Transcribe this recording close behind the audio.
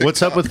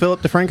What's up with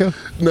Philip DeFranco?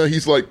 No,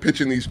 he's like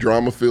pitching these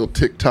drama-filled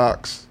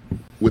TikToks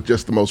with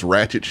just the most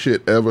ratchet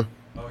shit ever.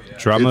 Oh, yeah.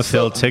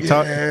 Drama-filled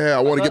TikTok? Yeah,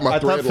 I want to get my I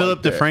thread thought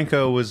Philip like that.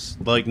 DeFranco was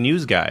like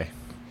news guy.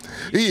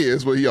 He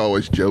is, but he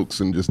always jokes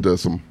and just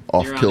does some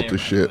off-kilter air,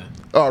 shit. by the way.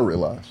 Oh, I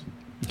realize.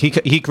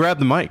 He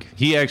grabbed the mic.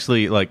 He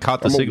actually like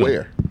caught the I'm signal.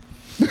 aware.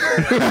 Give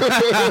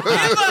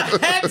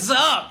a heads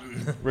up.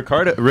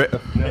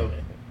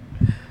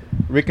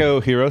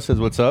 Rico Hero says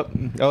what's up.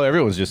 Oh,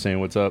 everyone's just saying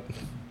what's up.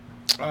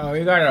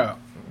 We gotta.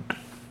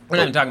 We're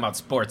not even talking about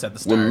sports at the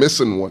start. We're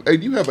missing one. Hey,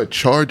 do you have a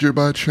charger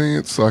by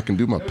chance so I can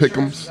do my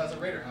pick'ems?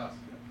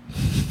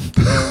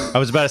 I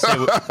was about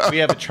to say we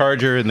have a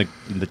charger in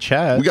the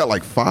chat. We got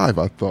like 5,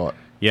 I thought.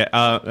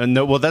 Yeah,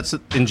 no. Well, that's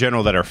in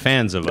general that are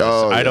fans of us.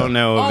 Oh, I yeah. don't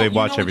know if they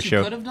watch every what show.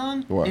 You could have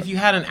done What? if you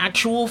had an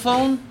actual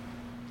phone.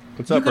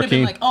 What's You up, could have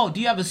been Rakeem? like, "Oh,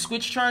 do you have a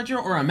Switch charger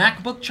or a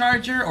MacBook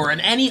charger or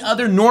any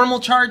other normal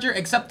charger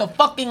except the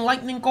fucking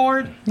lightning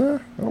cord?" Nah, I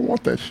don't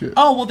want that shit.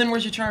 Oh, well then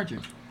where's your charger?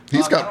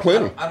 He's got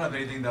plenty. I don't have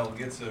anything that will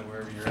get to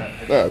wherever you're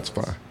at. Nah, it's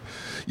fine.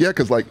 Yeah,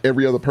 because like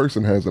every other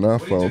person has an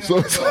iPhone, so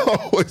it's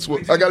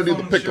always. I got to do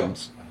the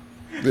pick'ems.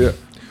 Yeah.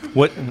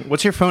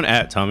 What's your phone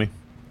at, Tommy?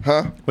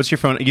 Huh? What's your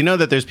phone? You know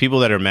that there's people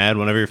that are mad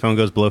whenever your phone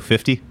goes below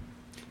 50.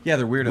 Yeah,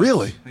 they're weirdos.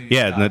 Really?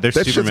 Yeah, no, they're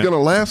That super shit's mad. gonna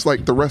last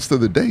like the rest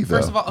of the day, though.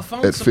 First of all, a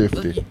phone at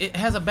 50. it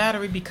has a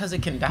battery because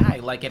it can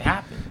die. Like it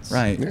happens.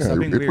 Right. Yeah, Stop it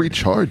being weird.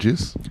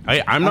 recharges.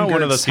 I'm not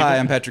one of those people. Hi,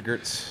 I'm Patrick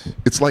Gertz.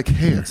 It's like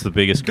hair. It's the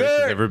biggest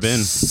Gertz has ever been.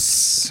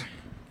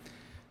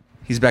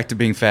 He's back to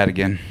being fat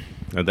again.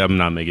 I'm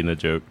not making that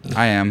joke.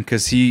 I am,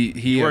 because he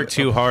You worked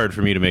too hard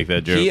for me to make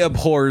that joke. He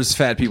abhors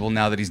fat people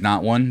now that he's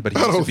not one, but he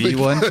I used don't to be think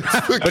one.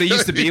 that's the But he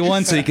used to be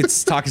one, so he could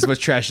talk as much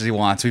trash as he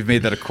wants. We've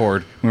made that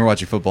accord when we were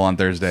watching football on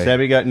Thursday.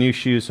 Sabby got new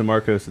shoes, so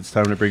Marcos, it's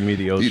time to bring me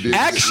the old He shoes. did.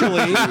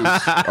 Actually,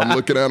 I'm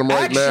looking at him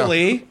right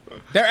actually,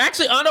 They're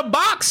actually on a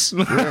box.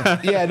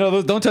 yeah,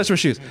 no, don't touch my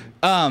shoes.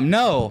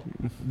 No,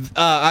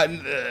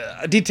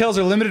 details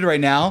are limited right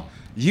now.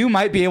 You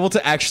might be able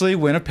to actually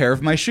win a pair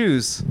of my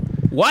shoes.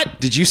 What?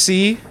 Did you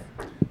see?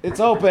 It's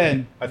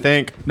open. I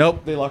think.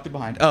 Nope, they locked it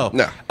behind. Oh,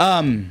 No.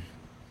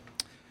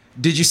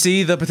 Did you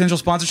see the potential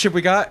sponsorship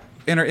we got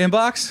in our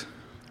inbox?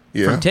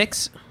 now. Yeah.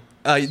 Ticks?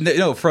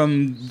 No,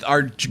 from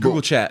our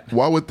Google chat.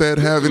 Why would that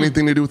have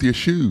anything to do with your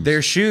shoes?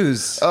 Their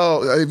shoes.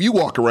 Oh, if you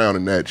walk around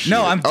in that shit.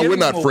 No, I'm giving we're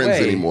not them friends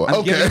away. anymore. I'm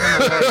Okay. giving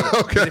them away.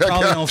 Okay, They I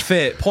probably got don't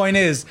fit. Point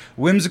is,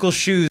 whimsical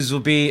shoes will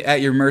be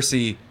at your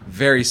mercy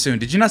very soon.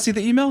 Did you not see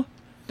the email?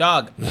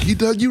 Dog. He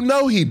does. You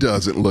know he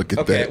doesn't look at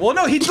Okay. that. Well,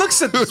 no, he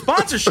looks at the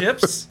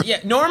sponsorships. Yeah,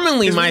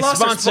 normally my we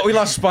lost sponsor. we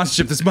lost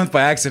sponsorship this month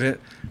by accident.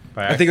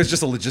 By I think it was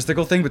just a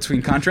logistical thing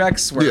between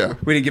contracts where Yeah.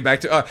 we didn't get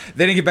back to.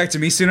 They didn't get back to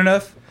me soon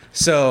enough.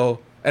 So.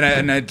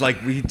 And I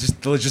like we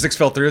just the logistics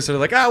fell through, so they're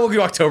like, we'll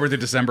go October through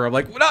December. I'm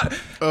like, what?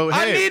 Oh,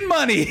 I hey. need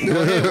money. Hey,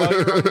 while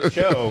you're on the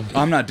show.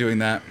 I'm not doing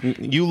that.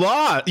 You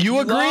lost. You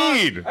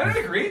agreed. I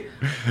didn't agree.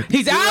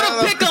 He's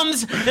out of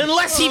pick'ems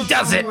unless he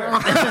does it.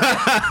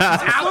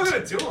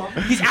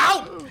 He's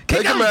out.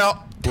 Take him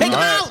out. Take him All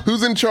right. out.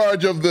 Who's in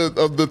charge of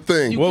the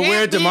thing? Well, we're a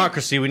can't be-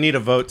 democracy. We need a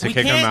vote to We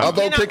kick him can't- I out.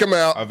 vote kick him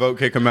out. I vote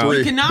kick him out.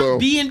 Three. Cannot Boom.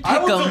 be in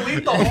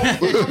pick'em.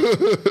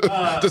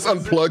 Just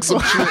unplug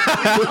some shit.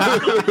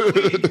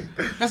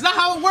 That's not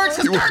how it works.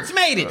 His Kurtz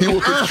made it. He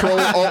will control,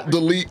 alt,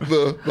 delete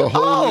the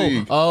whole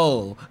league.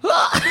 Oh.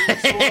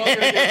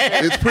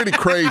 It's pretty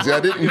crazy. I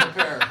didn't.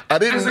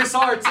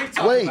 saw our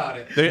TikTok Wait. about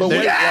it. But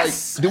wait,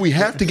 Yes! like, do we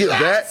have to get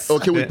that, or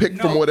can we pick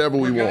from whatever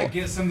we We're gonna want?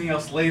 get something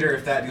else later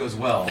if that goes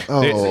well.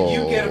 Oh. So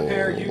you get a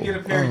pair, you get a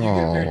pair, you get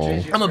a pair. JJ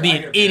gets a I'm gonna be pair, I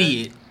an get a pair.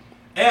 idiot.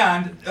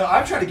 And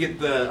I'm trying to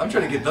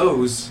get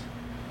those.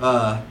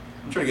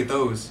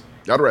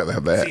 I'd rather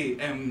have that. See,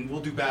 and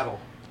we'll do battle.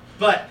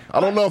 But I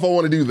don't know if I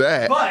want to do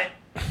that. but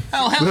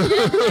Oh, hell yeah.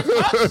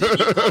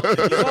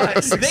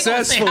 They Successfully.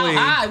 gonna say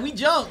how high. We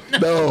jumped.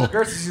 No.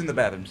 Gertz is in the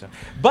bathroom,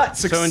 but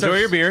So enjoy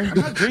your beer. Not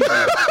until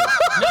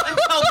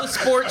the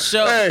sports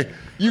show. Hey,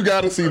 you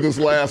got to see this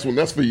last one.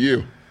 That's for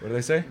you. What do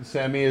they say?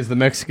 Sammy is the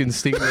Mexican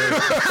stingray.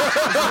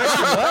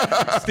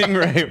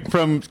 Stingray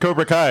from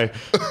Cobra Kai.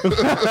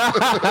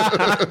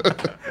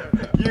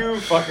 You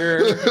fucker.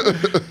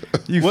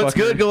 You What's fucker.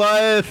 good,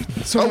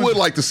 Goliath? I would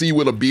like to see you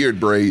with a beard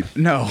braid.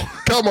 No.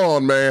 Come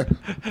on, man.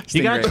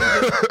 You got to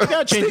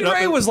change it up.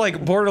 Stingray was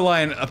like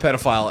borderline a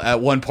pedophile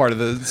at one part of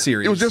the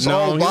series. It was just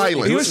all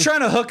violent. He was trying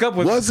to hook up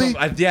with. Was he?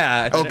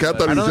 Yeah. Okay, I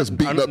thought he was just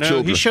beating up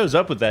children. He shows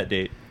up with that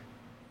date.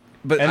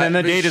 But And then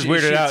the date is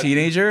weirded she out. A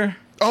teenager.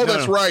 Oh,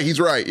 that's right. He's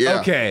right. Yeah.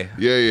 Okay.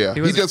 Yeah.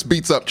 He was- just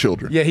beats up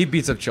children. Yeah, he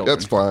beats up children.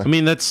 That's fine. I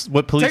mean, that's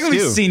what police Technically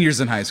do.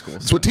 seniors in high school.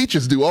 That's what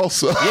teachers do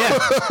also. Yeah.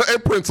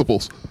 And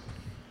principals.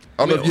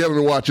 I don't know if you haven't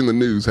been watching the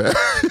news, huh?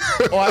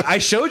 Oh, I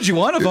showed you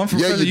one of them from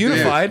Yeah, Further you did.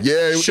 Unified.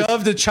 Yeah, it was-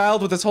 shoved a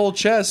child with his whole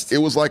chest. It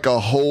was like a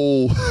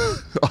whole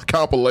a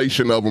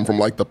compilation of them from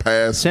like the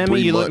past Sammy,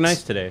 3 you months. look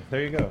nice today.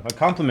 There you go. A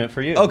compliment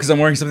for you. Oh, because I'm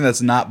wearing something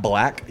that's not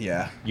black.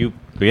 Yeah. You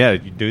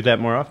do that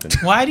more often.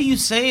 Why do you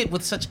say it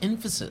with such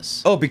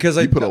emphasis? Oh, because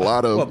I put a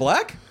lot of- what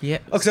black? Yeah.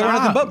 Oh, because I wear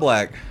nothing but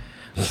black.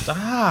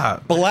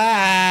 Stop.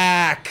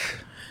 Black.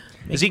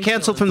 Is he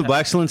canceled from the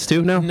Black Excellence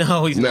too? No.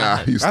 No, he's Nah,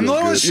 not. he's I'm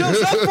the still only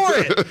one that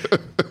good. shows up for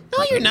it.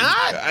 No, you're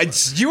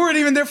not. You weren't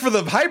even there for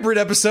the hybrid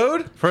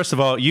episode. First of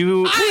all,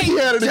 you. He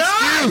had an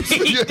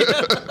excuse.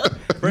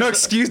 No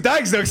excuse.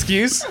 Dying's no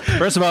excuse.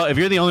 First of all, if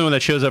you're the only one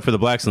that shows up for the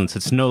Black Excellence,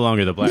 it's no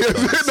longer the Black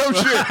Excellence. No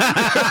shit.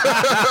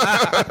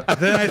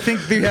 Then I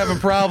think we have a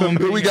problem.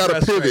 We gotta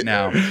being pivot right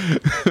now.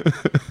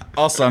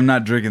 Also, I'm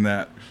not drinking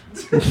that.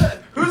 Who's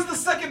the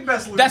second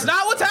best loser? That's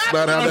not what's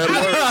happening. not how that I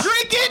works. didn't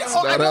drink it. That's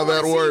not how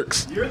that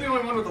works. You're the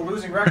only one with a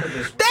losing record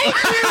this week. Thank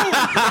you.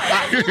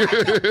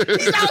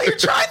 He's out here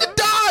trying to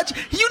dodge.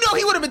 You know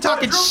he would have been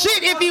talking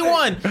shit if he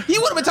won. He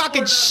would have been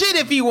talking shit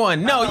if he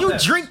won. No, you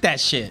drink that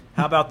shit.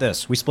 How about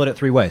this? We split it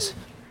 3 ways.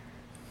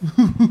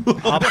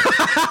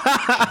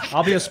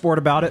 I'll be a sport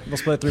about it. We'll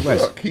split it 3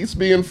 ways. Look, he's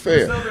being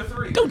fair. Number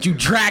 3. Don't you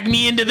drag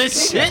me into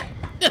this shit.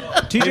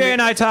 TJ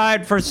and I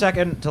tied for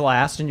second to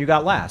last, and you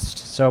got last.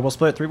 So we'll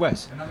split it 3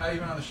 ways. And I'm not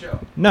even on the show.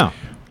 No.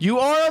 You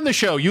are on the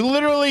show. You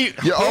literally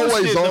You're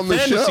always hosted on the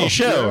fantasy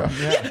show.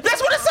 Yeah. Yeah, that's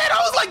what I said.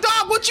 I was like,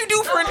 dog, what you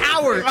do for an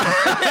hour?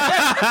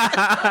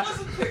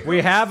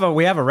 We have a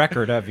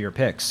record of your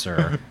picks,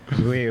 sir.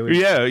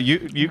 Yeah,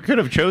 you could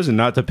have chosen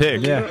not to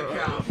pick. Yeah.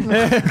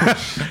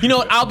 You know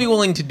what? I'll be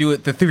willing to do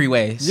it the 3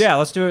 ways. Yeah,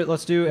 let's do it.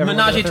 Let's do everyone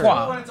Menage a does a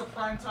trois. When it's a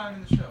prime time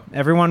in the show.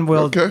 Everyone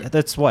will. Okay.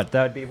 That's what?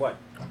 That would be what?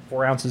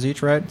 4 ounces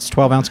each, right? It's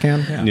 12-ounce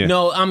can. Yeah.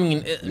 No, I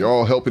mean, You're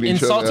all helping in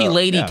each other salty out.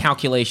 lady Yeah.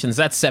 calculations,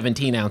 that's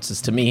 17 ounces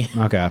to me.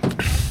 Okay.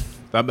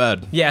 Not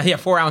bad. Yeah,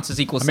 4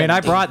 ounces equals I mean, I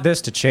 17. brought this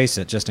to chase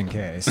it just in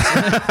case.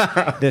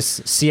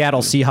 This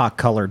Seattle Seahawk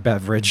colored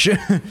beverage.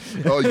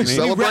 Oh, you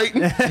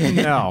celebrating?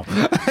 No.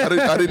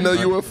 I didn't know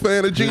you were a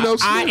fan of Geno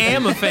Smith. I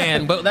am a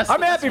fan, but that's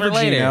I'm happy that's for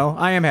later. Gino.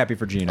 I am happy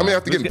for Gino. I mean,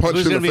 after getting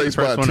punched in the face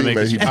by a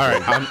teammate. He- All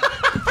right,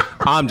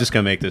 I'm just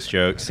gonna make this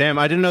joke. Sam,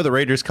 I didn't know the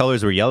Raiders'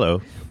 colors were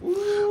yellow.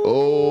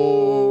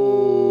 Oh.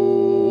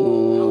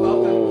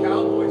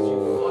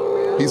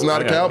 He's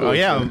not a Cowboy. Oh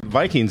yeah,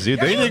 Vikings, dude.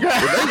 They They won.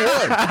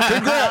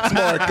 Congrats,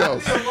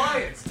 Marcos.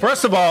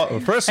 First of all, Hey,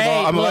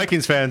 I'm a look.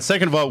 Vikings fan.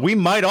 Second of all, we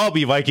might all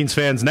be Vikings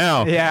fans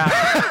now. Yeah.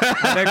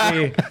 I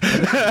think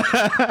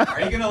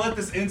Are you gonna let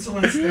this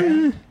insolence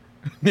stand?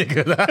 He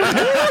gets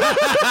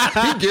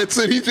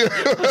it. He just.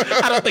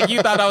 I don't think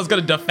you thought I was going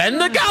to defend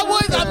the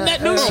Cowboys. I'm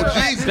net neutral Oh,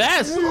 at Jesus.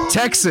 best.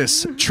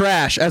 Texas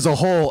trash as a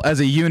whole,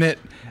 as a unit,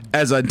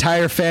 as an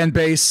entire fan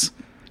base.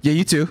 Yeah,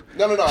 you too.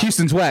 No.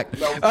 Houston's whack.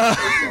 At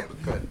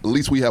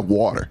least we have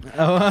water.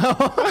 no,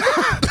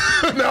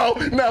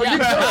 you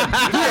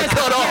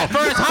cut off. For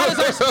as hot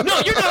as our, no,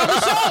 you're not on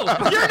the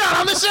show. You're not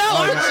on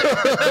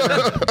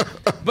the show.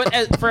 But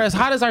for as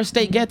hot as our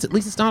state gets, at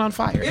least it's not on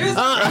fire. It is.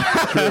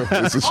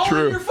 This is All of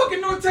your true. fucking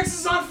North Texas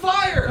is on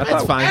fire.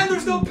 That's fine. And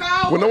there's no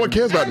power. Well, no one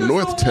cares about And there's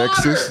North no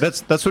Texas.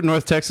 water. That's what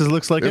North Texas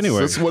looks like anyway.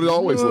 That's what it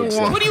always looks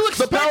like. What do you The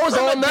expect power's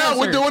from on a now.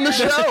 We're desert? doing the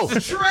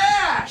show.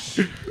 Trash.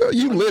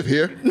 You live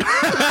here.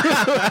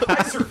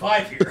 I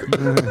survive here.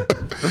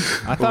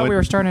 I thought we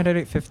were starting at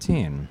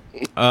 8:15.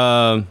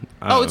 Oh,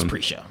 it's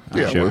pre-show.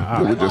 Yeah, Sure. we're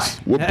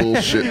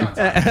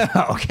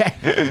bullshitting. Okay.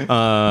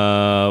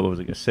 What was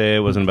I gonna say? It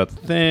wasn't about the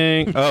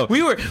thing. Oh,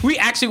 We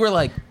actually were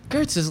like,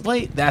 Gertz is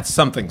late. That's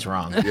something's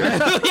wrong.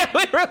 Yeah,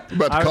 we were,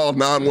 About to call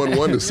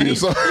 911 to see if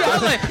something. I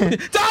was like,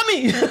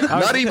 Tommy.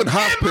 Not even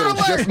hospitals,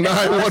 just I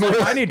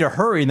 911. need to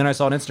hurry, and then I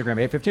saw on Instagram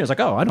 8:15. I was like,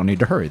 oh, I don't need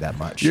to hurry that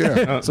much.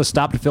 Yeah. So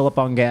stop to fill up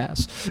on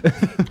gas.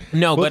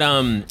 No, but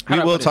we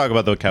will talk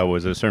about the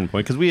Cowboys at a certain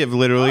point because we have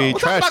literally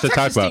trash to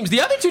talk about. Teams.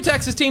 The other 2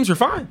 Texas teams were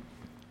fine.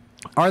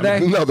 Are they?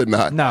 No, they're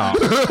not. No.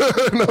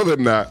 No, they're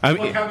not. I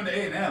What mean, happened to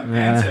A&M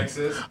Yeah. and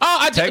Texas?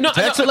 Oh,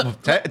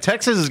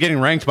 Texas is getting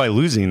ranked by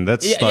losing.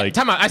 That's like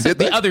time out. I said Did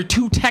the they? other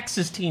 2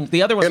 Texas teams.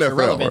 The other ones are NFL,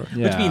 irrelevant, right?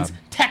 which Yeah. means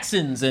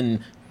Texans and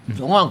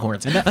the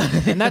Longhorns.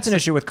 And that's an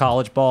issue with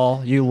college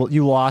ball. You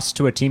lost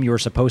to a team you were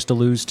supposed to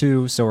lose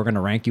to, so we're going to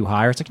rank you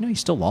higher. It's like, no, you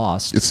still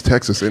lost. It's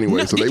Texas anyway,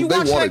 No, so did they you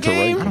watch wanted that to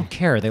game? I rank. don't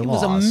care. They It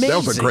was lost. amazing.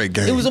 That was a great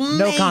game. It was amazing.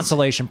 No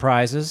consolation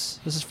prizes.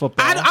 This is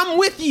football. I'm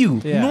with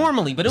you Yeah.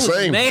 normally, but it was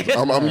Same. amazing.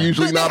 I'm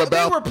usually They- not they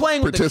about were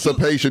playing with the cute-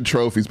 participation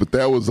trophies, but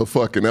that was a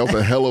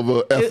hell of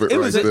an effort it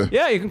right was a- there.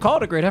 Yeah, you can call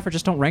it a great effort.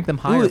 Just don't rank them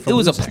higher. It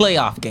was a losing.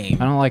 playoff game.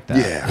 I don't like that.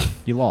 Yeah.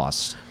 You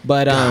lost.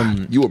 But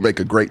You would make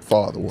a great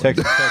father. One day.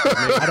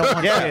 I don't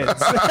want kids.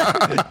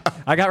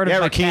 I got rid of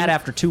my cat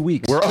after 2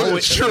 weeks. we're Oh,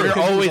 always, it's true. we're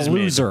always a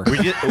mid. loser.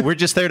 We're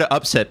just there to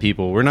upset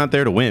people. We're not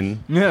there to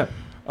win. yeah.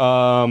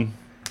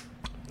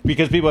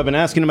 Because people have been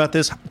asking about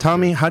this.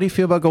 Tommy, how do you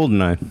feel about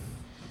GoldenEye?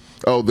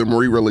 Oh, them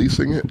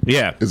re-releasing it?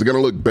 Yeah. Is it going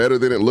to look better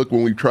than it looked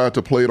when we tried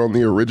to play it on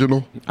the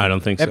original? I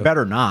don't think so. It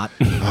better not.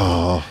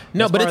 no,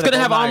 but it's going to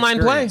have online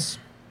play.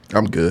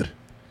 I'm good.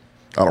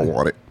 I don't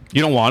want it.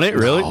 You don't want it,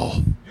 really? Oh,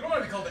 You don't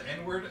want to be called the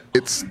N-word?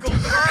 it's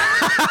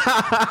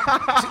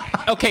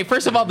Okay,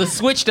 first of all, the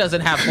Switch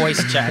doesn't have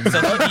voice chat, so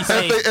let me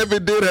say. if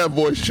it did have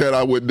voice chat,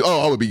 I would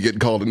be getting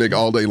called a nigga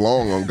all day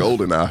long on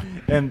GoldenEye.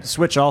 And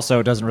Switch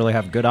also doesn't really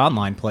have good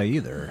online play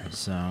either.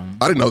 So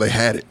I didn't know they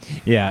had it.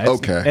 yeah, it's,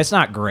 Okay. It's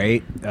not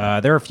great.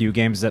 There are a few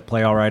games that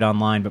play all right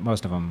online, but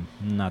most of them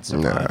not so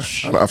Nah,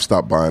 much. I've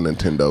stopped buying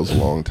Nintendos a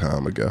long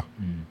time ago.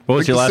 What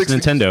was your last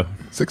Nintendo?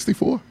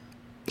 64.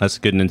 That's a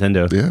good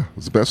Nintendo. Yeah,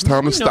 it's the best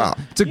time to stop.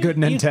 It's a good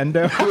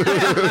Nintendo. No,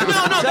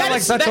 Sound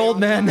like such old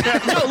men.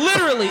 No,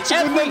 literally.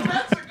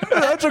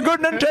 That's a good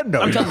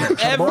Nintendo. I'm telling you,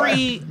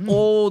 every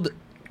old.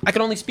 I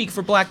can only speak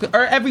for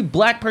every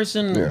black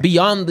person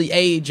beyond the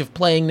age of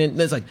playing.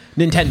 It's like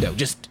Nintendo.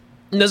 Just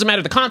it doesn't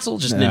matter the console.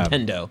 Just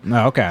Nintendo.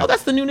 Oh, okay. Oh,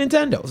 that's the new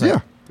Nintendo. It's like,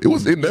 Yeah.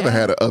 It never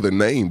had an other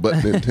name but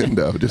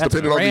Nintendo. Just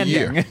depending on the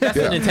year. That's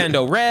the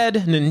Nintendo Red,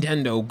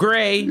 Nintendo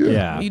Gray.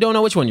 Yeah. You don't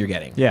know which one you're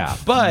getting. Yeah.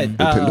 But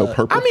Nintendo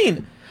Purple. I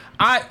mean,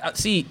 I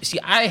see.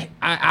 I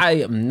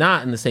am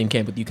not in the same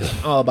camp with you because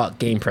I'm all about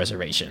game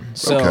preservation.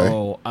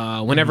 So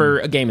whenever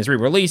a game is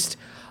re-released,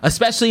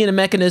 especially in a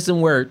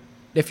mechanism where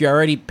if you're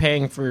already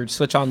paying for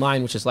Switch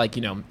Online, which is like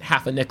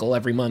half a nickel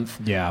every month,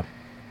 Yeah.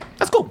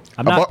 that's cool.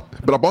 I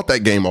bought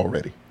that game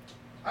already.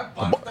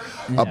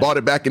 I bought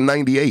it back in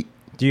 '98.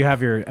 Do you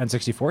have your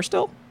N64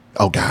 still?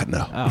 Oh God,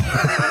 no.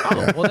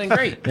 Oh, well then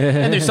great.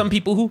 And there's some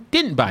people who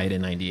didn't buy it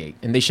in '98,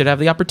 and they should have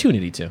the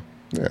opportunity to.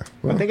 Yeah. I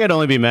Well, think I'd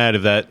only be mad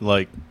if that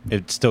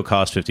it still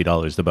cost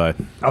 $50 to buy.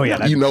 Oh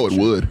yeah. you know it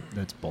would.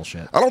 That's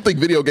bullshit. I don't think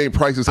video game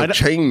prices have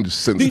changed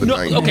since the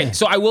 '90s. Okay,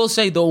 so I will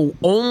say the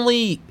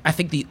only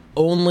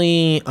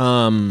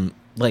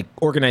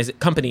organized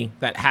company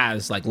that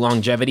has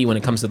longevity when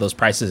it comes to those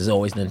prices is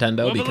always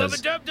Nintendo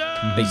because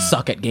they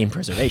suck at game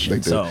preservation. They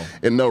do. So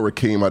And no,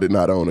 Rakeem, I did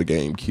not own a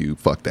GameCube.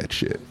 Fuck that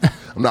shit.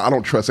 I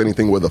don't trust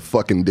anything where the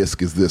fucking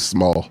disc is this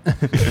small.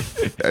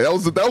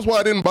 that was why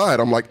I didn't buy it.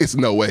 I'm like, it's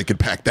no way it could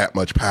pack that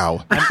much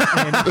power.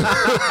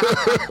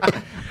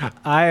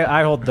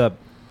 I hold the.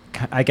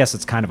 I guess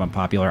it's kind of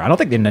unpopular. I don't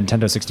think the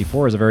Nintendo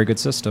 64 is a very good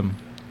system.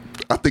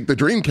 I think the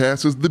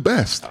Dreamcast is the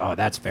best. Oh,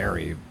 that's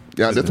very.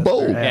 Yeah, that's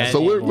bold. Yeah,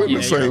 So we're in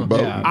the same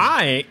boat.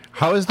 Yeah.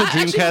 How is the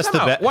Dreamcast the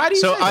best? Why do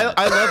you So say that?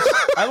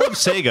 I love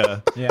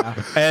Sega.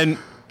 Yeah. And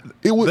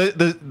It was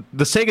the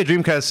Sega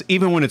Dreamcast,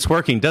 even when it's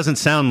working, doesn't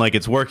sound like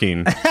it's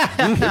working.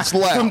 it's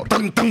loud.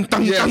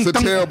 Yeah, it's a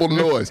terrible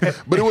noise.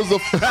 But it was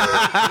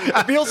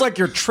It feels like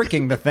you're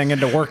tricking the thing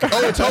into working.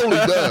 Oh, it totally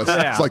does.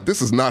 Yeah. It's like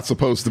this is not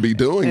supposed to be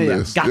doing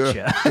this. Gotcha.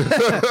 Yeah.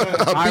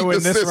 I beat win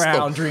the this system.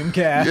 round,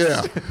 Dreamcast.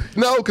 Yeah.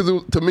 No,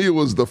 because to me it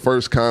was the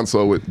first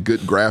console with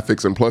good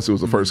graphics, and plus it was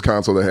the first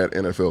console that had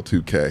NFL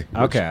 2K.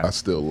 Which Okay. I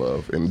still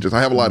love, and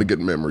I have a lot of good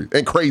memories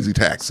and Crazy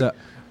Taxi. So,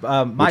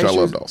 my Which I issues,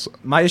 loved also.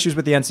 My issues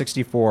with the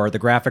N64, the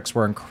graphics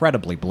were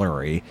incredibly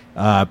blurry.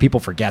 People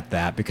forget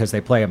that because they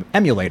play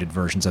emulated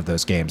versions of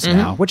those games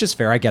now, which is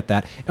fair. I get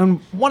that. And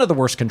one of the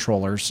worst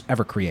controllers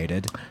ever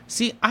created.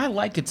 See, I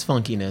like its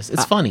funkiness.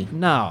 It's funny.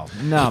 No,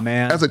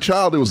 man. As a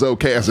child, it was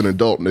okay. As an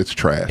adult, and it's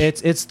trash.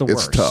 It's the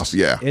worst. It's tough.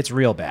 Yeah. It's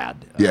real bad.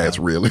 Yeah, it's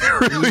really,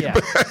 really Yeah.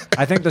 bad.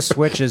 I think the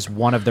Switch is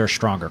one of their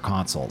stronger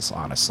consoles,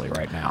 honestly,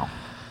 right now.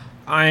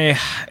 Well,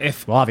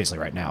 obviously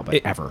right now, but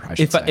ever, I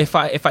should say. If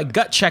I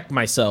gut check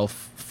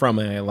myself from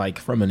a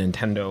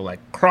Nintendo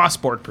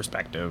cross-board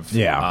perspective,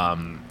 Yeah.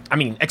 I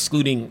mean,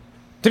 excluding,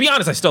 to be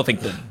honest, I still think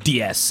the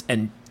DS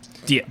and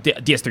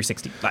DS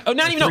 360.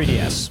 Not even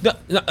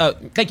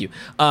 3DS. Thank you.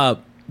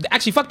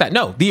 Actually, fuck that.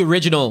 No, the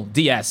original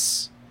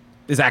DS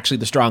is actually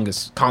the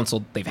strongest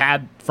console they've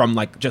had from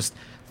just.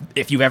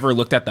 If you've ever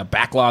looked at the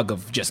backlog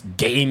of just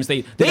games,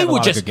 they have a would lot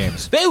of just good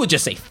games. they would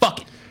just say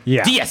fuck it,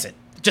 Yeah. DS it,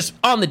 just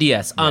on the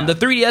DS. The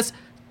 3DS,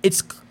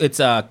 its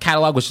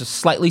catalog was just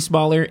slightly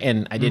smaller,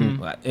 and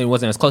it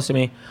wasn't as close to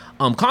me.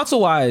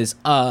 Console wise,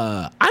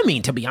 I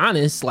mean, to be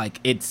honest,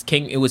 it's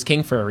king. It was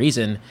king for a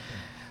reason.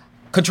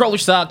 Controller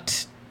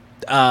sucked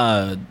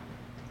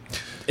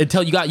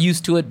until you got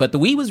used to it, but the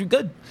Wii was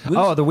good. the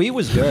Wii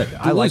was good.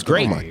 I Wii was liked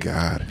great. the Oh my Wii.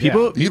 God.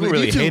 People You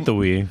really two- hate the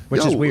Wii.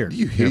 Which is weird.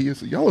 You hear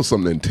y'all are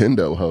some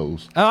Nintendo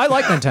hoes. Oh, I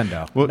like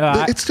Nintendo.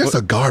 It's just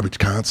a garbage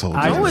console.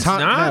 I- dude. No, it's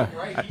not.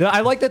 No, I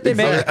like that they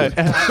made I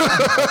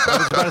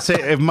was about to say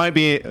it might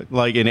be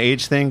an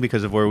age thing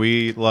because of where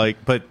we but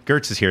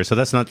Gertz is here, so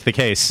that's not the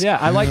case. Yeah,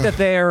 I like that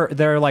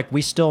they're like,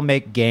 we still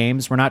make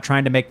games. We're not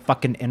trying to make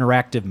fucking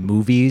interactive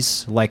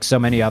movies like so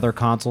many other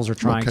consoles are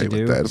trying okay to do.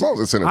 with that. As long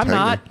as it's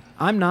entertaining.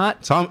 I'm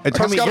not. Tommy,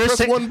 gotta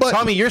press one button.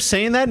 Tommy, you're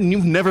saying that, and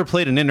you've never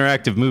played an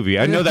interactive movie.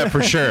 I know that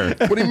for sure.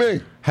 What do you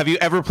mean? Have you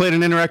ever played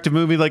an interactive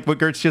movie like what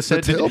Gertz just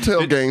The said?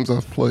 Telltale games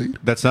I've played.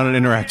 That's not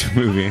an interactive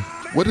movie.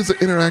 What is an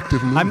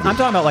interactive movie? I'm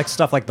talking about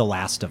stuff like The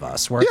Last of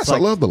Us, where Yes, it's I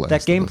love The Last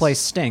that of gameplay Us.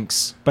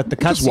 stinks, but the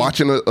just cutscene.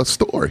 watching a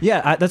story.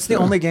 Yeah, that's the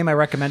only game I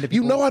recommend. If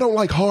You know I don't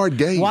like hard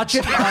games. watch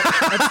it.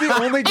 That's the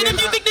only And game.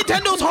 if you think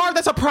Nintendo's hard,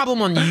 that's a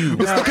problem on you.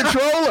 It's the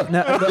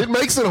controller. It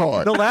makes it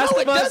hard. The Last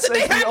No, of it Us doesn't.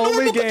 is They the have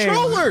only normal game.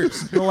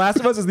 controllers. The Last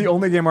of Us is the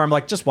only game where I'm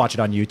like, just watch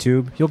it on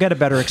YouTube. You'll get a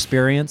better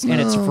experience,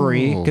 and it's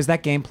free because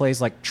that game plays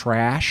like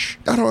trash.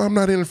 I'm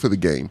not in it for the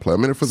gameplay.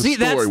 I'm in it for the See,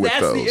 story with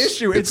that's those. the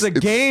issue. It's a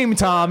game,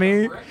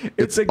 Tommy.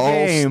 It's a all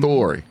game.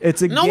 story.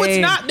 It's a game. No, it's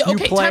not. You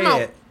Okay, play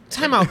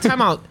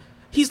time out.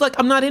 He's like,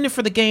 I'm not in it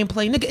for the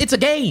gameplay. Nigga, it's a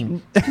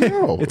game.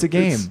 No, It's a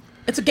game.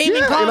 It's a gaming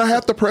Yeah, console. and I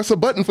have to press a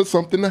button for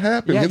something to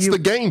happen. Yeah, It's you- the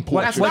game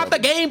Well, that's portion. not the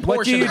game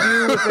What do portion. you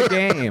do with the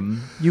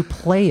game? You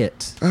play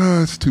it.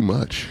 It's too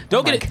much.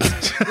 Don't get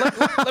it.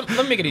 Let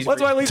me make it easy.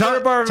 What's for you. my least Tell-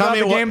 favorite part tell about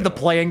me the what- game? The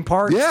playing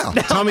part. Yeah.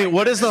 Tommy,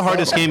 what is the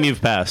hardest game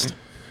you've passed?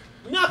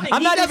 Nothing.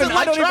 I'm He not doesn't even- I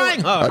like don't even-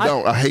 trying I hard.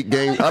 don't. I hate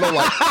games.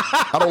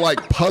 I don't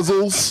like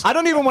puzzles. I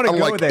don't even want I to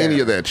don't go like there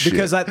any of that shit.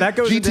 because that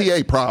goes GTA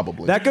into,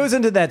 probably. that goes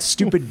into that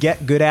stupid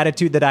get good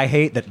attitude that I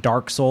hate that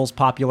Dark Souls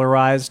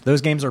popularized.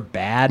 Those games are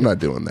bad. I'm not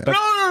doing that. No,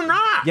 no, no.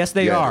 Yes,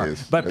 they Yeah, are. it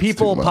is. But It's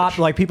people too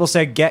much. people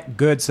say get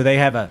good, so they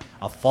have a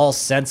false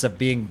sense of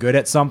being good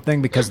at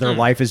something because their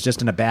life is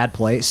just in a bad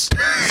place.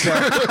 So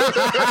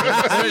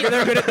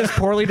they're good at this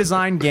poorly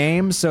designed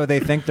game, so they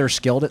think they're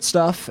skilled at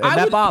stuff, and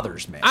that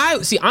bothers me.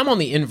 I see. I'm on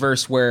the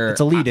inverse where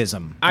It's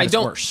elitism. I at its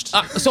don't. Worst.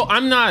 So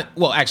I'm not.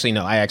 Well, actually,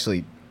 no.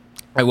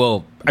 I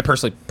will. I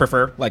personally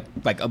prefer like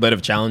a bit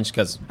of challenge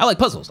because I like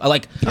puzzles. I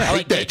like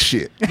that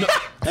shit.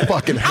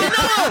 Fucking hate it.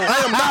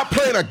 I am not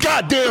playing a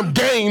goddamn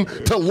game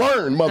to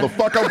learn,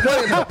 motherfucker. I'm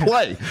playing to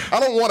play. I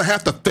don't want to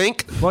have to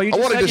think. Well, you I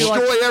just want to said you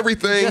destroy like-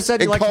 everything you just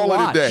said you and like to call it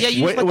watch. a day. Yeah,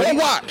 you just like or to-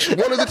 watch.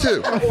 One of the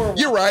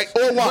two. You're right.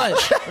 Or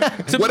watch.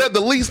 Whatever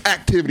the least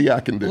activity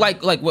I can do.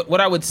 like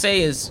what I would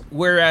say is,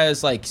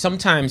 whereas like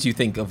sometimes you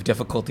think of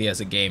difficulty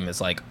as a game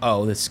as like,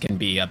 oh, this can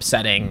be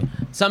upsetting.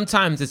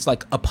 Sometimes it's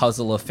like a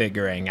puzzle of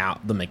figuring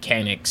out the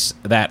mechanics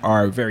that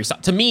are very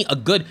to me a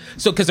good.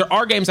 So because there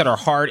are games that are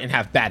hard and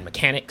have bad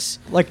mechanics.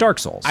 Like Dark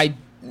Souls.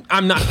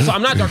 I'm not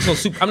Dark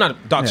Souls. I'm not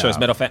a Dark Souls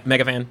mega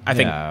fan. I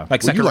think Yeah.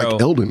 like Well, you Sekiro.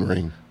 like Elden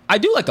Ring. I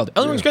do like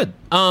Elden Ring's good.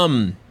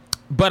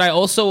 But I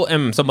also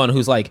am someone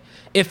who's like,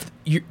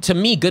 to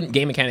me, good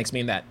game mechanics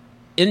mean that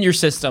in your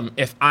system,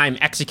 if I'm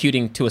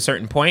executing to a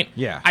certain point,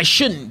 Yeah. I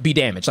shouldn't be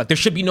damaged. Like there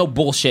should be no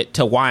bullshit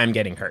to why I'm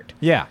getting hurt.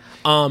 yeah.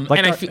 Like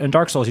and I in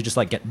Dark Souls, you just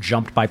like get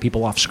jumped by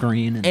people off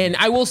screen. And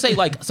I will say,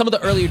 like, some of the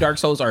earlier Dark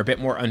Souls are a bit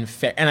more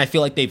unfair, and I feel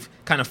like they've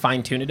kind of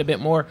fine-tuned it a bit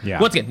more. Yeah.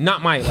 Once again,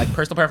 not my, like,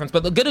 personal preference,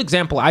 but the good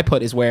example I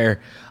put is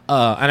where,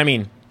 and I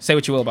mean, say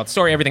what you will about the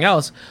story, everything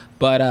else,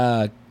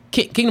 but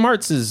Kingdom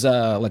Hearts is,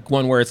 like,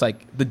 one where it's,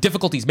 like, the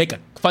difficulties make a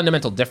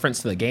fundamental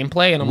difference to the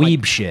gameplay, and I'm Weeb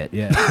like... shit,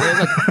 yeah.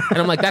 and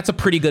I'm like, that's a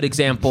pretty good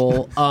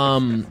example.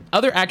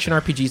 Other action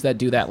RPGs that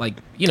do that, like,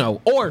 you know,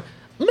 or...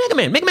 Mega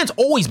Man. Mega Man's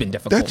always been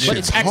difficult. That but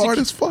shit's hard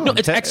as fuck. No,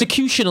 it's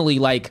executionally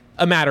like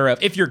a matter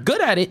of if you're good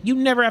at it, you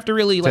never have to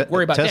really like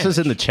worry about Tessa's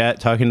damage. in the chat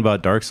talking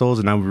about Dark Souls,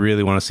 and I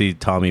really want to see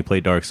Tommy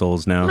play Dark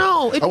Souls now.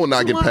 No, I will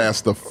not get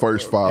past the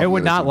first 5 It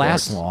would minutes not of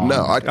last Dark- long.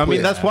 No, I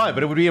mean, that's why,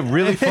 but it would be a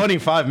really funny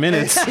 5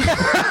 minutes.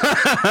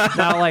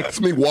 Now, like,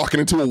 It's me walking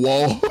into a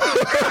wall.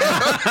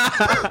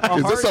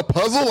 Is this a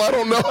puzzle? I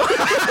don't know.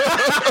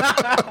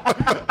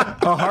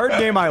 a hard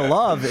game I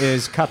love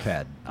is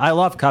Cuphead. I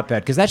love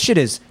Cuphead because that shit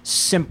is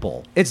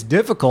simple. It's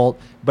difficult,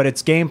 but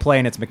its gameplay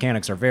and its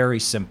mechanics are very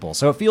simple.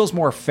 So it feels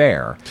more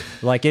fair.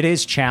 Like, it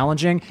is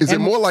challenging. Is it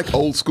And- more like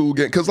old school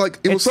game? Because like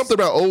it was It's- something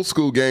about old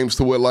school games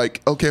to where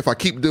like, okay, if I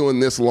keep doing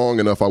this long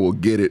enough, I will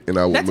get it and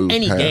I will That's move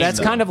any past game, it. That's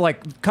kind of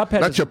like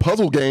Cuphead. Not Is your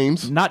puzzle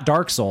games, not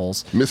Dark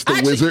Souls. Mr.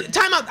 Actually, Wizard.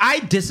 time out. I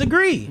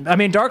disagree. I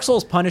mean, Dark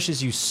Souls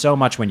punishes you so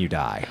much when you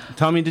die.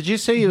 Tommy, did you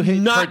say you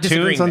hate Not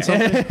cartoons on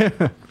disagreeing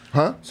something?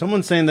 Huh?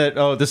 Someone's saying that,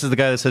 oh, this is the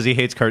guy that says he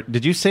hates cartoons.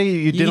 Did you say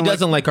you He didn't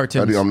doesn't like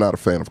cartoons. I'm not a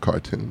fan of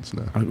cartoons.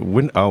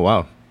 No. Oh,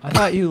 wow. I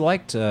thought you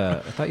liked.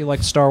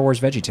 Star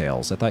Wars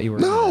VeggieTales. I thought you were.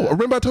 No,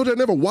 remember I told you I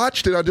never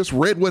watched it. I just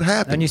read what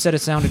happened. And you said it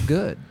sounded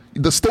good.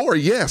 The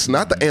story, yes,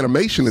 not the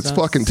animation. It's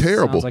fucking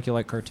terrible. Sounds like you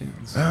like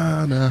cartoons.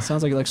 No.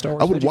 Sounds like you like Star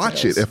Wars. I would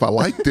watch it if I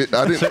liked it.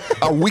 I didn't.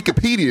 I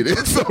Wikipedia'd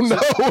it, so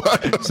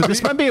no. So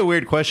this might be a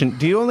weird question.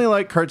 Do you only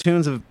like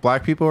cartoons if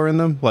black people are in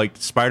them? Like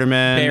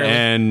Spider-Man Barely.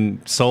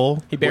 and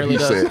Soul? He barely he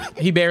does. said.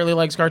 He barely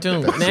likes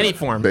cartoons in any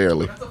form.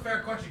 Barely. That's a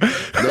fair question.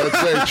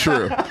 That's very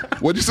true.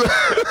 What'd you say?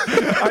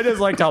 I just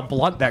liked how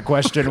blunt that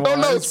question was.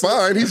 Oh no, it's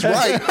fine. He's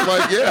right.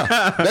 Like,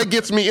 yeah, that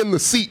gets me in the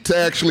seat to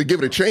actually give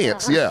it a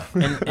chance. Yeah,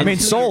 I mean,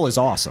 Soul is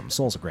awesome.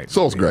 Soul's a great.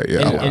 Soul's great. Yeah,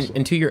 I And, watched it.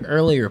 and to your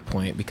earlier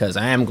point, because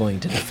I am going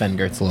to defend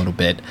Gertz a little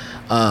bit,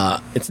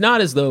 it's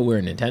not as though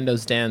we're Nintendo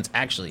stands.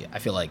 Actually, I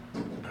feel like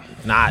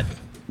not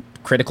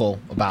critical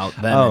about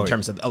them in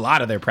terms of a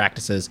lot of their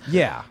practices.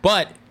 Yeah.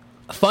 But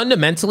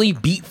fundamentally,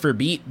 beat for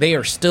beat, they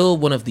are still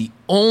one of the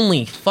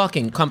only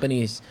fucking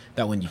companies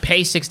that when you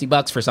pay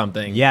 $60 for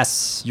something,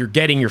 Yes. you're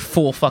getting your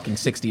full fucking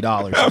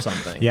 $60 or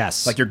something.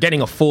 Yes. Like you're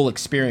getting a full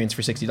experience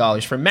for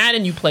 $60. For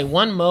Madden, you play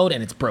one mode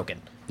and it's broken.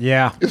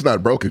 Yeah. It's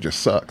not broke. It just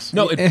sucks.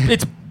 No,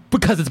 it's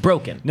because it's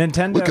broken.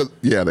 Nintendo. Because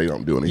they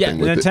don't do anything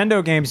Yeah, with it.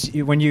 Nintendo games,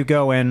 when you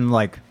go in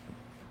like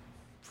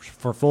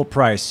for full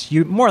price,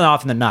 you more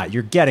often than not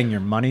you're getting your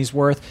money's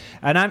worth.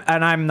 And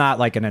I'm not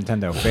like a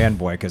Nintendo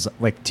fanboy because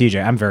like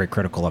TJ, I'm very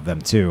critical of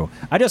them too.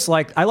 I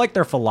like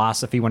their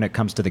philosophy when it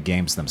comes to the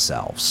games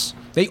themselves.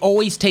 They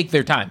always take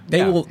their time. They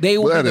Yeah. will. They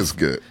will. Well, that be the- is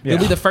good. They'll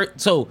be Yeah. the first.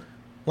 So,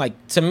 like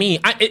to me,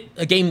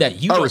 a game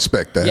that you I don't-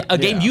 respect that. Yeah, a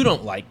game Yeah. you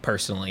don't like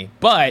personally,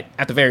 but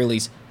at the very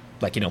least,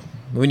 like, you know,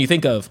 when you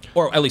think of,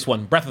 or at least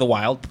one, Breath of the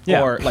Wild,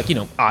 Yeah. or like, you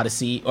know,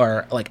 Odyssey,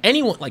 or like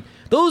anyone, like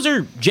those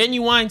are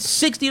genuine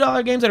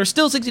 $60 games that are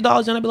still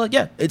 $60, and I'd be like,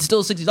 yeah, it's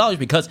still $60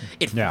 because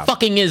it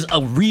fucking is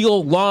a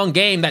real long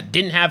game that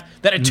didn't have,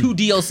 that had 2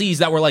 DLCs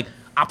that were like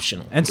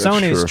optional. And That's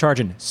Sony is true.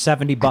 charging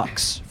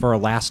 $70 for a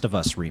Last of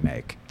Us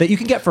remake that you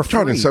can get for free.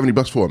 Charging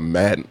 $70 for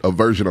a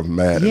version of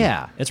Madden.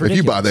 Yeah, it's If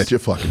you buy ridiculous. that, you're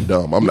fucking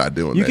dumb. I'm not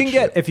doing You that. can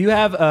get, shit. if you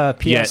have a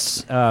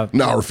PS. No,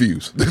 I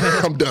refuse.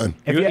 I'm done.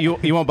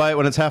 You won't buy it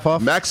when it's half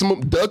off?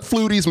 Maximum Doug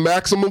Flutie's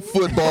Maximum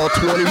Football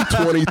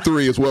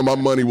 2023 is where my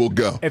money will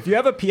go. If you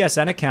have a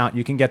PSN account,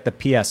 you can get the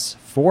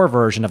PS4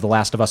 version of The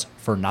Last of Us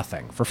for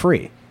nothing, for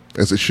free.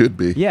 As it should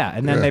be. Yeah,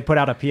 and then they put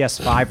out a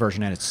PS5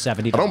 version and it's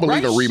 $70. I don't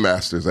believe in Right.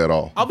 remasters at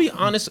all. I'll be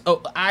honest.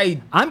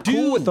 I'm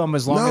cool with them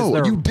as long as No,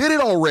 they're you did it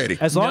already.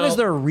 as long No. as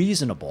they're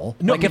reasonable.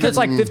 No, like if it's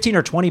like 15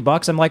 or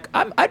 $20, I'm like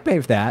I'd pay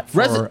for that for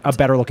Resident- a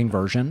better looking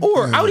version.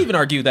 Or I would even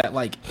argue that,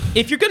 like,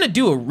 if you're gonna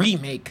do a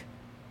remake,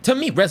 to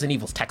me, Resident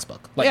Evil's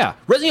textbook. Like, Yeah.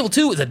 Resident Evil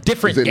 2 is a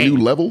different Is it game.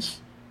 new levels?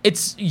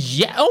 It's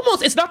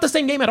almost. It's not the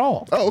same game at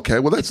all. Oh, okay.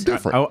 Well, that's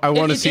different. I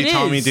want to It see is,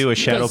 Tommy do a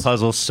shadow because-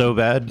 puzzle so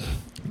bad.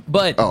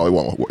 But Oh, it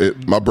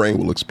won't. My brain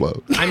will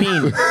explode. I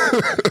mean,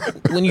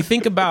 when you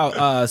think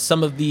about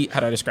some of the, how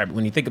do I describe it?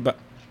 When you think about,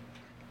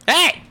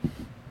 hey,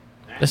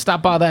 let's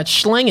stop all that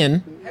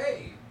slinging.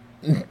 Hey,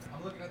 I'm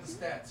looking at the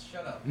stats.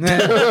 Shut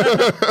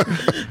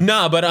up.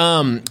 No, but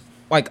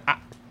like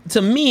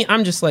to me,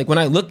 I'm just like when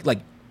I look like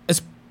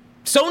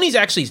Sony's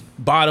actually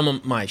bottom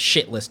of my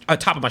shit list,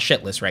 top of my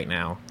shit list right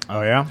now.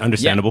 Oh yeah.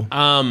 Understandable.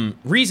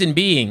 Reason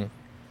being,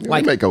 Yeah,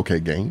 like, they make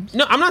okay games.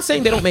 no, I'm not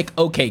saying they don't make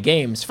okay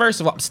games.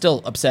 First of all, I'm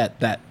still upset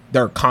that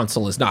their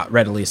console is not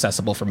readily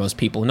accessible for most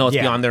people. No, it's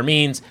Yeah. beyond their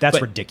means. That's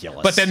but-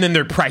 ridiculous. But then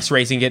they're price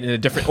raising it in a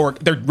different, or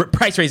they're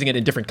price raising it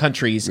in different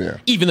countries, Yeah.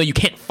 even though you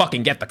can't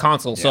fucking get the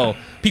console. So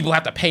people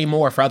have to pay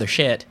more for other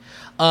shit.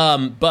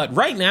 But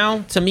right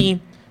now, to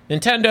me,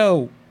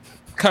 Nintendo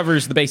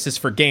covers the basis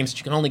for games that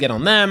you can only get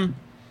on them.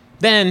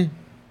 Then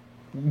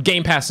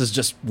Game Pass is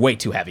just way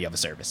too heavy of a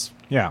service.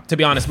 Yeah. To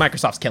be honest,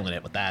 Microsoft's killing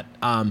it with that.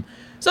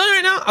 So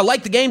right now, I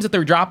like the games that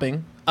they're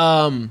dropping.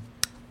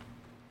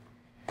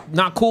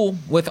 Not cool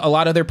with a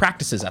lot of their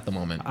practices at the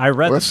moment. I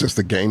read Well, that's just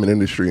the gaming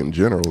industry in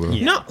general. Though.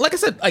 No, like I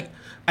said, like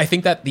I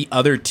think that the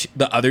other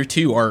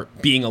two are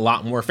being a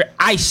lot more fair.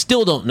 I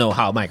still don't know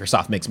how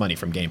Microsoft makes money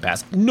from Game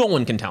Pass. No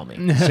one can tell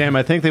me. Sam,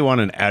 I think they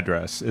want an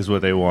address, is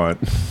what they want.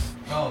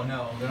 Oh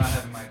no, they're not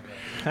having my.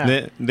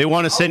 They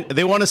want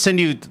to send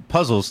you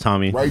puzzles,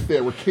 Tommy. Right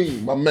there,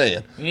 Rakeem, my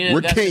man. Yeah,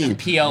 that's Rakeem. an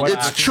PO It's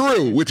box.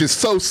 true, which is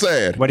so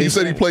sad. What do He you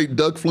said say? he played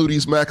Doug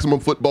Flutie's Maximum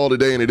Football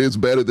today, and it is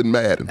better than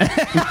Madden.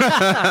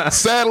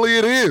 Sadly,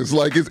 it is.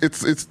 Like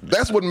it's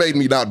that's what made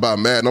me not buy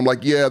Madden. I'm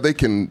like, yeah, they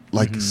can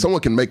someone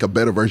can make a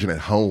better version at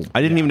home.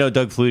 I didn't even know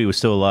Doug Flutie was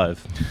still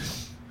alive.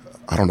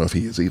 I don't know if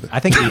he is either. I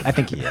think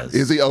he is.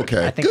 Is he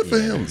okay? I think Good he for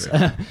him. is.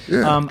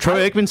 Yeah.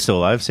 Troy Aikman's still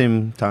alive,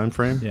 same time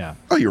frame. Yeah.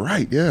 Oh, you're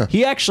right. Yeah.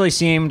 He actually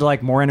seemed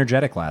like more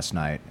energetic last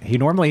night. He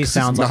normally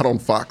sounds He's like not on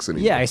Fox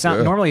anymore.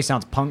 yeah. Normally he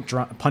sounds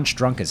punch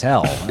drunk as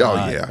hell.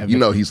 Oh yeah, you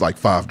know he's like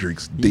 5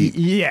 drinks deep.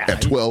 yeah.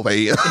 At 12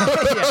 a.m.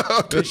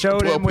 It showed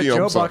 12 him with p.m.,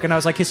 Joe sorry. Buck, and I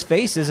was like, his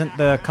face isn't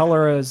the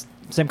color as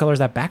same color as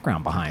that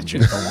background behind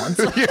you for once.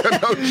 yeah,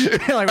 no shit.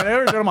 Like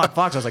whenever I showed him on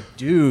Fox, I was like,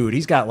 dude,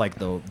 he's got like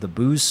the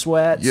booze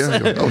sweats.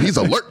 Yeah. Oh, he's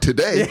alert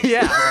today.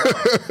 yeah.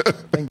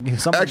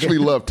 Actually,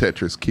 love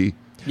Tetris, Key.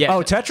 Yeah.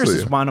 Oh, Tetris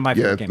is one of my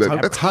favorite games.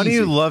 That's How do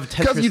you easy. love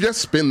Because Tetris? you just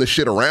spin the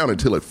shit around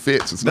until it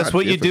fits. It's That's not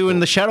what you do in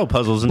the difficult. shadow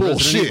puzzles in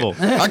Resident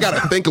Bullshit. Evil. I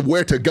gotta think of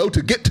where to go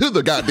to get to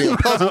the goddamn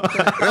puzzle.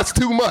 That's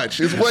too much.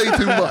 It's way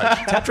too much.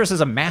 Tetris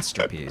is a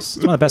masterpiece.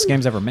 It's one of the best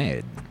games ever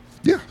made.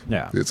 Yeah.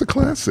 Yeah. It's a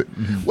classic.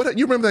 What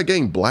you remember that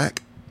game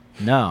Black?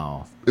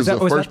 No. It's a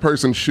first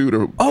person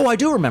shooter Oh, I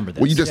do remember this.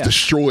 where you just yeah.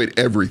 destroyed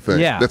everything.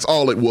 Yeah. That's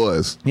all it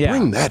was. Yeah.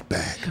 Bring that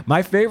back.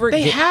 My favorite.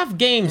 They have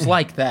games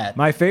like that.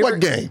 my favorite What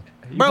game?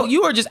 Bro,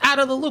 you are just out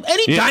of the loop.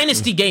 Any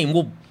Dynasty game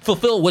will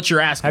fulfill what you're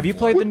asking. Have you for.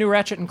 played the new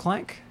Ratchet and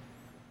Clank?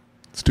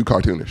 It's too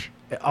cartoonish.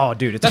 Oh,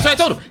 dude, it's That's what I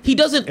told him. He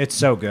doesn't. It's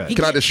so good.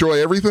 Can I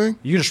destroy everything?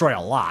 You can destroy a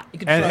lot,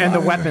 can and, destroy and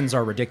the weapons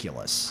are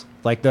ridiculous.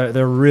 Like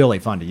they're really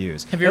fun to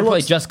use. have you ever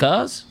played Just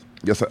Cause?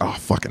 Yes, I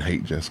fucking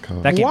hate Just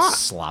Cause. That game's Why?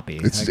 sloppy.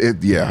 It's Like,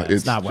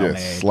 it's not well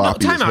just made.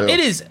 sloppy. Time as out. hell. It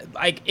is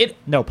like it.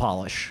 No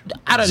polish.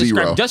 How to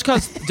Zero.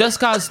 describe Just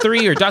Cause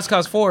 3 or Just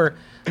Cause 4?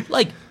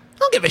 Like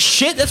I don't give a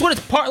shit. That's what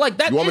it's part like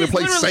that. You want me to is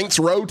play literally- Saints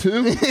Row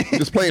too?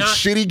 Just playing Not-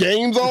 shitty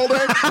games all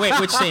day? Wait,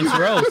 which Saints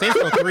Row? Saints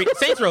Row 3.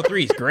 Saints Row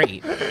 3 is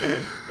great.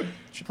 You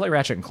should play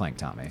Ratchet and Clank,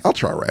 Tommy. I'll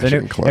try The Ratchet new-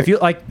 and Clank. If you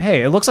like,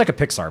 hey, it looks like a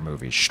Pixar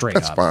movie, straight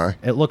That's up. fine.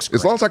 It looks great.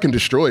 As long as I can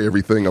destroy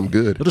everything, I'm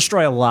good. You'll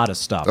destroy a lot of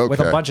stuff with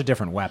a Okay. bunch of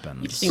different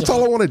weapons. That's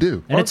all I want to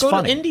do. And Or it's go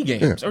funny. to indie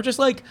games, or just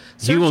like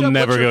search will up what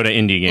never you're- go to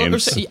indie or- or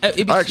games. say-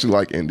 I actually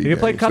like indie you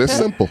played games. They're Cuphead?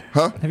 simple.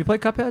 Huh? Have you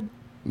played Cuphead?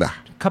 Nah.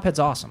 Cuphead's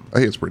awesome. I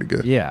hear it's pretty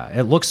good. Yeah,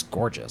 it looks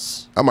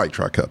gorgeous. I might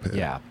try Cuphead.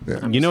 Yeah.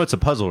 You know it's a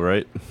puzzle,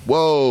 right?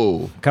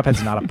 Whoa.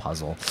 Cuphead's not a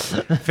puzzle.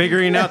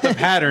 Figuring out the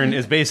pattern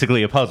is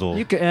basically a puzzle.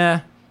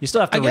 You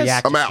still have to I guess-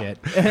 react I'm to out. shit.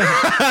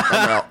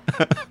 I'm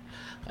out.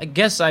 I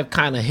guess I've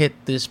kind of hit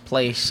this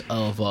place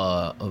of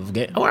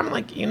game where I'm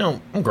like,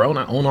 I'm grown.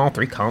 I own all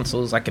 3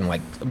 consoles. I can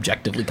like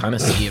objectively kind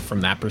of see it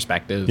from that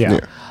perspective.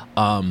 Yeah.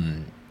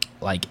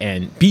 Like,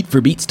 and beat for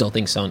beat, still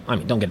think Sony. I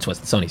mean, don't get it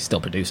twisted. Sony's still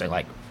producing,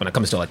 like, when it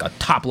comes to like a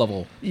top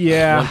level,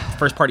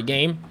 first party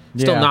game,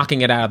 still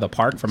knocking it out of the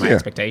park from my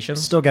expectations.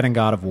 Still getting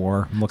God of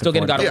War. I'm looking Still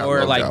getting God of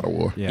War. Like, God of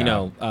War.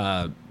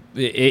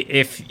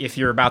 If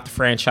you're about the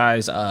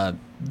franchise, I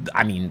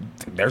mean,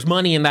 there's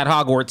money in that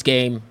Hogwarts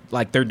game.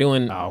 Like, they're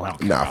doing. Nah,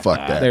 fuck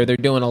that. They're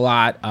doing a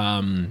lot.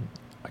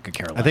 I could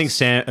care less. I think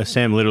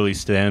Sam literally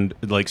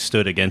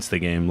stood against the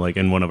game, like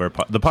in one of our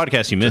the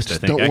podcasts you missed. I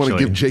think don't want to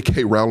give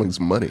J.K.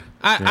 Rowling's money.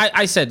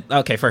 I said,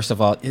 okay, first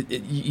of all,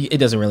 it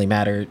doesn't really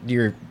matter.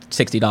 Your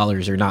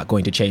 $60 are not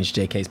going to change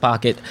J.K.'s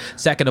pocket.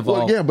 Second of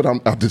all, yeah, but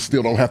I just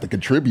still don't have to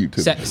contribute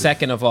to it.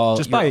 Second of all,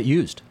 just buy it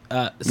used. She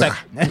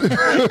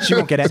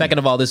won't get it. Second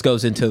of all, this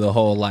goes into the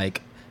whole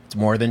like. It's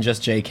more than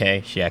just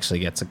JK. She actually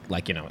gets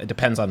it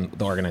depends on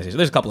the organization.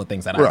 There's a couple of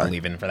things that I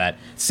believe in for that.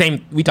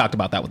 We talked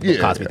about that with the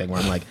Bill Cosby thing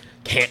where I'm like,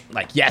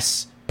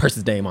 yes,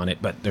 person's name on it,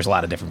 but there's a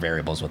lot of different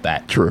variables with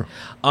that. True.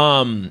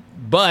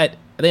 But at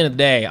the end of the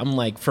day, I'm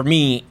like, for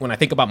me, when I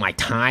think about my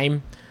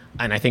time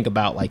and I think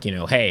about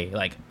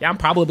I'm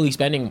probably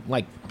spending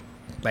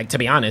to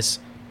be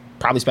honest,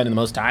 probably spending the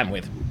most time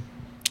with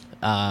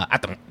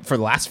for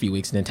the last few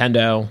weeks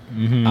Nintendo,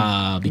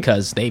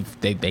 because they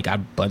got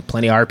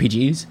plenty of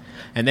RPGs.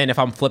 And then if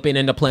I'm flipping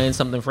into playing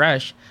something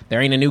fresh,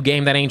 there ain't a new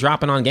game that ain't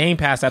dropping on Game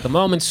Pass at the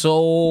moment.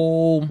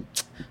 So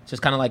it's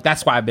just kind of like,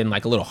 that's why I've been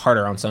like a little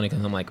harder on Sony,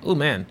 because I'm like, oh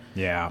man,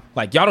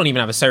 like y'all don't even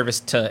have a service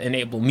to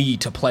enable me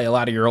to play a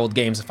lot of your old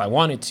games if I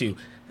wanted to.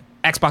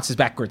 Xbox's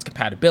backwards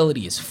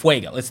compatibility is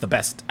fuego. It's the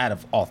best out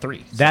of all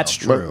 3. That's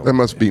true. That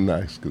must be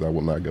nice, because I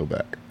will not go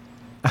back.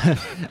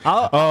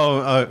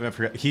 I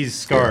forgot. He's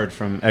scarred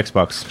from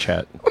Xbox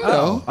chat.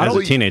 No, as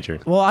a teenager.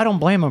 Well, I don't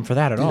blame him for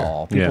that at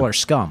all. People Yeah. are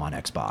scum on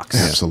Xbox.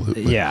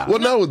 Absolutely. Yeah. Well,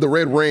 no, the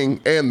red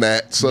ring and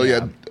that. So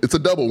it's a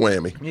double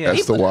whammy. Yeah.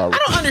 That's the why. I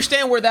don't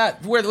understand where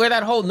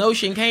that whole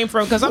notion came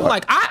from, because I'm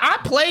like, I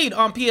played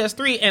on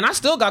PS3 and I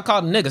still got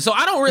called a nigga, so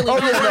I don't really know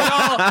where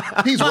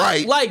y'all. He's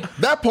right. Like,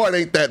 that part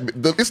ain't that.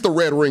 It's the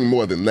red ring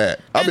more than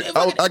that.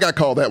 I got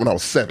called that when I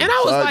was 7. And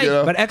I was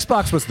like, But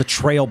Xbox was the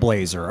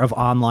trailblazer of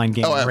online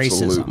game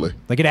racism. absolutely.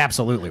 Like it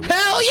absolutely was.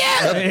 hell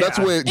yeah! That's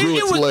where it grew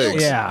its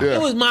legs. Yeah.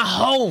 It was my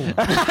home.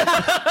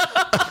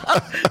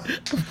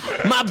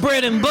 My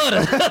bread and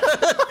butter.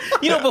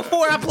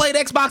 Before I played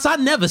Xbox, I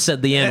never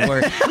said the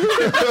N-word.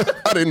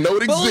 I didn't know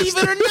it Believe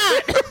existed. it or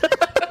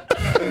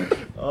not.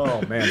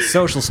 Oh man,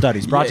 social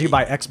studies brought to you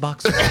by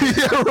Xbox.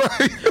 Yeah,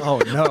 right. Oh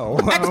no,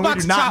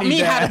 Xbox taught me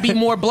how to be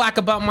more black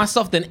about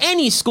myself than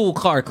any school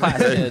card class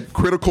did.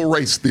 Critical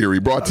race theory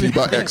brought to you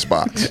by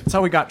Xbox. That's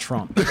how we got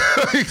Trump.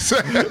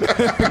 Exactly.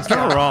 It's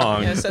not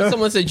wrong. Yeah,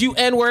 someone said, you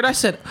N-word. I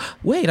said,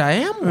 wait, I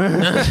am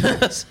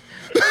one.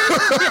 Wow,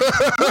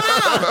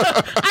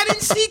 I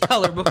didn't see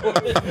color before.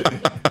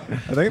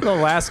 I think the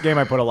last game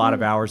I put a lot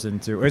of hours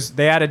into was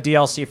they added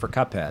DLC for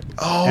Cuphead,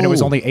 and it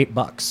was only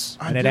 $8.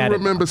 I And it do added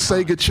remember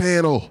Sega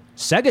Channel.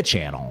 Sega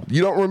Channel.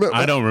 You don't remember?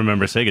 I don't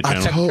remember Sega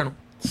Channel.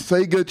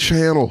 Sega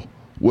Channel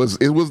was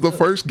the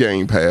first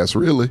Game Pass,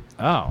 really.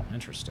 Oh,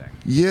 interesting.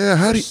 Yeah,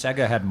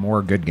 Sega had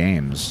more good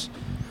games.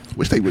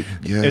 wish they would.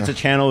 Yeah, It's a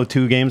channel with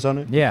 2 games on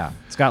it. Yeah,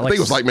 it's got I like think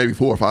it was like maybe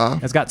 4 or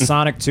 5. it's got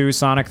Sonic 2,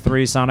 Sonic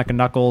 3, Sonic and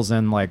Knuckles,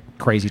 and like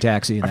Crazy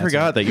Taxi. And I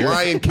forgot that you're.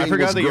 Lion King I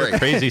forgot was that you're a great.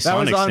 crazy that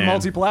was Sonic on stan.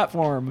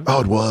 multi-platform. Oh,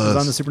 it It was was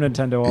on the Super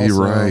Nintendo also. You're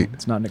right.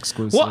 It's not an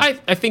exclusive. Well,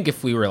 I think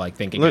if we were like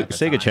thinking, Look, at the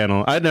Sega time-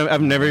 Channel.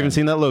 I've never even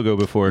seen that logo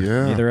before.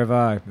 Yeah, Neither have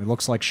I. It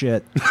looks like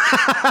shit.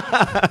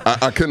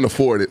 I couldn't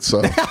afford it,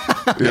 so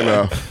you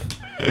know.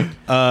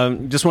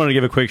 Just wanted to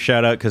give a quick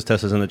shout out because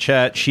Tessa's in the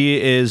chat.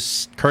 She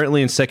is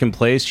currently in second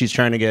place. She's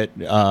trying to get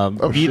be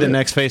the shit.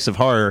 next face of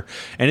horror,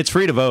 and it's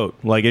free to vote.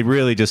 Like it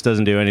really just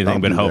doesn't do anything I'll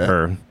but do help that.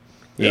 her.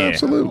 Yeah,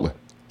 absolutely.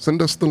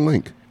 Send us the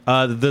link.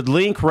 The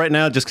link right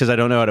now, just because I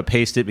don't know how to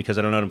paste it, because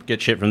I don't know how to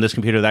get shit from this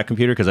computer to that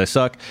computer, because I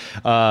suck.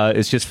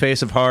 It's just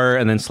Face of Horror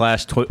and then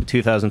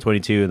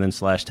 /2022 and then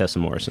 /Tessa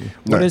Morrison.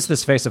 What Nice. is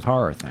this Face of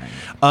Horror thing?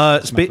 It's my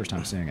Spa- first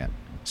time seeing it.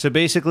 So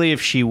basically,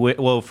 if she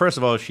well, first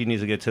of all, she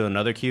needs to get to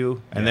another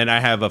queue, and then I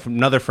have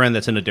another friend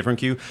that's in a different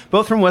queue,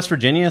 both from West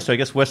Virginia. So I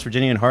guess West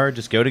Virginia and horror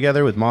just go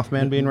together with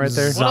Mothman being right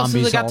there. What else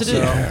has it got to do?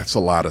 Yeah, it's a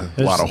lot of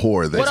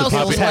horror there. What else is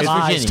Pop West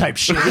Lies Virginia? type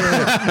shit.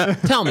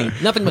 Tell me,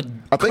 nothing but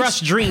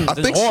crushed dreams. I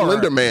think is horror.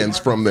 Slender Man's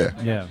from there.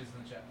 Yeah.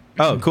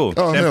 Oh, cool!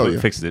 Oh, hell Definitely yeah.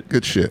 fixed it.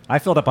 Good shit. I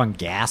filled up on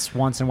gas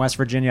once in West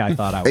Virginia. I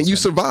thought I was. And you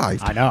gonna-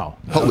 survived. I know.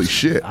 Holy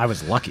shit. I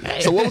was lucky.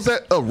 So what was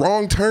that? A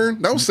Wrong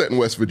Turn? That was set in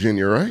West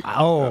Virginia, right?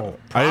 Oh,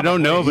 I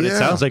don't know, but it Yeah.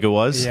 sounds like it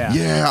was. yeah.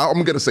 Yeah,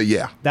 I'm gonna say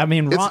yeah. I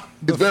mean,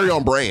 It's very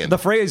on brand. the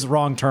phrase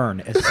 "wrong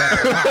turn" is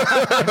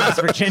in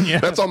West Virginia.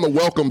 That's on the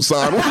welcome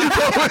sign. When you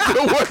go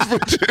into West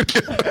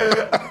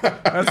Virginia.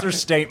 That's their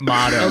state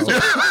motto.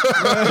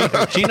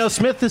 Geno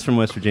Smith is from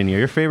West Virginia.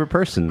 Your favorite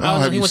person. Oh,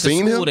 have he you went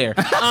seen to school him?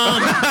 there.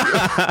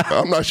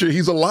 I'm not sure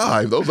he's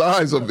alive. Those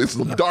eyes, it's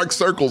dark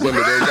circles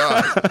under their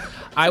eyes.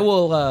 I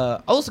will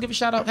also give a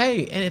shout out.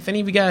 Hey, and if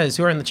any of you guys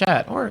who are in the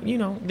chat or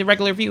the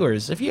regular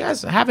viewers, if you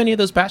guys have any of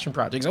those passion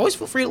projects, always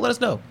feel free to let us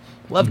know.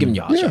 Love giving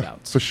y'all shout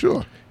outs. For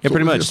sure. Yeah,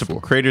 pretty much. That's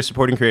Creators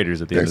supporting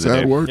creators at the end of the how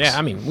day. it works. Yeah,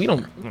 I mean, we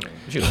don't.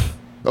 Shoot.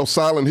 Oh,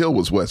 Silent Hill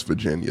was West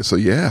Virginia, so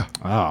yeah.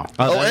 Oh.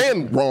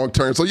 And Wrong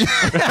Turn, so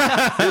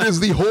yeah. It is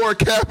the horror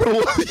capital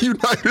of the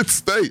United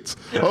States.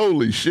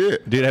 Holy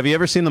shit. Dude, have you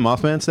ever seen the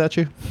Mothman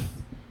statue?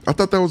 I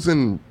thought that was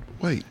in,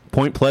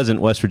 Point Pleasant,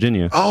 West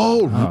Virginia.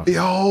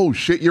 Oh,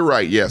 shit, you're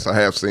right. Yes, I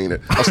have seen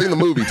it. I've seen the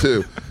movie,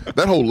 too.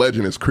 That whole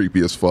legend is creepy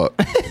as fuck.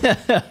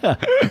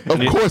 Of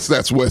course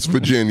that's West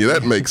Virginia.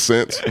 That makes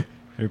sense.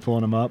 Are you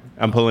pulling them up?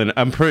 I'm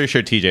pretty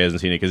sure TJ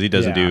hasn't seen it because he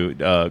doesn't do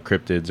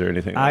cryptids or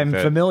anything like I'm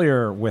that.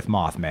 familiar with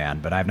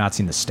Mothman, but I've not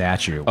seen the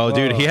statue. Oh,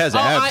 dude, he has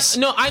abs.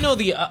 I know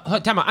the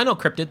time out. I know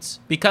cryptids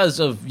because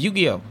of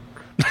Yu-Gi-Oh.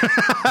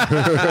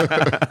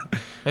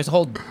 There's a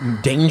whole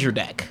danger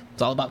deck.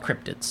 It's all about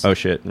cryptids. Oh,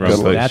 shit. Wrong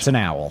That's place. That's an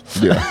owl.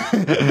 Yeah,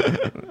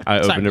 I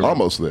opened it.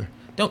 almost there.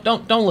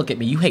 Don't look at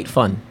me. You hate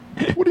fun.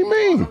 What do you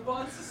mean?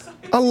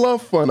 I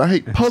love fun. I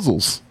hate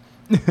puzzles.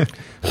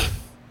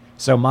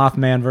 So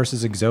Mothman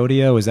versus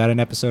Exodia, was that an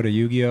episode of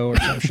Yu-Gi-Oh or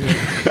some shit?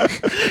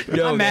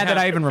 I'm mad that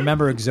I even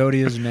remember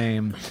Exodia's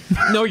name.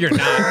 No, you're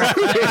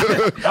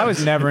not. I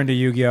was never into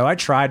Yu-Gi-Oh. I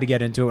tried to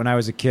get into it when I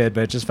was a kid,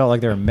 but it just felt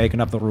like they were making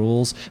up the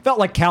rules. Felt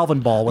like Calvin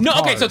Ball with cards.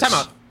 Okay, so time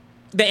out.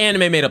 The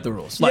anime made up the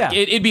rules. Like,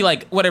 Yeah. it'd be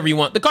like whatever you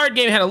want. The card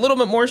game had a little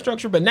bit more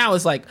structure, but now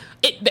it's like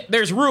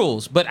there's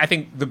rules. But I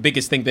think the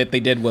biggest thing that they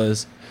did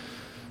was,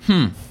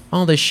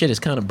 all this shit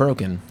is kind of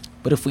broken.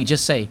 But if we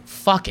just say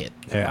fuck it,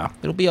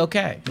 it'll be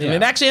okay. And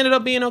it actually ended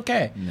up being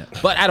okay. Yeah.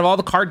 But out of all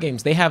the card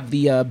games, they have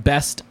the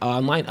best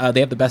online.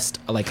 They have the best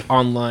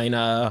online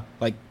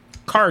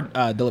card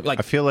delivery. Like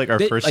I feel like our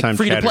first time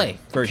free to chatter play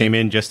version. came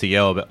in just to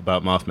yell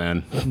about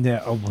Mothman.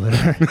 Yeah,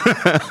 literally.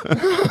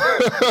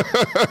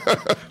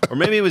 Or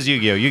maybe it was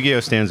Yu-Gi-Oh.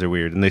 Yu-Gi-Oh stands are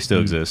weird, and they still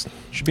exist.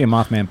 Should be a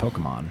Mothman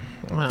Pokemon.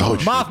 Wow.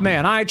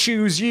 Mothman, I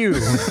choose you.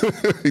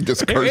 He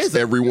just cursed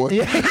everyone.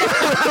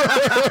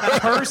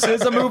 Curse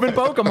is a moving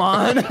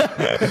Pokemon.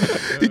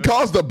 He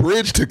caused the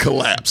bridge to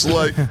collapse.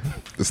 Like,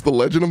 it's the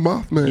legend of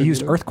Mothman. He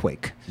used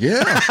Earthquake.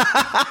 Yeah.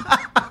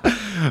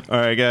 All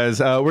right, guys.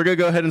 We're going to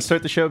go ahead and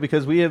start the show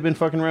because we have been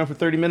fucking around for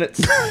 30 minutes.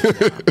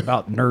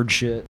 About nerd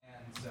shit.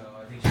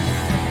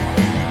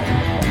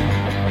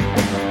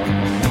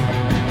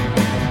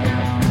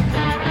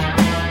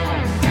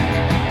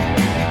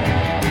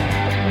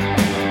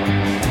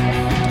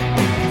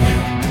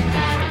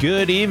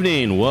 Good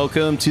evening.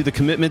 Welcome to the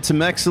Commitment to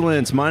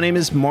MEXCELLENCE. My name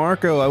is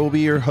Marco. I will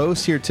be your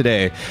host here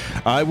today.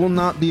 I will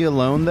not be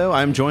alone, though.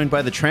 I'm joined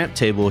by the Tramp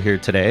Table here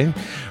today.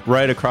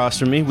 Right across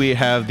from me, we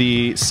have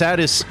the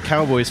saddest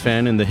Cowboys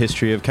fan in the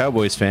history of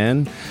Cowboys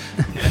fan.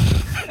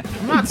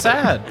 I'm not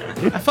sad.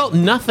 I felt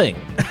nothing.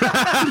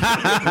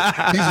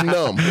 He's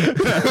numb.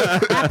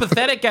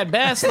 Apathetic at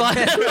best. Like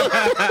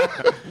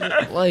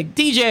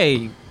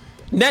TJ,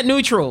 net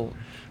neutral.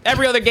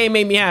 Every other game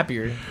made me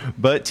happier.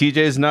 But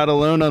TJ's not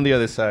alone on the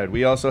other side.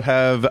 We also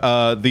have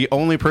the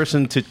only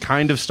person to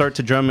kind of start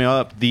to drum me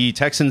up, the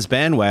Texans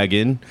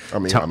bandwagon. I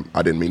mean,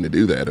 I didn't mean to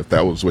do that if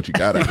that was what you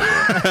got out of it.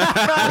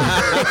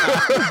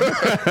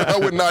 I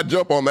would not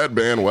jump on that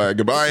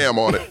bandwagon, but I am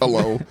on it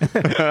alone.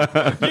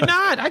 You're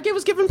not. I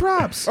was given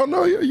props. Oh,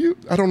 no, yeah,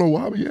 I don't know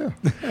why, but yeah.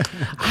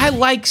 I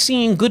like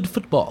seeing good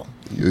football.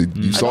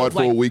 You saw it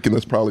for a week, and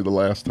that's probably the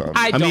last time.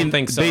 I don't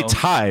think so. They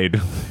tied.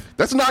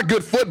 That's not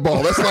good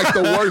football. That's like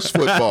the worst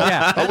football.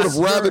 Yeah, I would have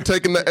rather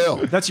taken the L.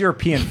 That's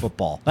European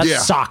football.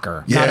 That's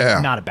soccer. Yeah.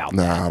 Not about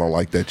Nah, that. I don't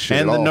like that shit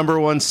And at the all. number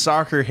one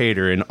soccer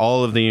hater in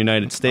all of the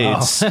United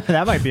States.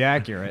 That might be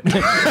accurate.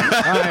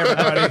 Hi,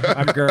 everybody.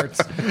 I'm Gertz.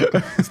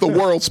 It's the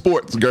world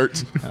sports,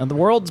 Gertz. The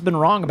world's been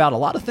wrong about a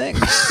lot of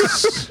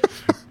things.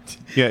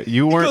 Yeah,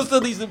 you Goes weren't. to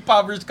these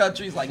impoverished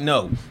countries like,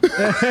 no.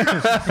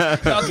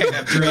 Okay,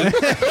 that's true.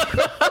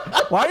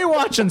 Why are you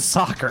watching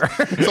soccer?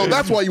 So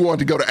that's why you wanted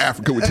to go to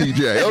Africa with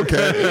TJ.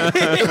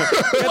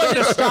 Okay. You want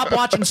to stop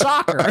watching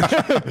soccer.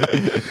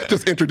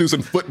 Just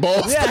introducing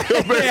football.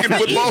 American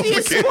football.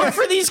 Easiest sport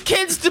for these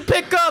kids to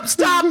pick up.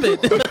 Stop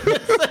it.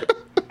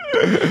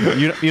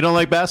 You don't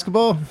like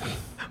basketball?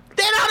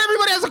 Then not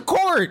everybody has a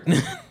court.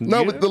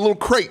 No, with the little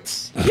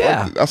crates.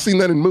 Yeah. I've seen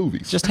that in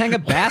movies. Just hang a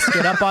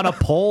basket up on a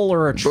pole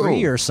or a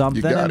tree Boom. or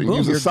something. You got and it. boom,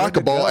 Use you're a soccer good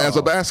to ball go. as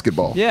a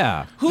basketball.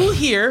 Yeah. Who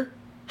here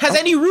has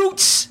any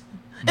roots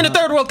in a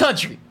third world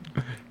country?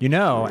 You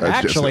know,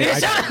 That's just- actually,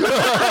 That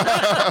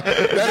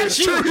is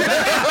true.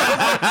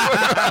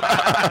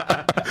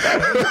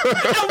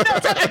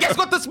 I guess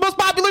what the most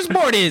popular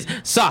sport is?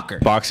 Soccer.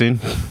 Boxing.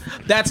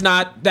 That's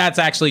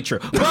actually true.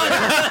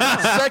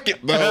 But Second,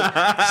 though,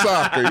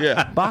 soccer,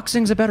 yeah.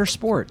 boxing's a better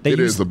sport. It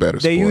is a better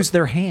They sport. use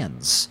their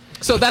hands.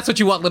 so that's what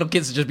you want little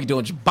kids to just be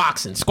doing, just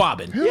boxing,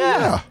 squabbing.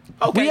 Yeah.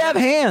 Okay. We have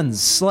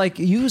hands. Like,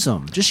 use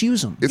them. Just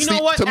use them. It's You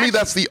know what? To me, Actually-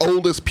 that's the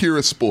oldest,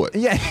 purest sport.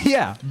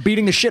 Yeah.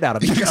 Beating the shit out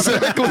of each other.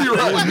 Exactly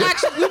Well, right.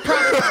 actually, we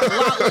probably have a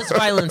lot less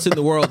violence in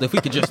the world if we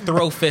could just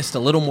throw fists a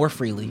little more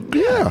freely.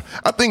 Yeah,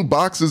 I think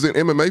boxers and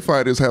MMA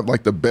fighters have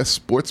like the best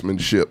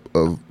sportsmanship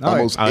of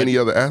almost any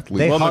other athlete.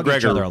 They Well, hug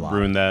each other a McGregor lot.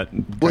 ruined that.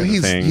 Well, kind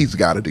of thing. he's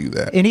got to do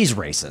that. And he's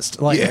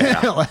racist. Like,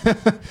 Yeah.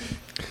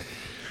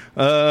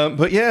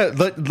 But yeah,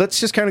 let's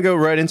just kind of go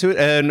right into it.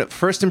 And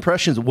first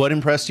impressions, what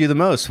impressed you the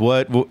most?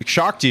 What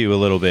shocked you a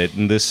little bit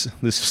in this?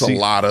 It's a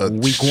lot of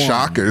Week one.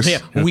 shockers. Yeah,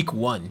 week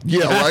one.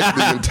 Yeah, right.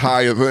 The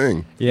entire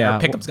thing. yeah. Our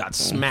pickups got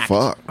smacked.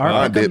 Fuck.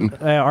 I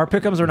didn't. Our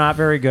pick'ems are not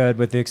very good,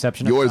 with the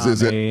exception of Yours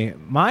isn't. Tommy.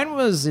 Mine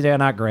was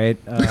not great.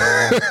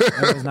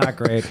 It was not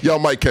great. Y'all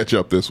might catch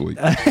up this week.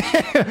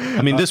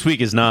 I mean, this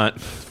week is not.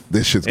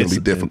 This shit's gonna be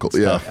difficult.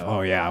 it's Yeah. tough.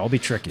 Oh yeah, it'll be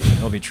tricky.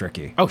 It'll be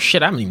tricky. Oh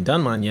shit, I haven't even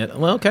done mine yet.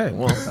 Well, okay.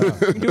 Well,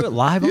 You can do it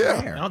live Yeah.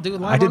 on air. I'll do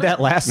it live I did on that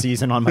air. last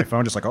season on my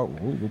phone, just like, oh,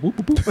 whoop,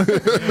 whoop, whoop,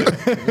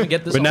 whoop. let me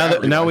get this. But on now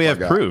fire. now we I have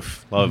forgot.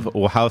 proof of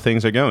how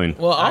things are going.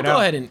 Well, I'll know. go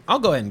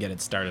ahead and get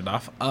it started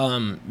off.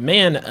 I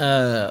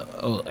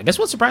guess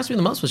what surprised me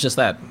the most was just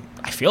that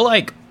I feel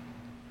like,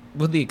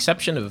 with the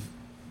exception of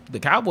the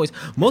Cowboys,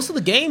 most of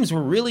the games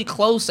were really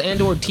close,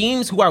 and/or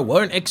teams who I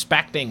weren't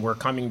expecting were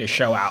coming to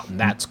show out, and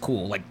that's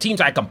cool. Like teams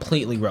I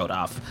completely wrote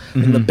off.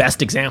 And the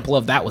best example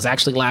of that was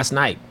actually last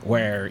night,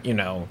 where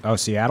Oh,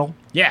 Seattle?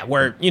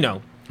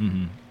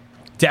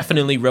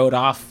 definitely wrote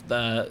off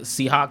the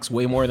Seahawks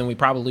way more than we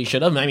probably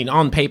should have. I mean,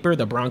 on paper,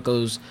 the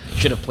Broncos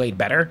should have played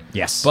better.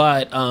 Yes.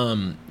 But,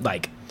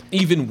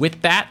 even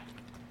with that,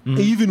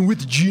 even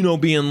with Gino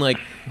being like,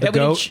 The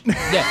GOAT.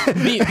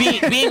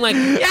 being like,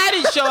 I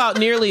didn't show out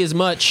nearly as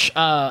much,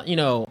 on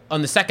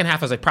the second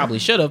half as I probably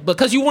should have,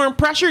 because you weren't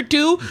pressured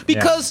to,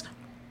 because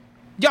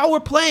y'all were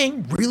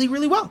playing really,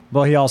 really well.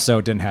 Well, he also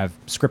didn't have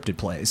scripted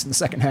plays in the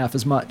second half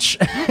as much.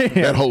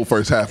 That whole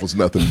first half was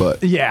nothing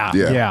but.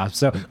 Yeah.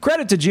 So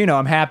credit to Gino.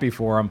 I'm happy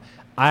for him.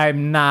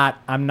 I'm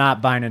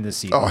not buying into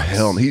Seahawks. Oh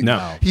hell,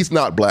 No. he's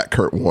not Black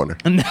Kurt Warner.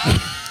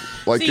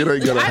 Like See, it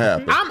ain't gonna I-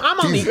 happen. I'm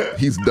on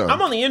he's done.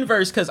 I'm on the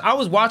inverse because I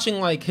was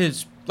watching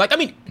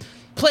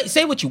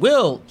say what you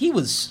will, he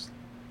was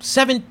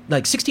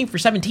 16 for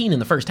 17 in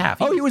the first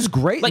half. Oh, he was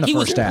great in the he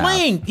first was half.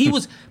 playing, he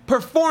was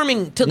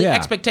performing to the Yeah.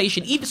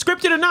 expectation, even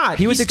scripted or not.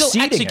 He was still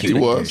exceeding it.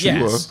 executing. He was, Yes.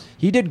 he was.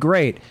 He did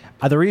great.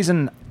 The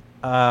reason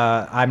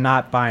I'm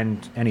not buying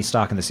any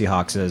stock in the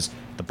Seahawks is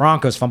the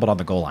Broncos fumbled on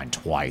the goal line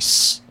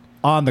twice.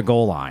 On the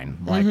goal line.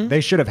 Like,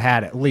 they should have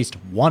had at least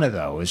one of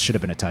those, should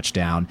have been a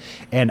touchdown.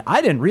 And I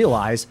didn't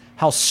realize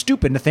how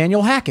stupid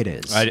Nathaniel Hackett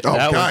is. That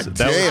God was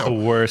damn. the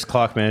worst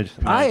clock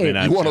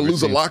management. You want to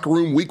lose a locker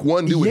room week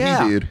one? Do what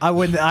he did. I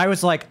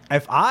was like,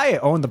 if I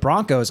own the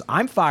Broncos,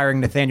 I'm firing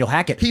Nathaniel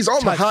Hackett. He's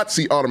on the hot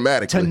seat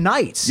automatically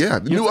tonight. Yeah,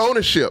 the new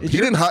ownership.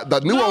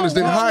 The new owners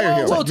didn't hire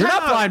him. whoa, You're not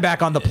time out. flying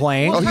back on the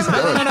plane. Oh, he's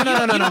done.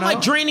 You don't like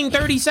draining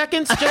 30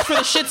 seconds just for the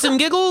shits and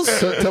giggles?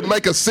 To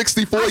make a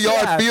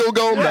 64-yard field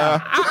goal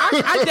now.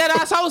 I dead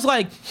ass. I was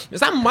like, is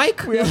that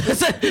Mike? Is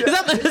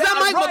that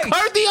Mike Right.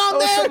 McCarthy on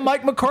there? Some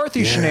Mike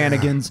McCarthy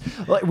shenanigans.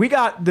 Like, we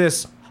got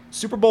this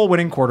Super Bowl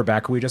winning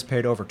quarterback who we just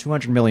paid over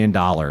 $200 million.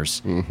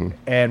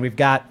 And we've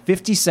got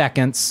 50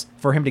 seconds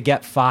for him to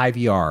get 5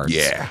 yards.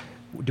 Yeah.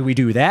 Do we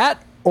do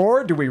that?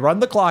 Or do we run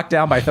the clock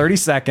down by 30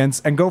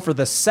 seconds and go for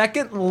the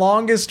second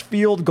longest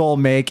field goal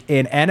make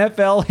in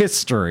NFL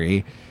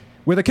history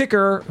with a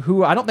kicker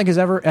who I don't think has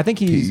ever, I think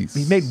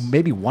he's made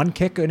maybe one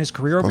kick in his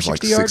career over was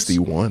like 60 yards.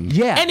 61.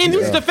 Yeah. And in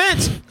his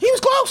defense, he was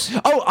close.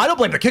 Oh, I don't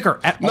blame the kicker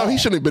at all. No, he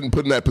shouldn't have been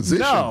put in that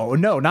position. No,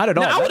 not at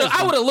all. Now, That is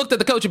I would have looked at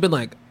the coach and been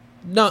like,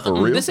 no,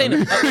 real? this ain't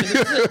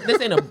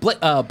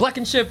a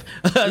Blankenship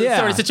Yeah.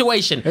 sort of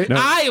situation.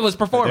 I was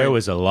performing. There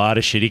was a lot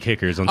of shitty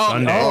kickers on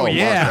Sunday. Oh,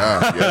 yeah.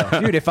 my God, yeah.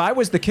 Dude, if I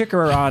was the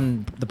kicker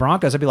on the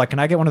Broncos, I'd be like, can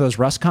I get one of those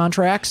Russ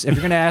contracts? If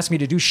you're going to ask me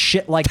to do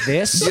shit like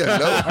this, Yeah,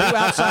 no. are you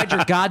outside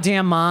your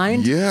goddamn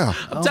mind? Yeah.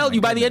 I'm telling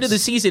you, by the end of the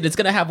season, it's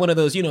going to have one of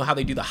those, how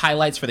they do the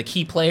highlights for the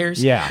key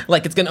players? Yeah.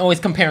 Like, it's going to always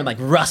compare, like,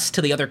 Russ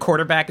to the other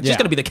quarterback. It's just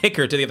Yeah. going to be the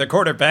kicker to the other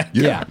quarterback.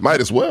 Yeah. Might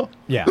as well.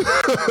 Yeah.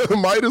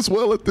 Might as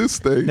well at this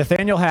stage.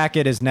 Nathaniel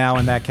Hackett is now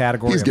in that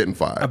category. He's of- getting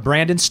fired. Of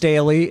Brandon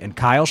Staley and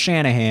Kyle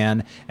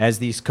Shanahan as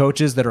these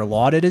coaches that are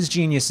lauded as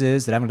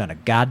geniuses that haven't done a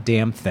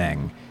goddamn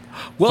thing.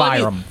 Well,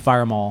 Fire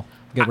them all.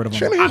 Get rid of them.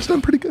 Shanahan's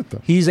done pretty good,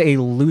 though. He's a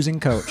losing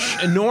coach.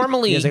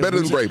 Normally, He has a Better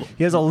than losing- Vrabel.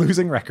 He has a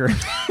losing record.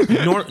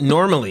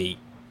 normally,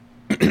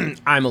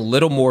 I'm a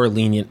little more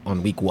lenient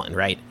on week one,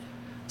 right?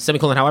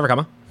 Semicolon, however,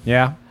 comma.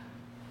 Yeah.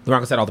 The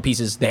Broncos had all the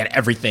pieces. They had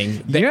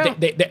everything. Yeah.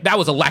 That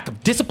was a lack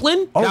of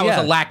discipline. Oh, that yeah.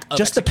 was a lack of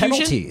Just the execution.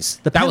 penalties.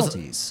 The That was-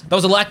 penalties. That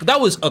was a lack.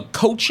 That was a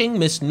coaching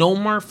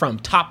misnomer from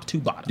top to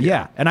bottom.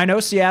 Yeah. And I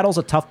know Seattle's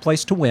a tough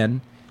place to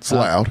win. It's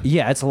loud.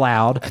 Yeah, it's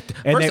loud.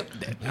 And First,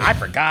 I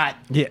forgot.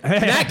 Yeah.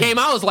 In that game,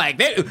 I was like,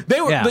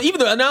 they were. Yeah. Even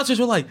the announcers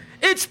were like,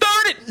 It's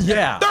third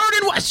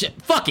and what?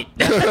 Shit, fuck it.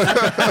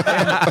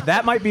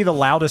 That might be the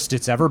loudest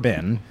it's ever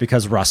been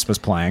because Russ was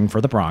playing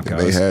for the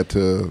Broncos. They had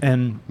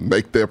to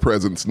make their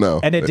presence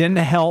known. And it didn't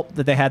help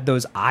that they had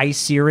those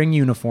eye-searing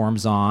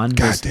uniforms on.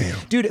 Goddamn.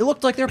 Dude, it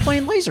looked like they were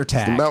playing laser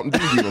tag. Mountain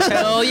Dew uniform.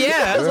 Hell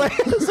yeah.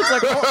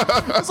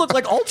 This looks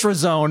like Ultra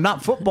Zone,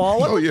 not football.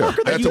 What the fuck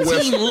are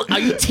they Are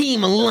you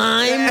team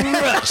Lime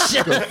Rush?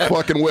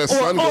 Fucking wear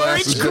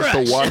sunglasses just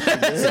to watch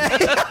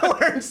the game.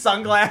 wearing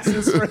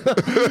sunglasses for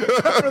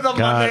the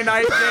Monday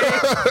night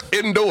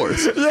game?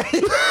 Indoors.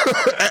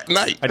 At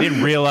night. I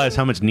didn't realize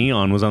how much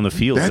neon was on the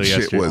field. That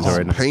shit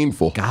was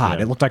painful.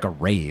 God, it looked like a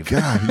rave.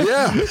 God,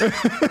 yeah.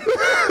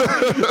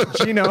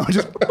 Gino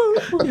just...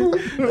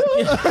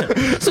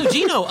 So,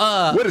 Gino,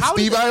 Where did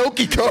Steve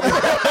Aoki come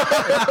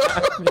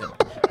from?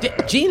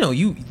 Gino,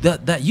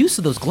 that use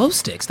of those glow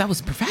sticks, that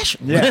was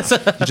professional. Yeah.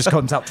 He just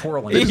comes out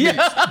twirling.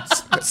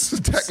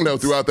 Techno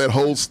throughout that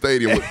whole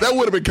stadium. That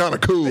would have been kind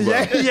of cool,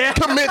 though. Yeah.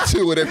 Commit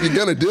to it if you're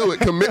going to do it.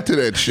 Commit to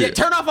that shit.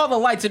 Turn off all the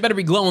lights. It better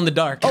be glow in the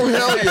dark. Oh,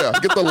 hell yeah.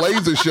 Get the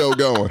laser show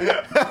going.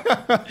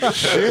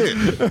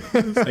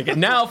 Shit. Like,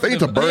 now They need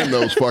to burn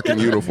those fucking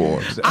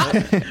uniforms.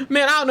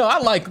 Man, I don't know. I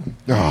like...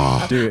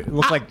 Oh, Dude, it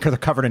looked like they're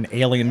covered in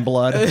alien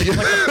blood. like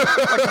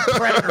a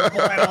predator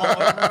blood all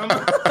over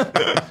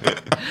them.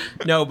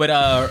 No, but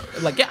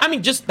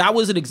just that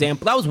was an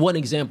example. That was one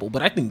example.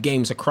 But I think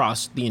games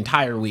across the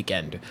entire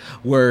weekend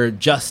were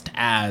just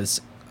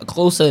as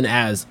close and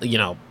as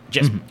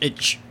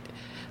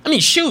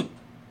shoot.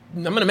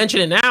 I'm going to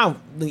mention it now.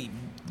 The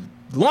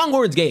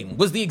Longhorns game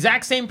was the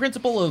exact same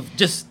principle of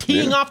just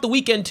teeing off the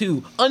weekend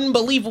to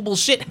unbelievable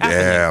shit happening.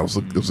 yeah, it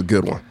was a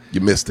good one. You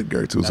missed it,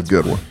 Gertz. It was a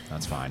good one.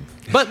 That's fine.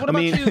 But what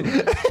about you?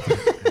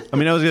 I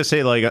mean, I was going to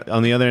say, like,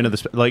 on the other end of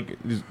the... Like,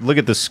 look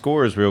at the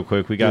scores real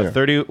quick. We got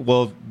 30...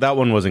 Well, that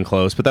one wasn't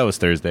close, but that was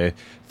Thursday.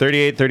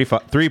 38,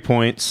 35... 3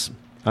 points.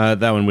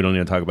 That one we don't need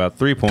to talk about.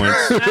 3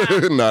 points.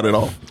 Not at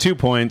all. 2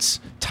 points.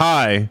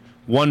 Tie.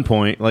 1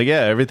 point. Like,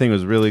 yeah, everything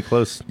was really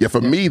close. Yeah, for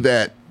me,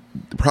 that...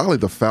 Probably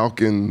the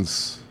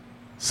Falcons...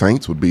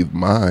 Saints would be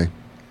mine.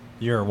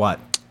 You're what?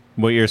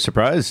 What, you're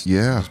surprised?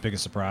 Yeah.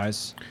 Biggest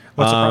surprise?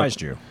 What surprised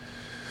you?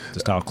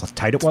 Just how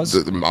tight it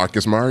was?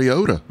 Marcus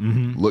Mariota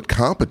looked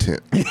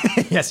competent.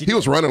 Yes, He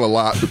was running a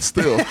lot, but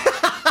still.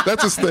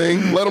 That's his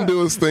thing. Let him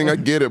do his thing. I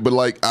get it. But,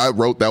 like, that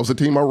was a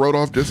team I wrote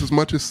off just as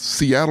much as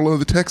Seattle or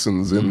the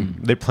Texans. And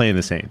They're playing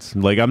the Saints.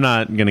 Like, I'm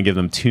not going to give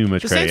them too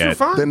much The credit Saints were yet.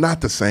 fine. they're not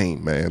the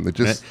same, man. They're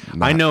just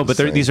not I know, but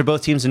the same. these are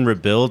both teams in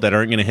rebuild that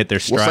aren't going to hit their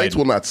stride. Well, Saints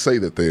will not say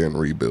that they're in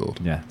rebuild.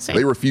 Yeah.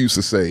 They refuse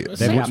to say it.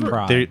 They've got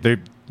pride. They're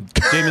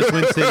Jameis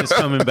Winston is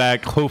coming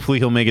back. Hopefully,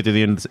 he'll make it to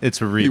the end.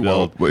 It's a He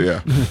rebuild. won't, but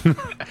yeah.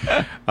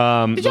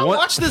 Did y'all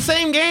watch the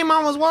same game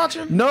I was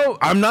watching? No,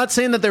 I'm not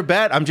saying that they're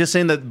bad. I'm just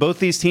saying that both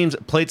these teams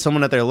played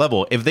someone at their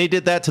level. If they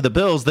did that to the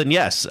Bills, then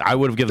yes, I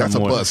would have given That's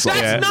them a more. buzz.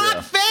 That's Yeah.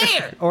 not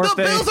fair. Or The if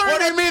they- Bills are. What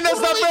do you mean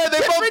that's not fair? They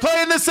both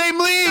play in the same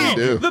league.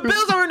 do. The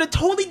Bills are in a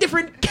totally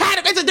different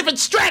category. It's a different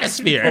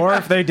stratosphere. Or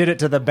if they did it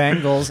to the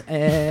Bengals.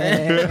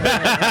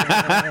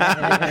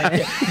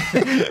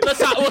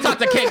 We'll talk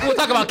to kick. We'll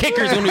talk about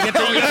kickers when we get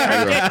to you.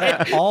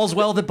 All's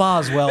well that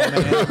Boswell,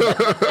 man.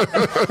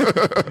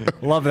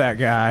 Love that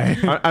guy.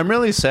 I'm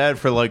really sad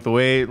for like the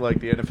way like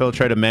the NFL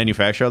tried to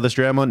manufacture all this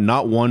drama.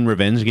 Not one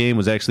revenge game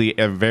was actually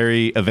a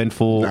very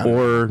eventful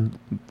or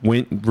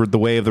went the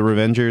way of the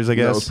Revengers. I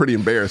It was guess. pretty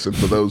embarrassing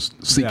for those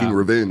seeking Yeah.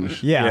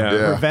 revenge.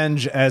 Yeah,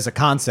 revenge as a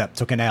concept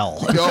took an L.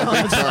 Yo,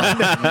 big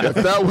time. If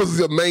that was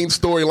the main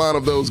storyline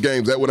of those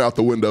games, that went out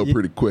the window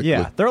pretty quickly.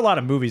 Yeah, there are a lot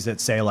of movies that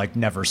say like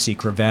never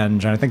seek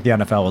revenge, and I think the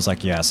NFL was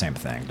like, yeah, same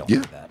thing. Don't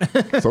do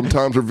that.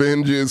 Sometimes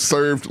revenge is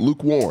served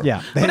lukewarm.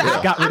 Yeah, they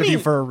got rid of you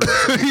for.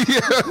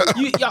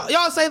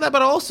 Y'all say that,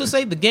 but I also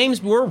say the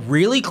games were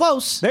really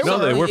close. They No,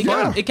 they were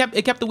fun. It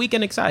kept the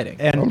weekend exciting.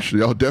 I'm sure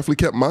y'all definitely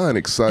kept mine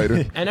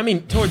excited. And I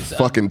mean, towards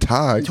Fucking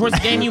tied. the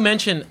game you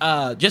mentioned,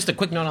 just a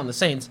quick note on the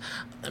Saints.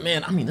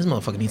 Man, I mean, this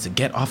motherfucker needs to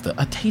get off the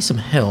Taysom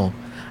Hill,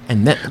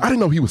 and then I didn't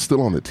know he was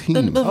still on the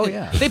team. Oh,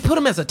 yeah. they put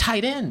him as a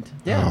tight end.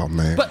 Oh,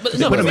 man. But put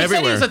they him said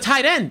everywhere. he's a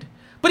tight end,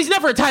 but he's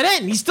never a tight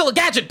end. He's still a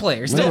gadget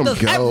player. Let Still him does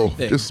go.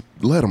 everything. Just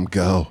let him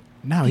go.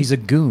 No, he's a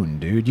goon,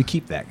 dude. You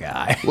keep that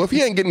guy. Well, if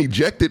he ain't getting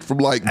ejected from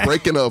like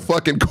breaking a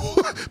fucking,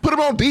 put him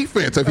on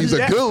defense. If he's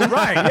a goon,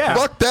 right, yeah.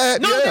 Fuck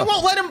that. No, yeah. they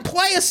won't let him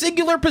play a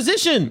singular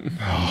position.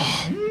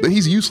 Then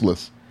he's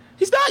useless.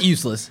 He's not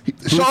useless.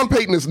 Sean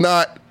Payton is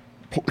not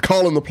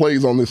calling the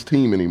plays on this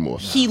team anymore.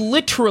 He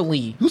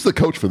literally Who's the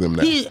coach for them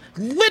now? He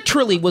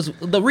literally was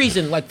the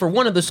reason, like, for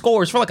one of the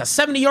scores for like a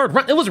 70-yard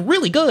run. It was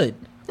really good.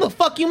 What the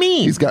fuck you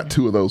mean? He's got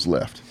 2 of those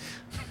left.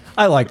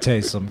 I like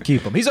Taysom.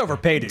 Keep him. He's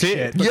overpaid as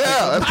shit.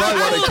 Yeah, that's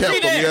probably why they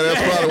kept him. Yeah,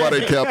 that's probably why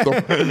they kept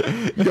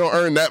him. You don't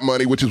earn that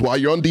money, which is why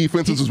you're on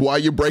defense. This is why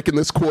you're breaking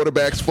this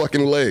quarterback's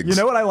fucking legs. You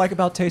know what I like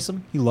about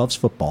Taysom? He loves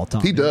football,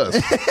 Tom. He does.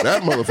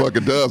 That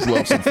motherfucker does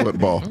love some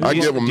football. I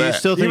give him Do you that.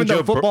 still think Even though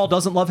Joe football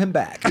doesn't love him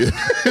back.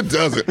 It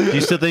doesn't. Do you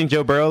still think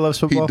Joe Burrow loves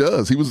He football?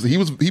 does.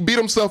 He beat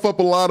himself up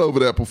a lot over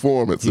that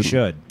performance. He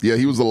should. Yeah,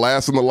 he was the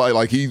last in the light.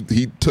 Like he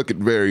took it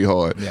very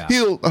hard. Yeah.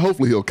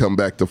 Hopefully he'll come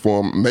back to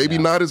form. Maybe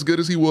not as good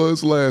as he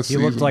was last He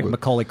season. looked like but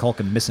Macaulay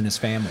Culkin missing his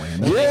family.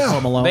 And Yeah.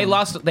 Home Alone. They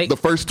lost. the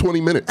first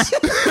 20 minutes.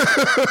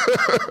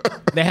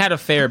 They had a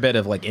fair bit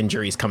of like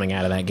injuries coming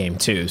out of that game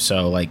too.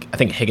 So like I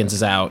think Higgins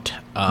is out,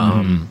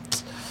 and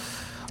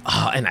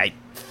I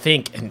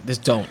think, and this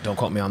don't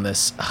quote me on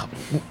this.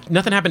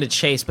 Nothing happened to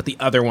Chase, but the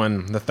other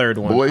one, the third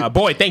one,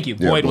 Boyd? Thank you.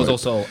 Yeah, Boyd was Boyd.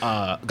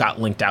 also got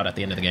linked out at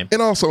the end of the game.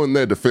 And also in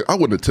their defense, I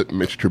wouldn't have took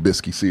Mitch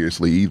Trubisky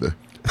seriously either.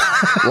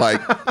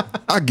 Like,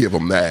 I give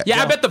him that.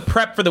 Yeah, I bet the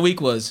prep for the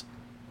week was,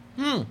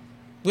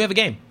 we have a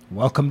game.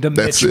 Welcome to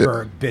That's it.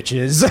 Mitchburg,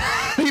 bitches.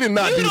 He did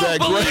not do that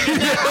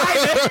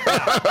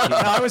great. No,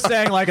 I was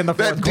saying like in the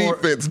fourth That quarter.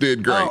 defense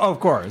did great. Oh, of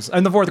course.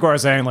 In the fourth quarter, I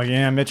was saying like,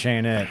 yeah, Mitch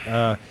ain't it.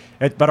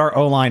 But our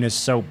O-line is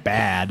so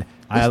bad.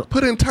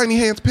 Put in Tiny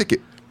Hands Pickett.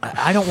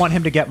 I don't want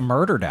him to get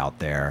murdered out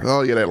there.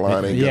 Oh, yeah, that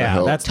line ain't gonna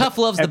help. that's Tough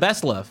love's the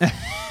best love.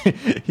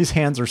 His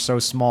hands are so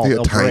small. They're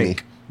They'll tiny.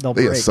 break. They'll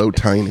They are break. so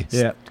tiny.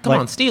 Yeah. Come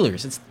on,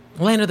 Steelers. It's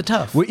land of the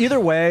tough. Well, either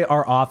way,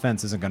 our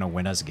offense isn't going to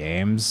win us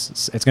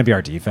games. It's going to be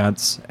our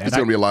defense. And It's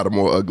going to be a lot of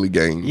more ugly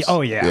games.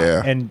 Oh, yeah.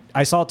 Yeah. And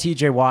I saw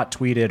TJ Watt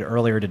tweeted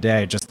earlier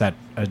today just that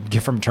a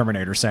gift from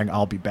Terminator saying,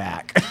 I'll be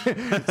back.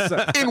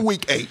 In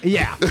week 8.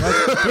 Yeah. He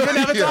didn't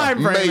have a Yeah,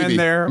 time frame maybe, in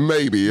there.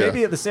 maybe, yeah.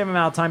 Maybe at the same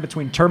amount of time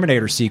between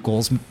Terminator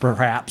sequels,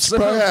 perhaps.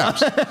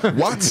 Perhaps.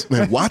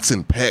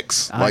 Watson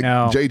Pecs. I Like,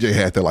 know. JJ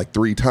had that like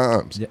 3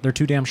 times. Yeah, they're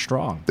too damn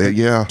strong.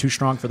 Yeah. Too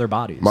strong for their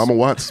bodies. Mama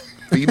Watts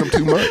feed them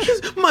too much.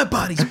 My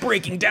body's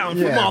breaking down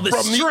from all this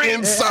From the strength.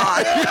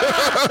 inside.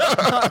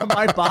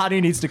 My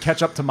body needs to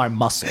catch up to my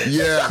muscles.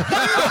 Yeah.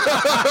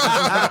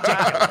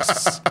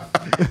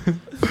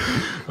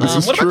 This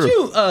is What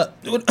true. about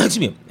you? Excuse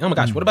me. Oh my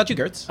gosh. What about you,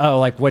 Gertz? Oh,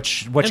 like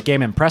which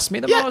game impressed me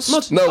the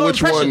most? No,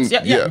 which impressions.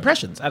 one- Yeah, yeah.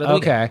 impressions out of the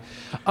weekend.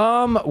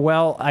 Okay.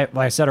 Well, like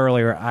I said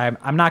earlier,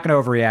 I'm not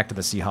going to overreact to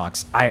the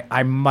Seahawks.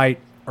 I might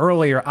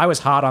earlier. I was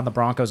hot on the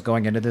Broncos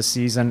going into this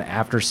season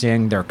after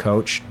seeing their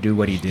coach do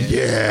what he did.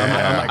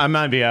 Yeah. I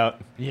might be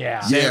out.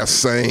 Yeah. Yeah,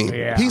 same.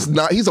 Yeah. He's a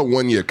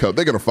 1-year coach.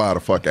 They're going to fire the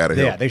fuck out of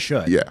him. Yeah, they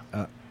should. Yeah.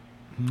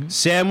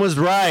 Sam was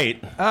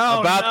right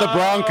about the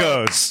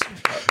Broncos.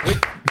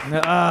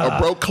 A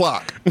broke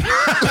clock.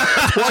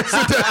 Twice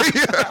a day.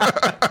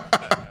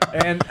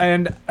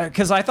 And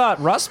because I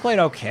thought Russ played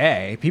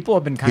okay. People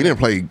have been He kind didn't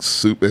play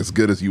as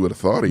good as you would have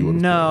thought he would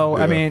have. No,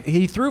 played. I Yeah. mean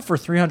he threw for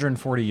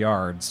 340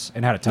 yards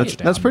and had a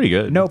touchdown. that's pretty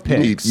good. No You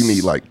picks.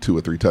 need like 2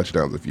 or 3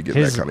 touchdowns if you get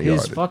His- that kind of his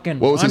yardage. fucking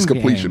What was his run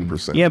completion game.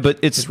 percent? Yeah, but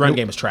it's His run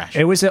game is trash.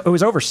 It was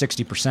over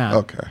 60%.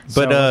 Okay.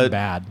 So But, it wasn't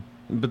bad.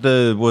 But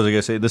what was I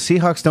gonna say? The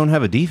Seahawks don't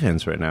have a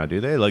defense right now, do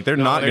they? Like they're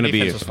not their going to be.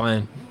 defense was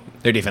fine.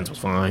 Their defense was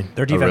fine.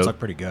 Their defense really? looked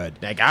pretty good.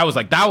 Like I was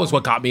like, that was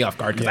what caught me off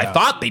guard because I Yeah.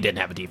 thought they didn't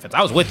have a defense.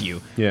 I was with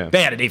you. Yeah.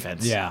 They had a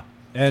defense. Yeah.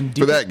 And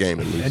For that game,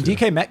 at least. And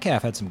DK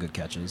Metcalf had some good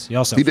catches.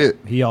 He did.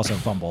 He also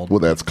fumbled. Well,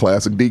 that's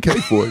classic DK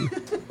for you.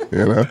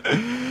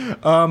 You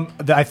know?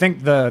 I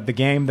think the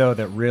game though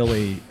that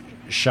really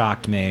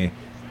shocked me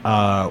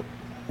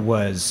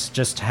was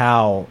just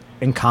how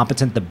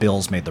incompetent the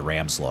Bills made the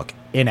Rams look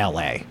in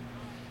LA.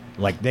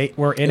 Like they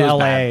were in It was LA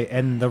bad.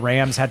 and the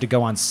Rams had to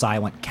go on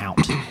silent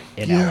count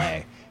in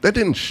LA. That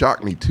didn't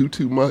shock me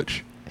too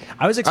much.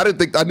 I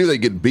I knew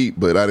they'd get beat,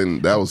 but I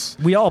didn't. That was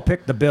we all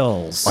picked the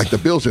Bills. like the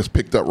Bills just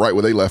picked up right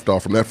where they left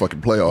off from that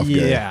fucking playoff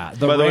game. yeah,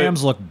 the By the way,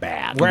 Rams look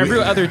bad. Where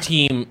every other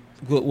team,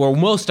 where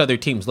most other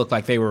teams looked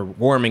like they were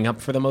warming up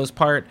for the most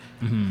part.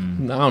 I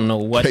don't know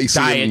what Casey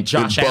diet in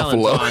Josh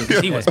Allen's Buffalo. on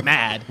because he was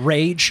mad.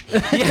 Rage.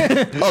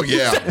 Oh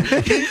yeah.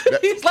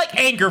 It's like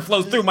anger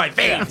flows through my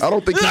veins. I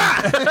don't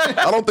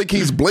think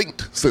he's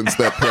blinked since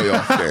that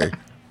playoff game.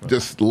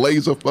 Just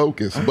laser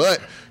focus. But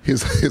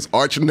his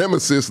arch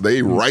nemesis,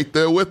 they right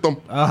there with him.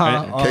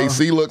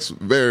 KC looks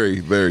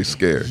very, very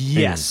scared.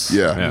 Yes.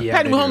 Yeah. Yeah,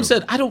 Patty they Mahomes do.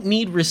 said, "I don't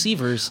need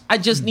receivers. I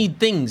just need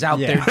things out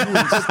Yeah. there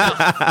doing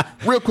stuff."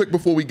 Real quick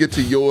before we get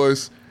to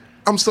yours,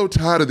 I'm so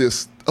tired of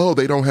this. Oh,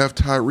 they don't have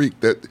Tyreek.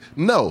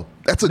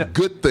 That's a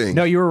good thing.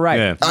 No, you were right.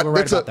 Yeah. You were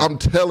right about that. I'm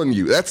telling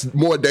you, that's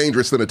more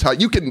dangerous than a Ty.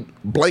 You can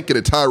blanket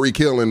a Tyreek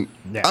Hill, and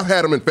Yeah. I've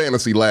had him in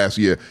fantasy last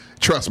year.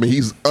 Trust me,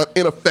 he's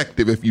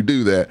ineffective if you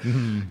do that.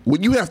 Mm-hmm.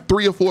 When you have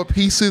 3 or 4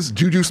 pieces,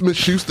 Juju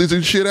Smith-Schusters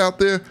and shit out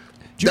there,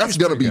 that's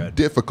going to be pretty good.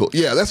 difficult.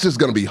 Yeah, that's just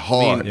going to be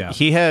hard. Yeah.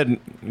 He had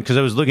because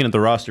I was looking at the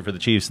roster for the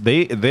Chiefs.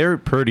 They're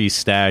pretty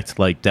stacked,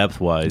 like depth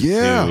wise.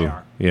 Yeah. too. They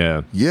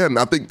Yeah. Yeah, and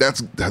I think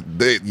that's Yeah,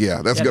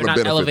 going they're to not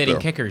benefit elevating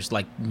them. kickers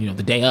like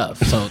the day of.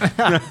 So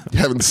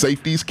Having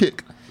safeties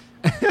kick.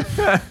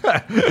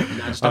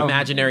 just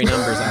imaginary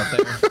numbers out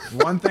there.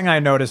 One thing I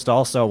noticed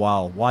also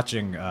while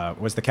watching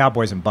was the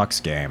Cowboys and Bucks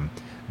game.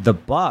 The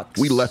Bucks.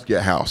 We left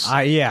your house.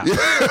 Yeah.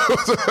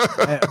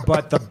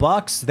 But the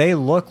Bucks, they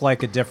look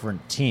like a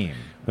different team.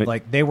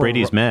 Like they were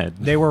Brady's mad.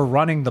 They were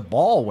running the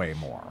ball way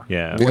more.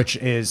 Yeah. Which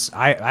is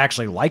I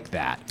actually like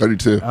that. I do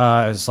too.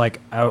 It's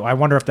like I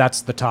wonder if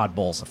that's the Todd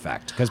Bowles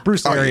effect because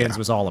Bruce Arians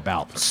was all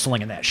about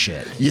slinging that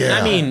shit. Yeah.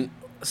 I mean,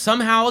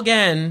 somehow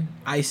again,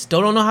 I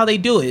still don't know how they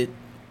do it.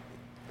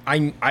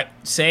 I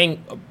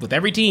saying with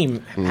every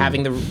team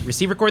having the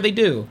receiver core they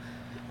do,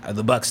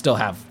 the Bucks still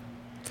have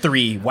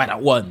 3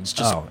 whiteout ones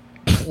just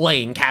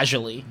playing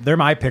casually. They're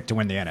my pick to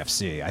win the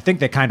NFC. I think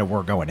they kind of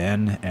were going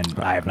in, and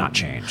I have not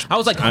changed. I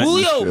was like,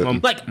 Julio,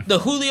 like the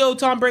Julio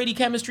Tom Brady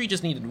chemistry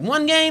just needed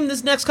one game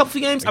this next couple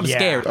of games. I'm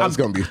scared. That's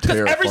going to be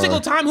terrifying. Every single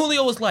time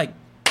Julio was like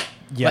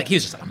he was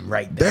just like, I'm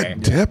right there.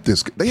 That depth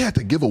is. They had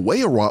to give away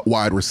a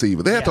wide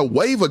receiver. They had to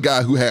waive a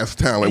guy who has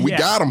talent. We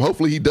got him.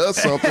 Hopefully he does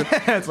something.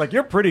 It's like,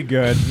 you're pretty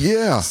good.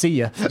 Yeah. See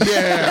ya.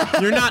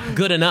 Yeah. You're not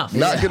good enough.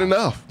 Not good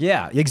enough.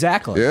 Yeah,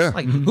 exactly. Yeah.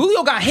 Like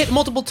Julio got hit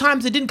multiple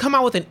times and didn't come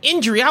out with an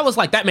injury. I was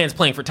like, that man's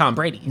playing for Tom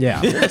Brady.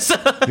 Yeah.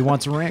 He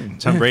wants a ring.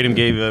 Tom Brady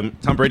gave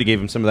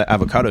him some of that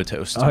avocado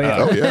toast. Oh, yeah.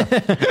 Oh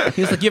yeah.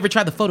 He was like, you ever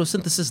tried the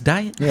photosynthesis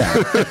diet? Yeah.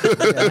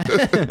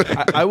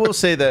 I will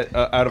say that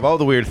out of all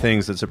the weird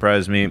things that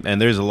surprised me,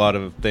 and there's a lot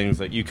of things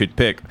that you could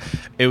pick,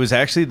 it was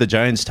actually the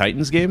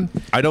Giants-Titans game.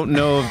 I don't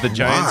know if the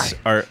Giants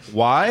are...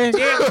 Why?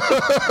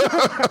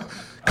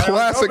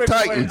 Classic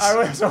Titans. I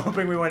was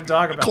hoping we wouldn't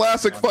talk about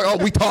Classic.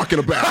 We talking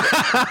about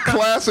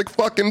classic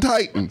fucking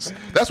Titans.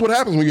 That's what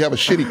happens when you have a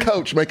shitty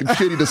coach making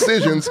shitty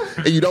decisions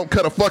and you don't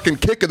cut a fucking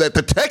kicker that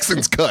the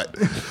Texans cut.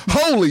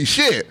 Holy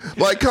shit!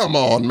 Like, come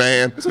on,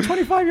 man. It's a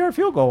 25-yard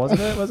field goal,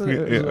 wasn't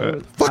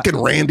it? Fucking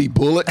Randy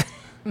Bullock.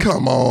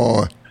 Come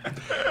on.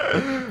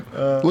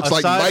 Looks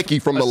like Mikey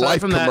from the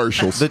Life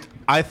commercials.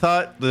 I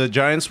thought the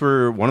Giants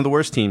were one of the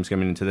worst teams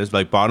coming into this,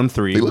 like bottom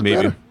 3, They look maybe.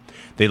 better.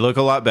 They look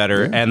a lot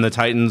better, Yeah. and the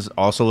Titans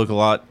also look a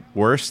lot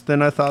worse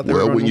than I thought they were.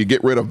 Well, going when to. you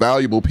get rid of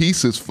valuable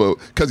pieces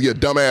because you're a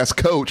dumbass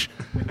coach,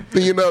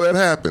 then you know that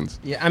happens.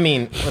 Yeah, I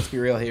mean, let's be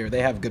real here.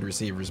 They have good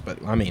receivers, but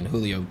I mean,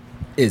 Julio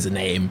is a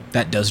name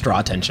that does draw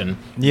attention.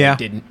 Yeah.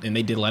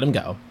 They did let him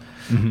go.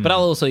 But I'll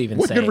also even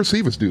What say, good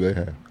receivers do they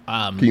have?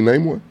 Can you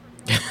name one?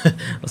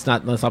 let's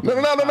not. No,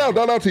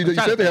 TJ. You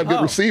said they have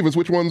good receivers.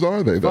 Which ones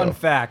are they, though? Fun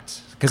fact,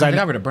 because I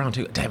got rid of Brown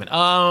too. Damn it.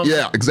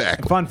 Yeah,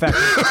 exactly. Fun fact,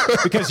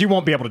 because you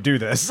won't be able to do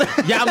this.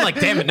 Yeah, I'm like,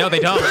 damn it. No, they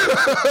don't.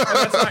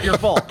 That's not your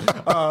fault.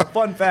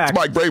 Fun fact, It's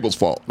Mike Vrabel's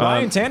fault.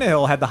 Ryan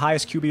Tannehill had the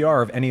highest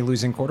QBR of any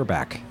losing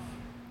quarterback.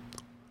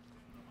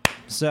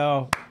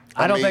 So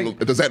I don't think.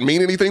 Does that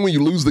mean anything when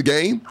you lose the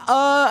game?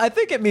 I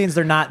think it means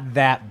they're not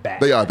that bad.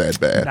 They are that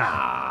bad.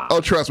 Nah. Oh,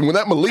 trust me. When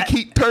that Malik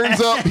Heat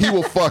turns up, he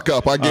will fuck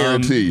up. I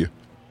guarantee you.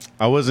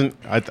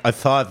 I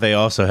thought they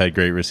also had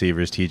great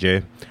receivers,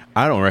 TJ.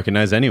 I don't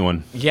recognize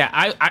anyone. Yeah,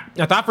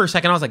 I thought for a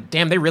second I was like,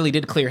 damn, they really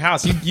did clear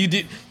house. You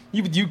did.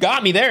 You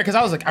got me there because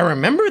I was like, I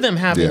remember them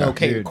having Yeah.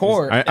 okay Dude,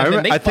 core.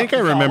 I think I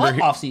remember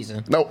off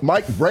season. No,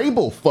 Mike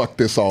Vrabel fucked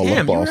this all Damn,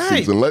 up you're all right.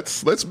 season.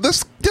 Let's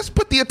just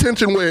put the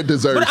attention where it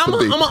deserves But to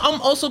be.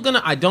 I'm also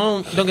gonna. I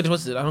don't get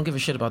twisted. I don't give a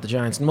shit about the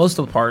Giants most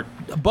of the part.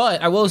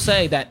 But I will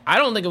say that I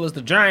don't think it was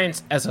the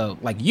Giants as a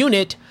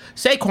unit.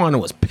 Saquon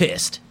was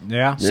pissed.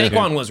 Yeah.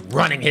 Saquon was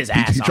running his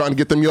ass He's off. trying to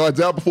get them yards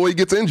out before he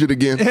gets injured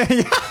again.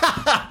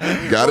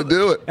 Got to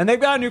do it. And they've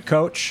got a new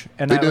coach,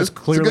 and They that do. was It's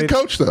a clearly good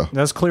coach, though.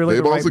 That's clearly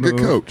the Dayball's right a good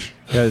move, coach.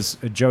 because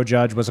Joe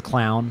Judge was a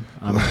clown.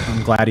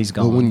 I'm glad he's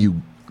gone. But when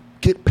you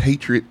get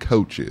Patriot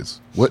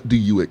coaches, what do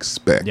you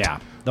expect? yeah,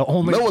 the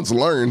only No one's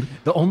learned.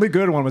 the only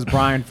good one was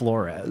Brian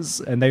Flores,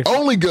 and they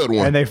Only good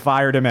one. and they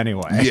fired him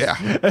anyway. Yeah.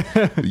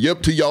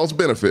 Yep, to y'all's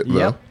benefit, though.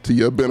 Yep. To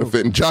your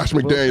benefit. And Josh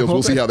McDaniels,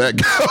 we'll see how that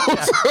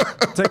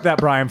goes. Take that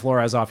Brian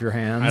Flores off your I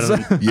hands.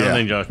 don't Yeah.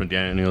 think Josh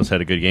McDaniels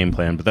had a good game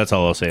plan, but that's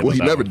all I'll say about Well, he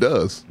that never one.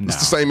 does. It's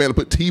the same man that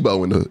put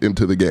Tebow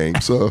into the game.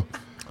 So,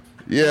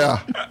 yeah.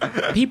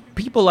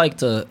 People like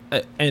to,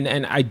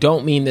 and I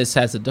don't mean this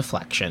as a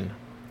deflection.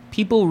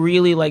 People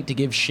really like to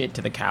give shit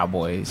to the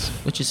Cowboys,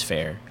 which is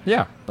fair.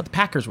 Yeah. But the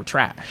Packers were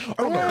trash.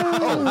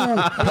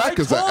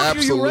 Packers are You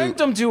absolute ranked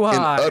them too and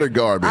high. utter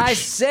garbage. I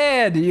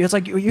said it's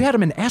like you had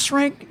them in S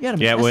rank. You had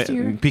them Yeah, S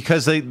tier.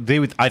 because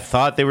I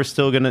thought they were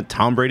still going to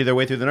Tom Brady their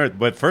way through the north.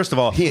 But first of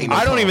all, He ain't no I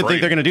don't Tom even Brady.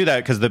 think they're going to do that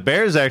because the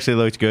Bears actually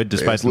looked good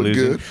despite Bears look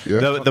losing. good,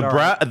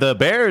 yeah. The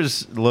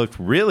Bears looked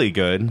really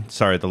good.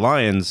 Sorry, the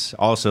Lions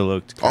also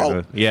looked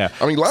kinda, yeah.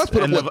 I mean, Lions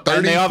put up, And what,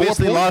 and they 34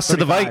 obviously points? lost to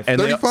the Vikings.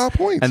 35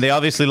 points. And they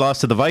obviously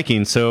lost to the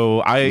Vikings.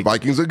 So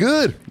Vikings are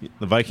good.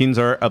 the Vikings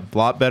are a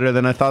lot better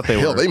than I thought they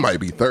Hell, were. they might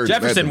be third.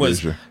 Jefferson in that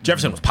was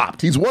division.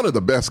 popped. He's one of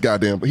the best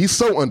goddamn. He's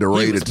so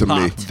underrated was to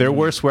me. popped. Their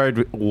worst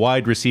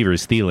wide receiver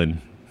is Thielen.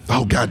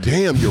 Oh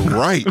goddamn, you're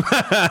right.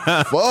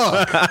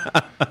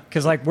 Fuck,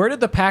 Because where did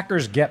the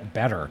Packers get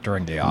better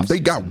during the offseason? they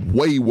got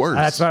way worse.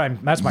 That's my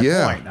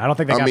point. I don't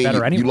think they got mean,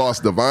 better anyway. You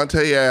lost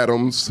Devontae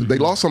Adams. They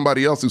lost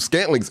somebody else who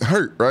Scantling's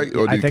hurt, right?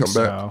 Or did I he think come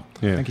so.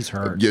 back? I think he's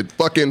hurt. Your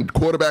fucking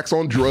quarterbacks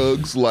on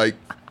drugs. Like,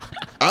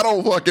 I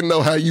don't fucking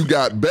know how you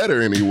got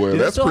better anywhere. Do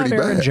they That's still pretty have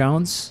Aaron bad.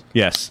 Jones?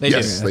 Yes. They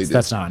Yes, do. they do.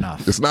 That's not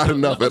enough. It's not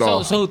enough at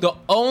all. So the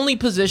only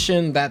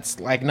position that's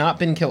like not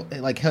been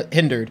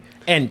hindered,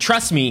 and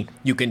trust me,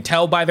 you can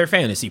tell by their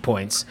fantasy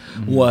points,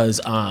 was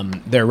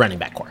their running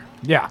back core.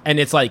 Yeah. And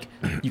it's like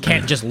you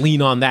can't just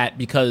lean on that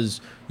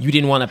because you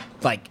didn't want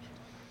to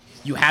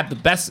you had the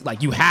best,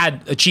 you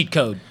had a cheat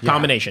code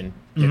combination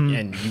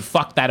and you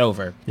fucked that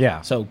over.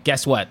 Yeah. So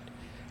guess what?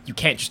 You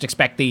can't just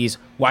expect these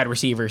wide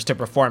receivers to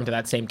perform to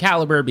that same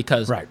caliber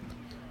because Right.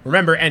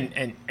 remember,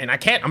 and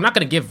I'm not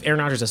going to give Aaron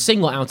Rodgers a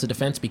single ounce of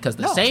defense because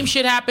the same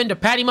shit happened to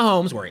Patty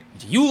Mahomes where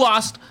you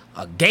lost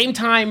a game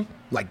time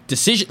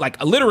decision,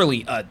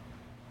 literally a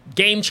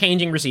game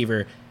changing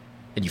receiver,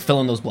 and you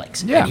fill in those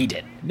blanks. Yeah. And he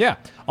did. Yeah.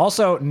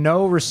 Also,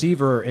 no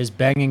receiver is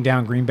banging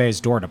down Green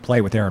Bay's door to play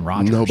with Aaron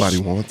Rodgers. Nobody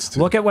wants to.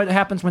 Look at what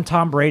happens when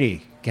Tom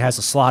Brady has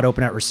a slot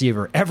open at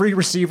receiver. Every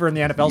receiver in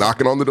the NFL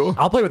Knocking on the door.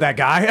 I'll play with that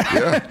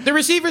guy. The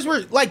receivers were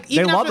even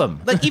They love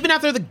after, him. even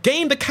after the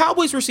game, the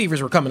Cowboys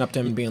receivers were coming up to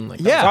him and being like,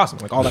 "That's Yeah. awesome,"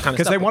 all that kind of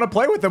Because stuff. they want to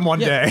play with him one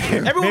Yeah. day.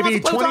 Everyone Maybe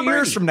wants to play with 20 Tom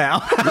years Brady. from now.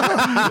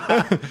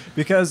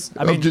 Because,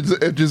 I mean,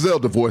 If Giselle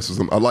divorces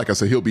him, like I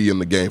said, he'll be in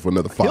the game for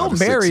another 5 he'll or 6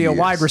 marry a years.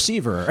 wide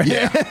receiver.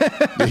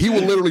 Yeah, he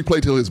will literally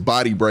play till his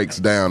body breaks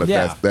down if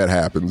Yeah. that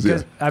happens.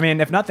 Yeah. I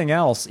mean, if nothing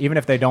else, even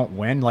if they don't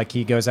win,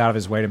 he goes out of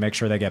his way to make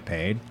sure they get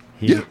paid.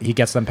 He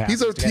gets them passes.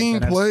 He's a to get team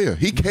minutes. player.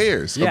 He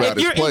cares Yeah. about If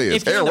his you're in- players.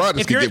 if you're Aaron in the-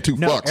 Rodgers if can you're- give two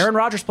No, fucks. Aaron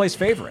Rodgers plays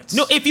favorites.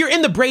 No, if you're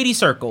in the Brady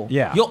circle,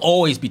 Yeah. you'll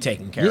always be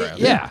taken care of.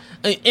 Yeah.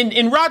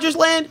 In Rodgers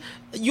land,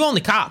 you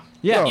only Cobb.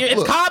 Yeah. It's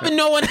Look. Cobb and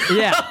no one.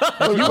 Yeah.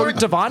 If you were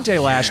Devontae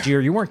last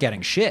year, you weren't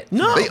getting shit.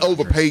 No. They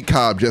overpaid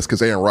Cobb just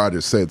because Aaron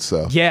Rodgers said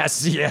so.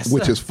 Yes.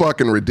 Which is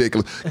fucking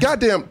ridiculous.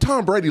 Goddamn,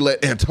 Tom Brady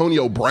let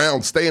Antonio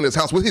Brown stay in his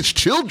house with his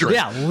children.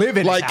 Yeah, live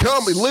in his house.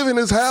 Come live in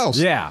his house.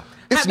 Yeah.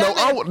 It's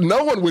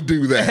no one would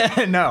do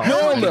that. No.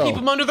 Hell no. Keep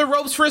him under the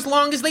ropes for as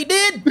long as they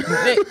did.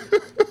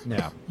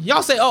 No.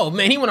 Y'all say, "Oh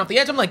man, he went off the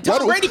edge." I'm like,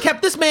 Tom Brady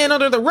kept this man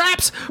under the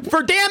wraps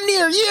for damn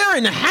near a year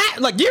and a half,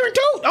 year and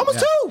two, almost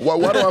two.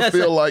 Why do I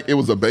feel like it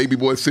was a baby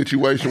boy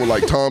situation where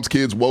Tom's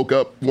kids woke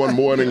up one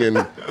morning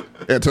and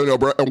Antonio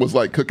Brown was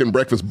cooking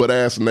breakfast butt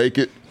ass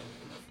naked?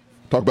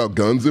 Talk about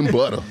guns and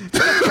butter.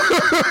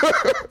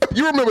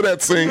 You remember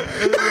that scene?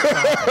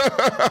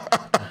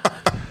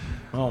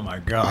 Oh my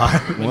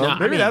God. Well,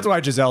 maybe that's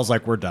why Giselle's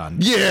we're done.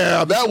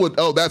 Yeah,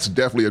 that's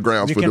definitely a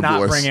grounds You for cannot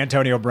divorce. bring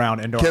Antonio Brown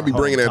into Can't our be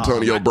bringing home,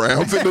 Antonio Tom.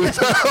 Brown into his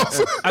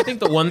house. I think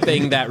the one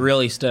thing that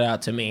really stood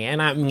out to me, and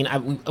I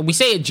mean, we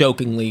say it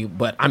jokingly,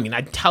 but I mean,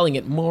 I'm telling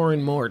it more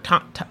and more.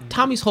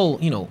 Tommy's whole,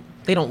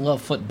 they don't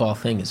love football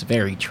thing is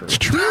very true. It's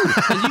true.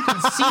 Because you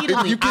can see it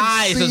in You the can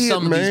eyes of see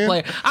some it, of these man.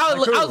 players.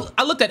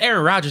 I looked at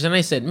Aaron Rodgers and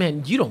I said,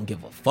 "Man, you don't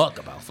give a fuck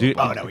about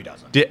football." Oh, no, he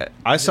doesn't.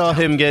 I saw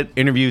him get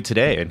interviewed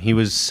today, and he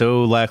was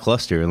so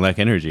lackluster and lack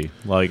energy,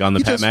 on the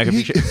Pat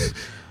McAfee show.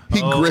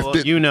 He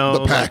grifted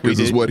the Packers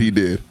is what he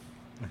did.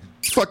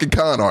 Fucking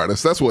con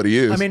artist. That's what he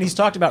is. I mean, he's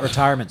talked about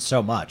retirement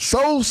so much.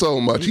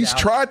 So much. He's out.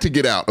 tried to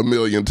get out a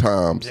million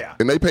times. Yeah.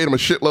 And they paid him a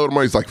shitload of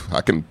money. He's like,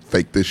 I can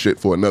fake this shit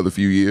for another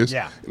few years.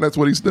 Yeah. And that's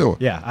what he's doing.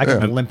 Yeah, I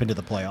can limp into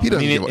the playoffs. He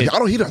doesn't, mean,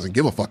 he doesn't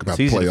give a fuck about It's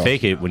the easy to playoffs.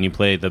 fake it when you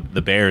play the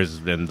Bears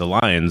and the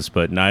Lions,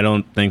 but I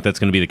don't think that's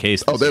going to be the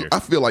case this year. I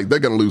feel like they're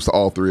going to lose to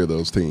all three of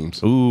those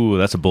teams. Ooh,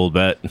 that's a bold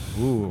bet.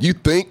 You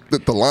think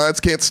that the Lions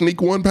can't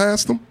sneak one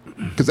past them?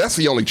 Because that's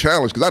the only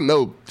challenge. Because I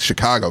know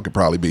Chicago could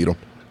probably beat them.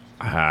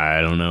 I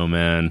don't know,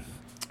 man.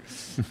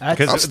 I'm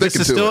Because this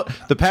sticking is to still it.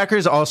 the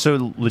Packers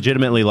also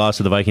legitimately lost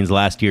to the Vikings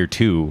last year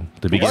too.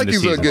 To begin the Vikings are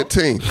a season, good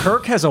team.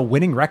 Kirk has a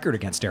winning record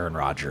against Aaron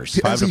Rodgers.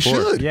 As he 5-4.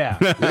 should. Yeah.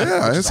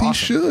 Yeah, as he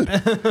should.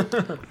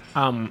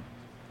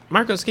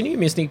 Marcos, can you give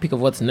me a sneak peek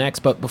of what's next?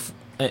 But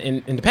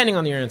and depending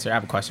on your answer, I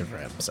have a question for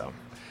him. So.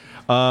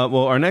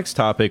 Well, our next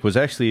topic was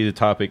actually the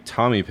topic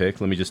Tommy picked.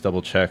 Let me just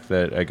double check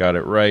that I got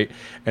it right.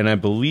 And I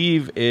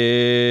believe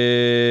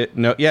it's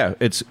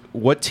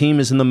what team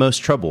is in the most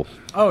trouble.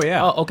 Oh,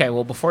 yeah. Oh, okay.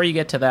 Well, before you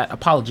get to that,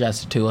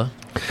 apologize to Tua.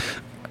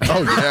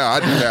 Oh, yeah, I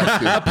just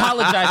have to.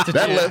 Apologize to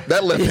Tua.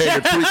 That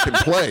left-handed freak can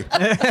play.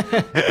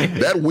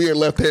 That weird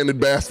left-handed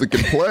bastard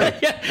can play.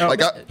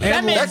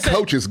 That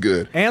coach is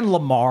good. And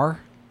Lamar.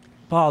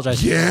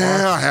 Apologize.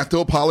 Yeah, I have to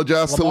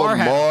apologize to Lamar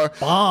had Lamar.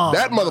 bomb.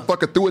 That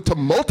motherfucker threw it to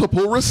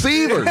multiple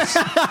receivers.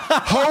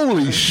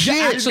 Holy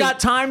shit. He's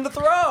got time to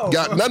throw.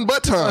 Got nothing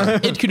but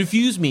time. It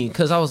confused me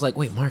because I was like,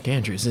 wait, Mark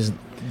Andrews is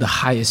the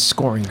highest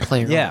scoring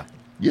player. Yeah.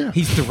 Yeah.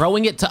 He's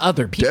throwing it to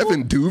other people.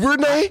 Devin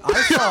Duvernay?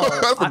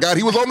 I forgot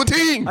he was on the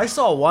team. I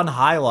saw one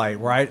highlight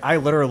where I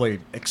literally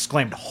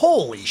exclaimed,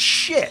 "Holy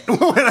shit!"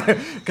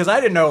 Because I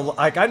didn't know.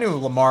 I knew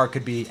Lamar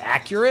could be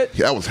accurate.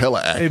 That was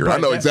hella accurate. But I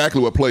know exactly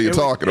what play you're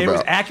talking It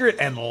was about. accurate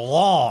and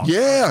long.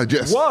 Yeah,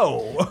 just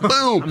Whoa.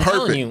 boom, I'm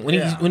telling you,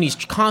 perfect. when he's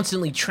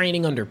constantly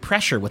training under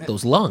pressure with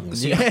those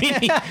lungs, you know what I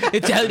mean?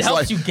 it helps It's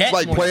like, you get it's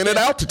like more. playing at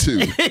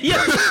altitude.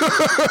 Yeah.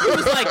 It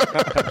was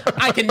like,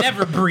 I can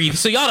never breathe,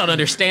 so y'all don't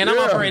understand. I'm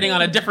operating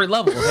on a different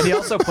level. And he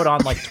also put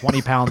on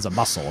 20 pounds of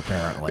muscle,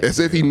 apparently. As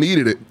if he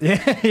needed it.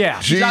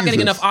 Yeah. He's not getting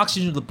Jesus. enough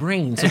oxygen to the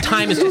brain, so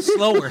time is just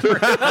slower.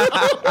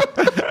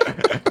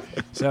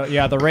 So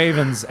yeah, the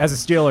Ravens. As a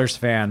Steelers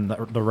fan,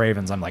 the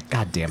Ravens. I'm like,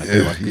 God damn it,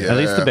 they look good. At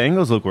least the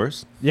Bengals look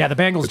worse. Yeah, the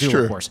Bengals do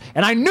true. look worse,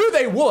 and I knew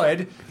they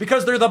would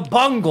because they're the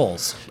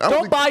Bungles.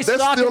 Don't buy That's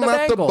stock still in the not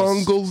Bengals. the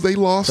Bungles. They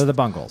lost. They're the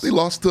Bungles. They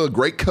lost to a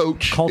great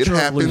coach. Culture it of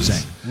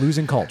happens.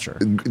 losing culture.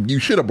 You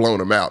should have blown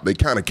them out. They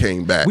kind of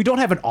came back. We don't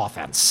have an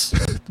offense.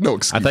 No I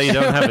excuse. thought you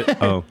don't have it.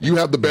 Oh, You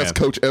have the best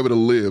coach ever to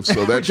live, so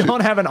We that should,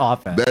 don't have an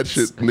offense. that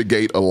should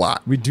negate a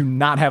lot. We do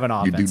not have an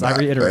You do offense. I not.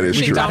 reiterate. That is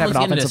We do true. not have an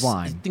Tomlin's getting offensive a-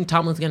 line. You think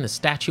Tomlin's getting a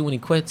statue when he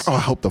quits? Oh, I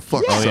hope the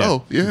fuck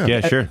so. Yeah.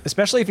 yeah, sure.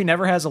 Especially if he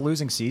never has a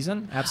losing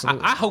season.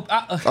 Absolutely. I hope.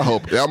 I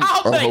hope. Yeah, I'm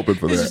that hoping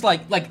for it's that. just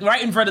like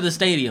right in front of the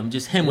stadium,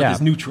 just him with Yeah.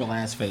 his neutral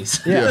ass face.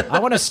 Yeah, I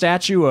want a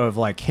statue of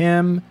like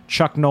him,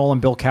 Chuck Noll, and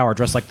Bill Cowher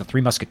dressed like the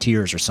Three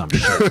Musketeers or some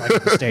shit, like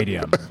at the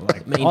stadium.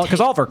 Because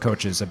all of our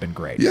coaches have been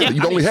great. Yeah, Yeah,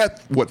 you've I only mean- had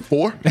what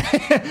 4?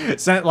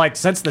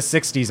 Since the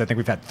 '60s, I think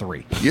we've had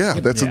 3. Yeah,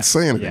 that's Yeah.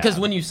 insanity. Yeah. Because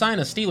when you sign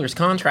a Steelers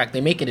contract,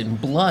 they make it in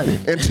blood.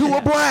 And 2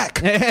 are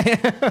black.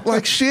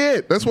 Like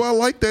shit. That's why I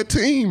like that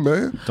team,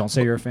 man. Don't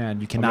say you're a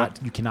fan. You cannot.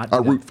 You cannot. I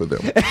do that. root for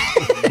them.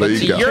 There you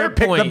To go. your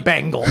Pick point, the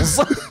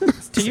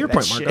Bengals. to your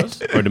point,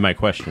 Marcos. Or to my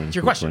question. It's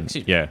your question.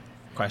 Excuse me. Yeah.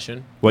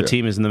 Question. What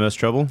team is in the most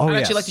trouble? Oh, I'd yes.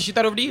 actually like to shoot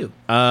that over to you.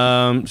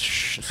 I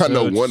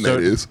know one that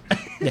is.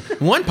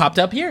 One popped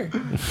up here.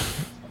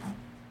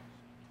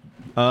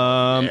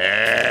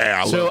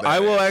 Yeah, So love that I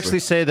will answer. actually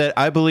say that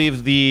I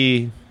believe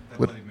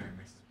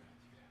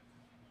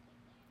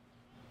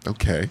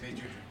Okay.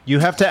 you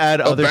have to add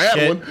other bad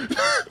shit. one.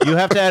 You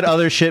have to add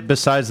other shit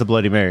besides the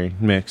Bloody Mary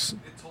mix. It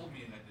told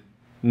me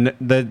and I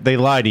didn't. They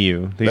lie to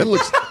you. That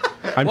looks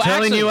I'm Well,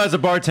 telling actually- you as a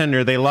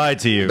bartender, they lied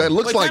to you. that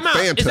looks Wait, like time out.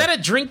 Fanta. Is that a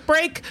drink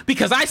break?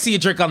 Because I see a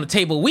drink on the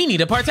table. We need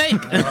to partake.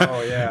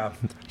 Oh yeah.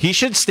 He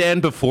should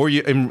stand before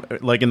you, in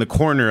the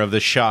corner of the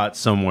shot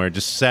somewhere,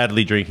 just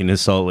sadly drinking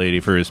his Salt Lady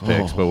for his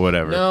picks, but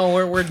whatever. No,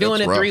 we're doing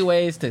That's it rough. 3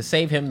 ways to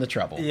save him the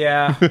trouble.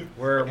 Yeah.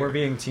 We're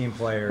being team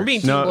players. We're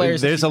being team No,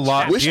 players. there's a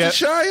lot. Yeah.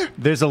 Worcestershire?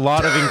 There's a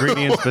lot of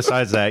ingredients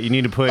besides that. You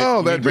need to put. Oh,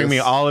 you need that to bring me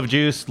just- olive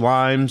juice,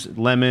 limes,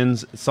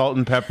 lemons, salt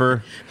and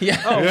pepper.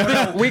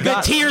 Yeah. We The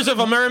got tears of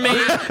a mermaid.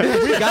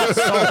 we got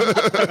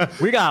salt.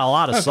 We got a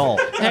lot of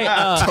salt. Hey,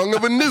 Tongue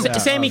of a newt.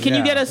 Sammy, can you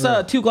yeah. get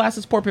us 2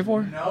 glasses poured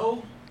before?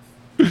 No.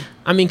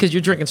 I mean, because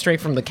you're drinking straight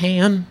from the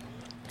can.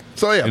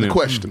 So yeah, the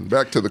question.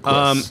 Back to the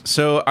question.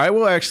 So I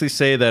will actually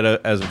say that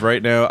as of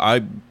right now,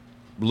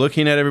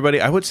 looking at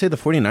everybody, I would say the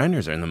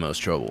 49ers are in the most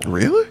trouble.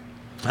 Really?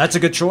 That's a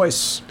good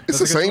choice. It's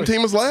the same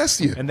team as last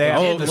year. And they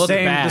have look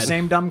bad. the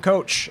same dumb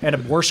coach and a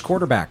worse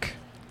quarterback.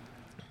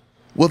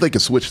 Well, they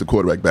could switch the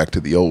quarterback back to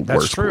the old That's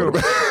worst true.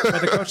 quarterback. But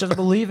the coach doesn't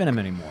believe in him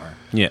anymore.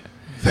 Yeah.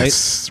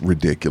 That's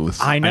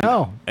ridiculous. I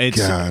know. It's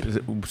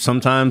God.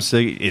 sometimes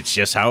it's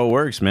just how it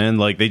works, man.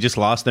 Like they just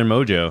lost their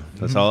mojo.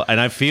 That's all. And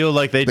I feel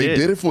like they They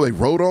did it for. They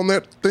rode on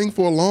that thing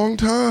for a long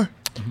time.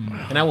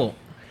 And I will.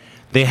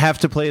 They have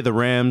to play the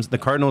Rams. The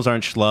Cardinals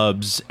aren't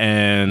schlubs,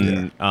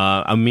 and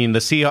I mean the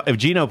Seahawks. If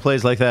Geno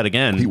plays like that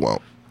again, He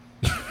won't.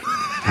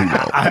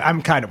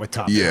 I'm kind of with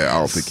Tom. Yeah, I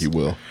don't think he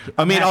will.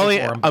 I mean, happy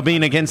for him. I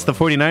mean, against the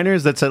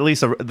 49ers, that's at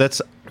least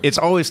it's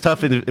always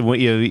tough,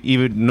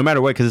 even no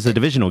matter what, because it's a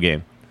divisional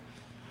game.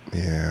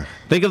 Yeah.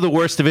 Think of the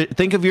worst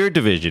think of your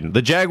division.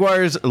 The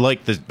Jaguars,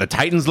 like the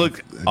Titans,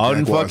 look on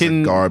Jaguars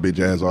fucking are garbage,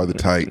 as are the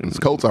Titans.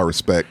 Colts, I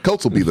respect.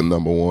 Colts will be the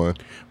number one.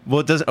 Well,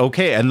 it does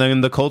okay, and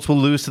then the Colts will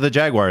lose to the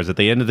Jaguars at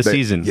the end of the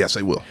season. Yes,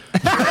 they will.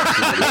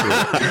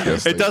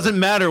 Yes, they It doesn't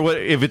matter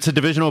if it's a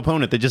divisional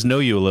opponent; they just know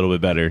you a little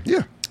bit better. will.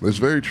 Yeah, that's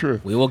very true.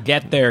 We will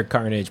get there,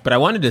 Carnage. But I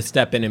wanted to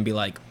step in and be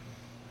like,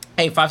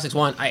 hey,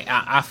 561,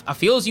 I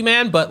feels you,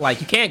 man, but like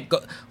you can't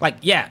go like,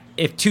 yeah,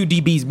 if 2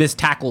 DBs miss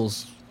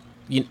tackles,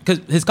 because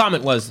his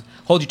comment was,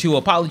 hold you to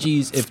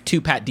apologies if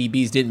 2 Pat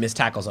DBs didn't miss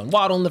tackles on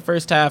Waddle in the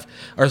first half,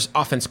 or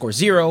offense score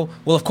 0.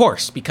 Well, of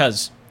course,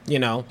 because,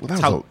 Well,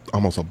 that's that was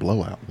almost a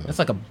blowout, though. that's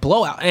like a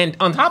blowout. And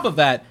on top of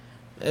that,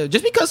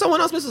 just because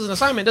someone else misses an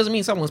assignment doesn't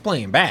mean someone's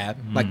playing bad.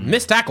 Like,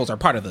 missed tackles are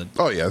part of the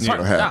Oh, yeah, it's part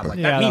going of to the job. happen. Like,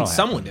 Yeah, that that'll means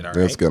someone did all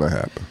That's right. going to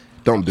happen.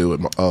 Don't do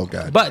it. Oh,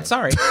 God. But,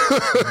 sorry.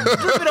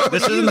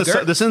 This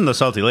isn't the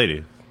salty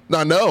lady.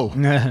 I know.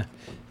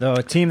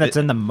 The team that's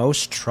in the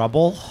most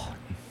trouble,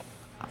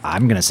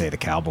 I'm going to say the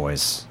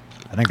Cowboys.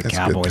 I think the That's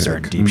a good Cowboys are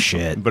in pick. deep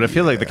shit, But I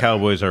feel like the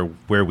Cowboys are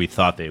where we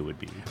thought they would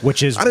be.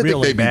 which is I didn't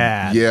really think they'd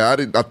bad. be. Yeah,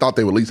 I thought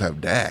they would at least have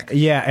Dak.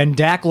 Yeah, and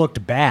Dak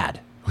looked bad.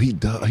 He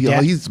does.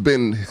 Yeah. He's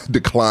been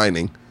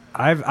declining.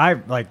 I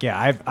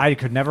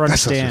could never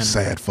That's such understand a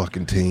sad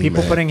fucking team.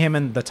 people man. putting him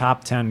in the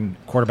top 10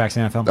 quarterbacks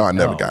in the NFL. No, I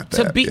never No. got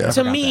that. Yeah.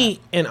 To me,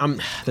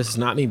 and this is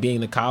not me being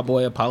the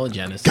cowboy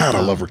apologist. God, I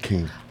love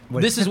Raheem.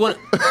 This is one.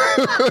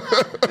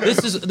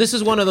 this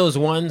is one of those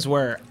ones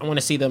where I want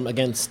to see them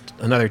against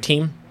another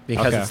team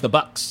because Okay. it's the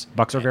Bucks.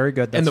 Bucks are very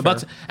good. And that's the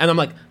Bucks, fair. and I'm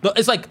like,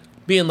 it's like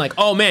being like,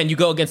 oh man, you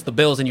go against the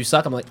Bills and you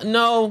suck. I'm like,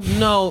 no.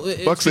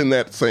 Bucks in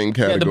that same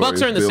category. Yeah, the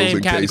Bucks are in the Bills same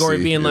and category,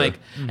 KC, being yeah. like,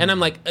 and I'm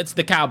like, it's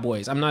the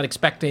Cowboys. I'm not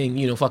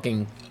expecting,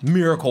 fucking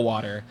miracle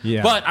water.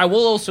 Yeah. But I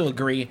will also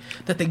agree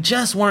that they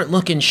just weren't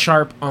looking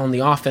sharp on the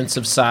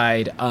offensive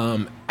side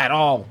at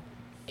all.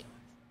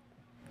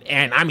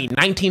 and I mean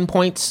 19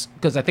 points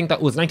because I think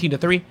that was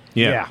 19-3.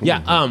 Yeah.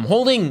 Yeah.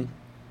 Holding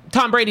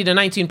Tom Brady to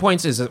 19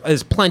 points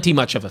is plenty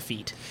much of a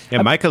feat.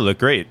 Yeah, Micah looked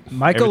great.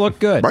 Micah looked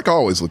good. Mike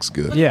always looks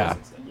good. Yeah.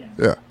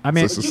 Yeah. I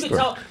mean,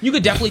 You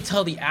could definitely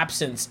tell the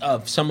absence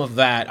of some of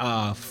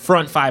that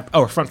front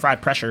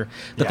five pressure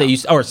that they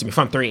used, or excuse me,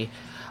 front three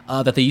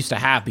that they used to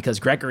have because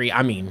Gregory.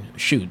 I mean,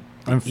 shoot.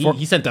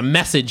 He sent a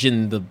message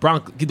in the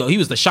Bronx. He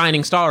was the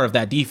shining star of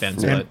that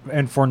defense.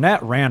 and Fournette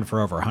ran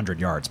for over 100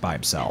 yards by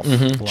himself.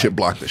 Chip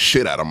blocked the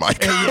shit out of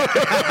Mike.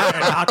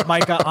 Knocked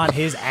Micah on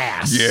his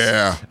ass.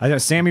 Yeah. I know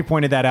Sammy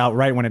pointed that out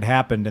right when it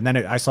happened, and then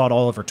I saw it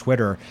all over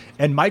Twitter.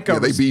 And Micah,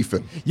 They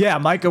beefing. Yeah,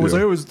 Micah was Yeah.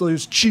 like, it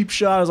was cheap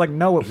shot. I was like,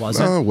 no, it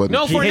wasn't. No, it wasn't.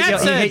 No, He hit, Fournette you,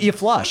 said. he hit you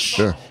flush.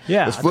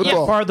 Yeah. It's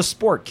football. Part of the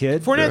sport,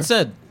 kid. Fournette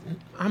said,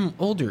 "I'm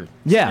older."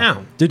 Yeah.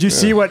 Now. Did you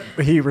see what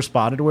he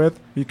responded with?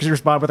 Because he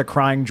responded with a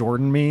crying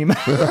Jordan meme.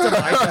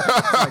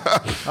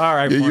 Like, all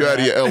right. Yeah, you Fournette. out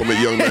of your element,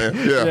 young man.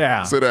 Yeah.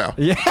 Yeah. Sit down.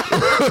 Yeah.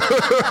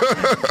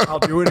 I'll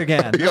do it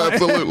again. Yeah,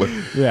 absolutely.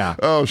 Yeah.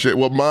 Oh shit.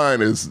 Well,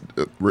 mine is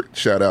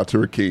shout out to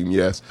Rakeem.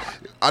 Yes,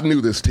 I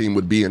knew this team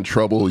would be in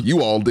trouble.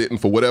 You all didn't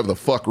for whatever the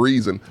fuck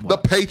reason. The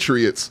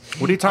Patriots.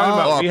 What are you talking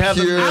about? Are We have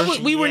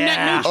pure, We were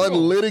net neutral.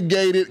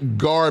 unlitigated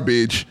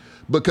garbage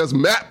because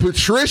Matt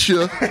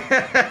Patricia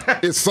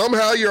is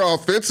somehow your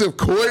offensive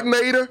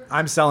coordinator.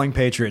 I'm selling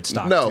Patriot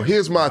stock. No, too.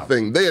 here's my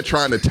thing. They are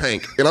trying to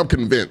tank, and I'm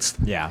convinced.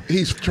 Yeah.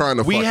 he's trying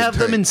to. We fucking have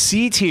tank. them in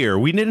C tier.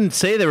 We didn't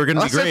say they were going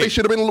to I be said great. they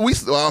should have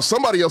been.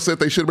 Somebody else said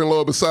they should have been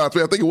lower besides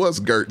me. I think it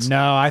was Gertz.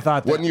 No, I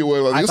thought that, Wasn't you?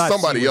 It was I thought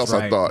somebody C was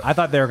else, I thought. I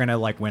thought they were gonna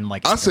win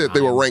like. I said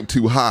they were ranked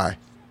too high.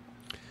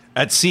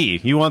 At C.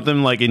 You want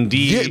them like in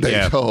D. Yeah, they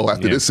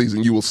after this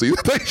season, you will see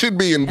that they should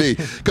be in D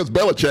because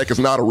Belichick is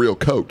not a real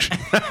coach.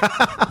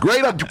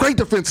 Great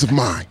defensive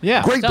mind.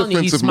 Yeah. great I'm telling you,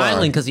 he's defensive smiling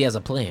mind. because he has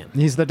a plan.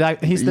 He's the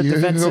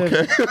defensive.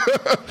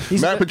 Okay.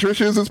 Matt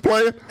Patricia is his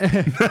player.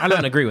 I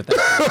don't agree with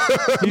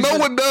that. No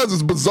one does.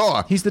 It's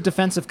bizarre. He's the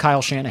defensive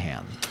Kyle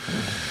Shanahan.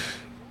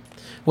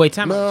 Wait,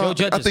 time No, out.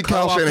 Joe Judge I is think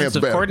Kyle Shanahan's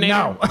co-offensive better. coordinator?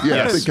 No.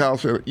 Yeah, I think Kyle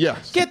Shanahan.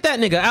 Yes. Get that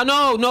nigga out.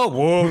 No.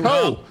 Whoa,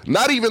 Oh,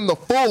 not even the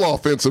full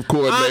offensive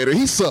coordinator.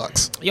 He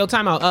sucks. Yo,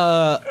 time out.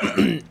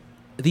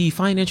 The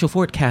financial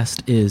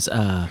forecast is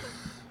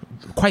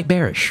quite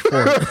bearish for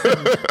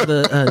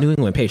the New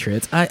England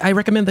Patriots. I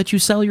recommend that you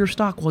sell your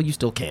stock while you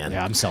still can.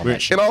 Yeah, I'm selling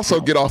that shit. And also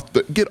get off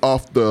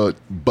the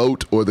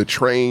boat or the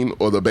train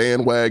or the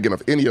bandwagon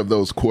of any of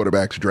those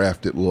quarterbacks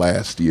drafted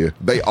last year.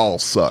 They all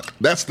suck.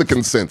 That's the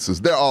consensus.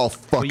 They're all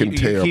fucking you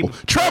terrible.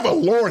 keep- Trevor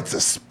Lawrence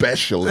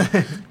especially,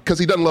 because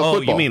he doesn't love Oh,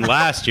 football. you mean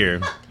last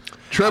year?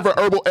 Trevor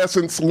Herbal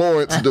Essence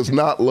Lawrence does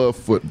not love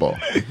football.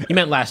 You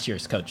meant last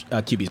year's coach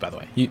QBs, by the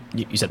way. You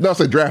said No, I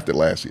said drafted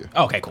last year.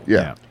 Okay, cool.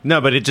 Yeah.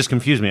 No, but it just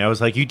confused me. I was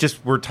like, you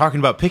just were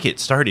talking about Pickett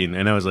starting,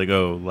 and I was like,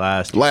 oh,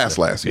 last year.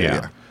 Last year,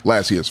 yeah.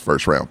 Last year's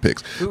first round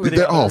picks. Who are the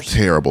They're all others?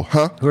 terrible,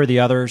 huh? Who are the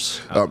others?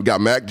 We got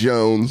Mac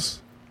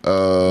Jones,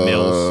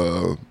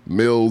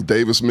 Mills.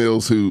 Davis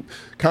Mills, who,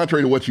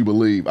 contrary to what you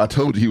believe, I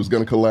told you he was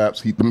going to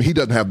collapse. He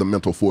doesn't have the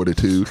mental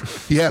fortitude.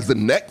 He has the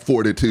neck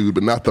fortitude,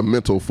 but not the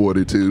mental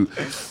fortitude.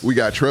 We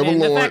got Trevor Man,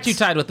 the Lawrence. fact you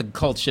tied with the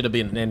Colts should have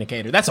been an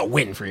indicator. That's a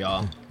win for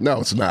y'all. No,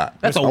 it's not.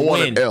 That's a I want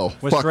win. an L.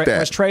 Was Fuck that.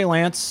 Was Trey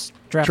Lance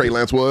drafted? Trey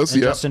Lance was,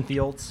 And yeah. Justin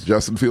Fields.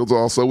 Justin Fields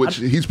also, which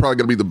he's probably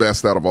going to be the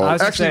best out of all. I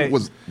was gonna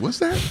Actually, say- was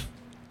that?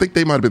 I think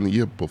they might have been the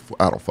year before.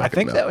 I don't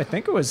fucking know. I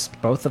think it was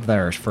both of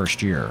their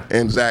first year.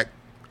 And Zach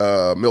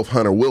Milf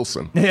Hunter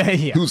Wilson, Yeah.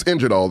 who's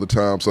injured all the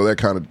time, so that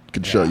kind of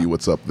can show you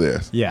what's up there.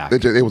 Yeah.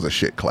 It was a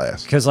shit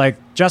class. Because like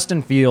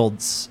Justin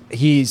Fields,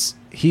 he's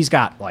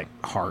got like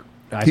heart.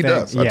 I He think.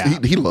 does. Yeah.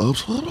 He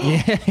loves football.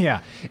 Yeah.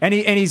 And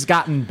he's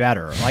gotten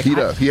better. Like He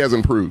does. He has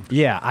improved.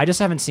 Yeah, I just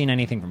haven't seen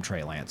anything from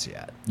Trey Lance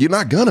yet. You're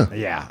not gonna.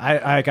 Yeah,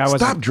 I was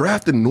Stop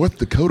drafting North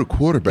Dakota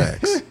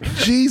quarterbacks.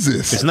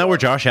 Jesus. Isn't that where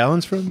Josh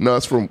Allen's from? No,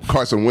 it's from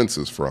Carson Wentz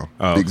is from.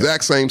 Oh, the okay.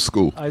 exact same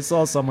school. I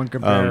saw someone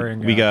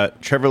comparing. We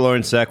got Trevor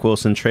Lawrence, Zach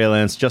Wilson, Trey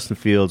Lance, Justin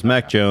Fields,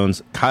 Mac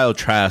Jones, Kyle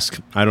Trask.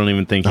 I don't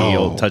even think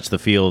he'll touch the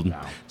field.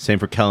 Same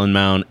for Kellen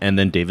Mound, and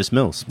then Davis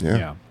Mills.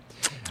 Yeah.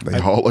 They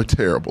all are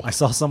terrible. I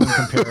saw someone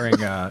comparing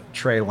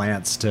Trey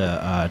Lance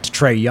to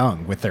Trey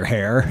Young with their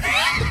hair.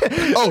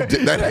 Oh,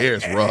 that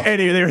hair's rough. And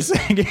they were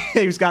saying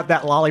he's got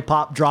that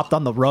lollipop dropped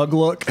on the rug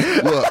look.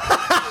 Look,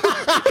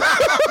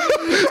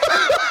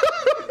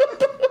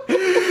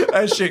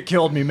 That shit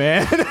killed me,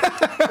 man.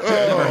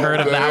 Never heard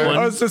of that I one.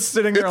 was just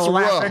sitting there It's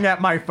laughing rough.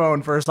 at my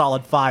phone for a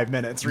solid 5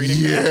 minutes reading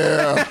it.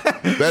 yeah,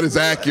 that is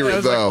I accurate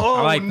was like, though. oh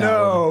I like that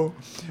no.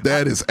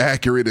 That is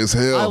accurate as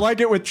hell. I like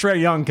it with Trey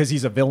Young because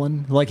he's a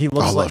villain. Like he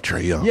looks I like love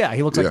Trey Young. Yeah,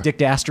 he looks Yeah. like Dick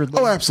Dastardly.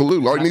 Oh,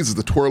 absolutely. All he needs is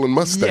the twirling Yeah,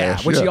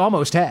 mustache. which he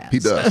almost has. He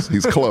does.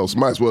 He's close.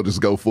 Might as well just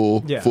go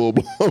full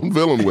blown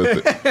villain with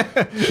it.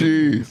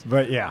 Jeez.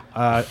 But yeah,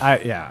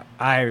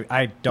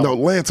 I don't. No,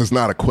 Lance is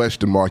not a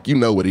question mark. You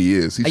know what he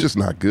is. He's just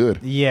not good.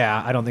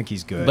 Yeah, I don't think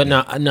he's good. But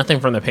nothing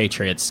from the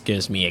Patriots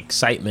gives me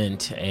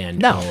excitement and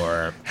No.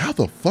 or How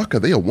the fuck are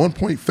they a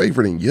 1-point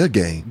favorite in your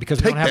game? Because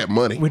take that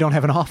money. We don't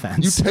have an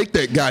offense. You take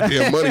that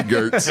goddamn money,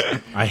 Gertz.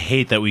 I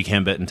hate that we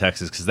can't bet in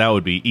Texas because that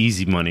would be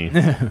easy money.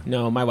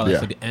 no, my life Yeah.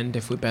 would end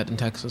if we bet in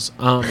Texas.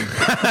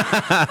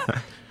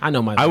 I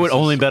know my. I would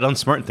license. only bet on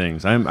smart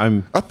things.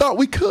 I'm I thought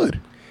we could.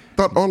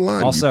 Thought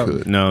online Also- you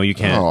could. no, you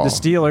can't. Oh. The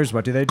Steelers,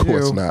 what do they do?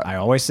 course not. I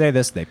always say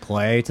this: they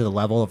play to the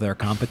level of their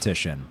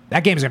competition.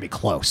 That game's gonna be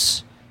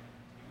close.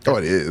 Oh,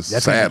 it is.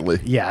 That's gonna Sadly.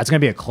 be, yeah, it's gonna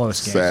be a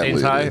close game. Sadly.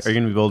 Say tie? it is. Are you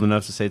going to be bold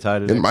enough to say tie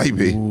today? It might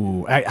be.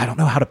 Ooh, I don't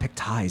know how to pick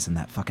ties in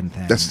that fucking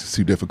thing. That's just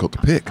too difficult to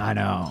pick. I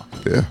know.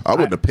 Yeah, I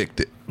wouldn't have picked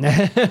it.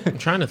 I'm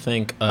trying to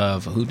think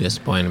of who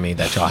disappointed me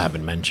that y'all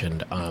haven't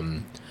mentioned.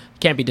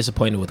 Can't be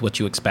disappointed with what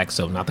you expect,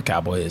 so not the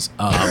Cowboys.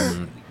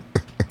 I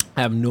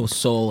have no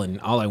soul, and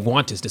all I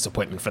want is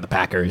disappointment for the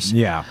Packers.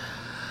 Yeah,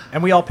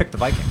 and we all picked the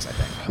Vikings. I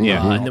think.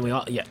 Yeah. And then we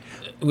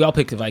all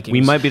picked the Vikings.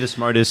 We might be the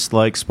smartest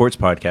sports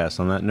podcast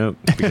on that note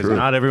because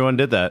not everyone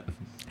did that.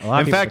 A lot of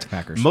In people fact, picked the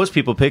Packers. most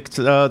people picked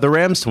the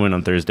Rams to win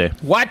on Thursday.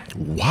 What?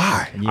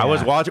 Why? I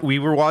was Yeah. We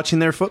were watching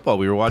their football.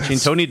 We were watching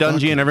Tony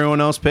Dungy and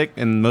everyone else pick,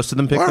 and most of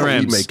them picked Why the are we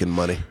Rams. making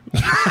money?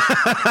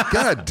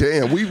 God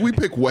damn, we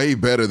pick way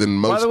better than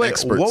most By the way,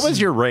 experts. what was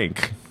your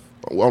rank?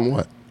 On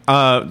what?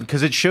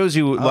 Because it shows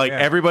you like yeah.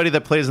 everybody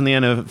that plays in the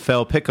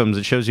NFL pick'ems.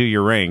 It shows you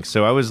your rank.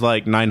 So I was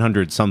like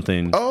 900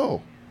 something.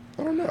 Oh,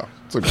 I don't know.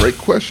 It's a great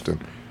question.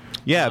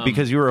 Yeah,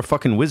 because you were a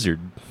fucking wizard.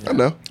 I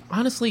know.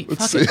 Honestly,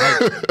 Let's fucking,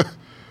 see.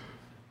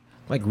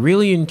 like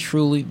really and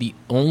truly, the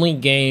only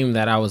game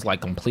that I was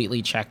like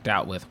completely checked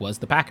out with was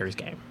the Packers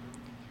game.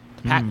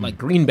 Like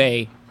Green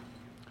Bay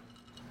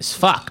is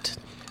fucked.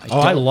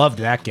 I loved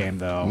that game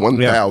though.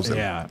 1,000.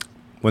 Yeah.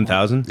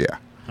 1,000. Yeah.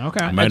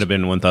 Okay. Might have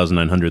been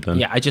 1,900 then.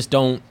 Yeah, I just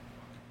don't.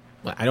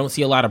 I don't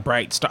see a lot of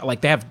bright star.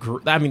 Like they have.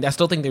 I mean, I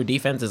still think their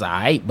defense is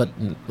alright, but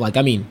like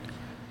I mean,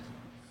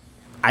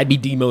 I'd be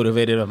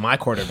demotivated if my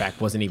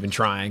quarterback wasn't even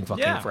trying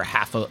fucking for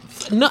half a.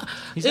 No,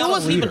 He's it not a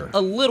wasn't even leader.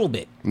 a little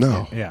bit.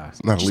 No. Yeah.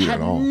 It's not a leader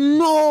Had at all.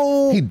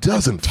 no. He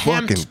doesn't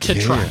attempt fucking to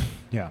care. try.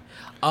 Yeah.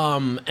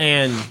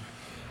 And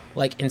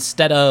like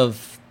instead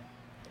of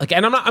like,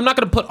 and I'm not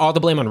going to put all the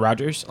blame on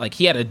Rodgers. Like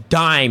he had a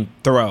dime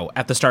throw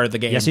at the start of the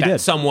game Yes, he that did.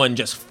 someone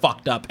just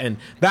fucked up, and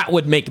that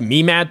would make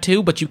me mad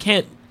too. But you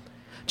can't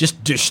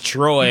just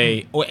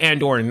destroy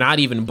or not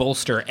even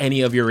bolster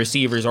any of your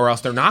receivers, or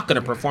else they're not going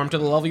to perform to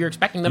the level you're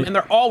expecting them, and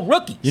they're all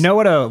rookies. You know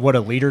what a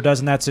leader does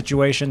in that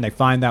situation? They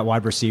find that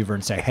wide receiver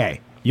and say, "Hey,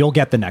 you'll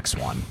get the next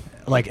one."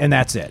 Like, and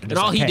that's it. and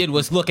all he did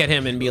was look at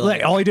him and be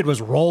like, all he did was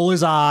roll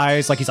his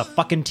eyes like he's a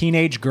fucking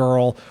teenage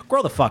girl.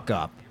 Grow the fuck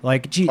up.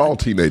 Like, gee, All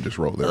teenagers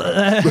roll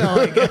their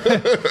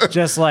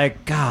just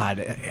like God,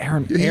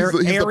 Aaron, he's the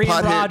Aaron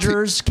pothead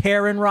Rodgers,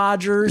 Karen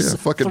Rodgers, Yeah,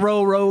 fucking-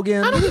 throw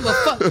Rogan. I don't give a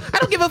fuck. I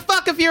don't give a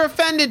fuck if you're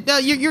offended.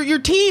 Your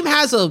team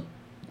has a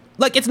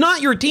like. It's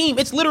not your team.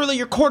 It's literally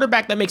your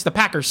quarterback that makes the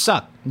Packers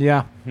suck.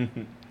 Yeah,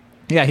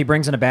 yeah, he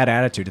brings in a bad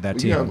attitude to that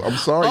team. Yeah, I'm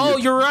sorry. Oh,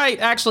 you're right.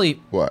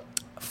 Actually, What?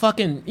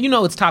 fucking,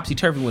 it's topsy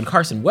turvy when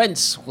Carson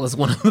Wentz was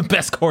one of the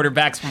best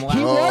quarterbacks from last He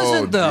year.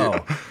 wasn't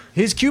though.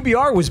 His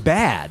QBR was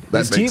bad. That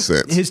his makes team,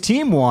 sense. His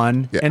team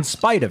won Yeah. in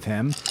spite of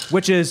him,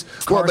 which is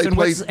Well, they Carson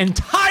Wentz's played-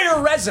 entire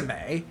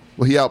resume.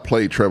 Well, he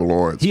outplayed Trevor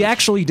Lawrence. He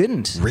actually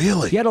didn't.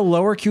 Really? He had a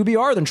lower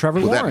QBR than Trevor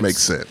well, Lawrence. that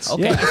makes sense.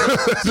 Okay, Yeah.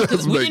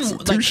 because we Makes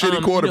didn't two like,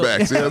 shitty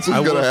quarterbacks. Yeah, that's I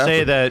what's will gonna happen.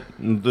 say that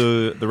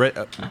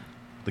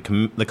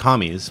the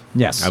commies.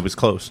 Yes. I was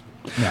close.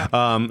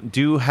 Yeah.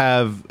 Do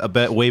have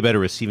a way better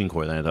receiving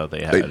core than I thought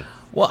they had. They-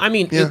 Well, I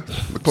mean, Yeah,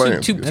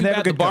 McLaren. too And they have a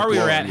bad the good bar we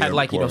were coach. at had Yeah,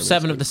 like McLaren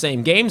 7 of the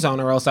same games on,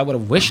 or else I would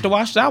have wished to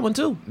watch that one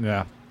too.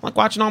 Yeah. Like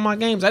watching all my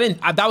games,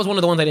 that was one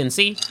of the ones I didn't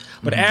see.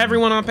 But Mm-hmm.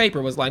 everyone on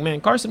paper was like, "Man,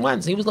 Carson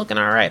Wentz, he was looking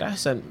all right." I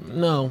said,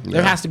 "No,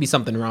 there has to be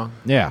something wrong."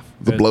 Yeah.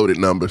 The bloated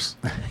numbers.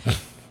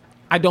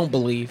 I don't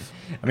believe.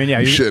 I mean, yeah,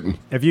 You shouldn't.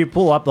 If you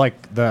pull up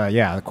like the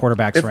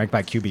quarterbacks ranked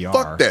by QBR.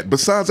 Fuck that.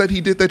 Besides that, he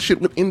did that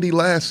shit with Indy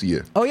last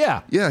year. Oh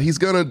yeah. Yeah, he's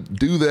gonna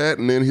do that,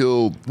 and then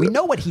he'll We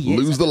know what he is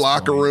lose at the this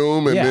locker point.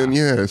 room, and Yeah. then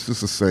it's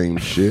just the same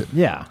shit.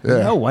 Yeah. We Yeah.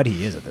 know what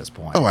he is at this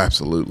point. Oh,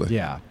 absolutely.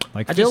 Yeah.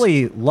 Like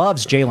Philly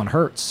loves Jalen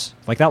Hurts.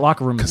 Like that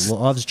locker room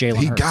loves Jalen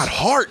He Hurts. got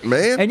heart,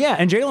 man. And yeah,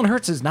 and Jalen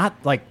Hurts is not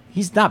like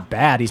he's not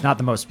bad. He's not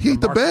the most. He's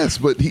the remarkable-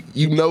 best, but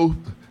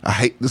I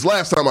hate this.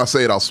 Last time I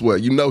say it, I'll swear.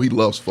 You know he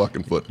loves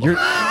fucking football.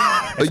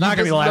 It's not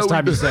gonna be the last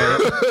time you say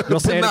it. You'll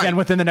say it Not- again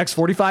within the next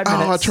 45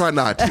 minutes. Oh, I try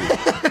not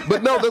to.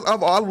 But no,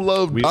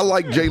 I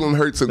like Jalen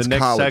Hurts since The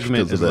next college.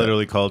 segment because is of that.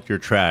 literally called "You're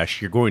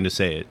Trash." You're going to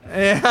say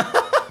it.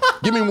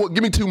 Give me two more.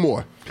 Give me two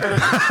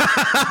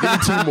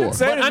more.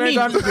 Say it as I many mean-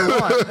 times as you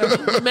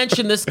want. We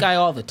mention this guy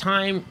all the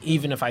time,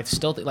 even if I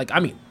still think,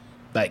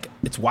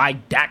 it's why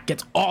Dak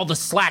gets all the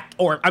slack,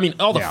 all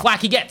the Yeah.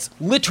 flack he gets.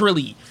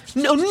 Literally,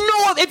 no.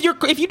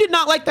 If you did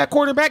not like that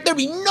quarterback, there'd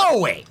be no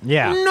way.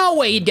 Yeah. no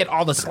way he'd get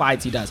all the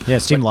slides he does. Yeah,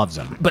 his team loves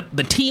him. But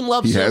the team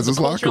loves He him. has the his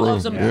culture locker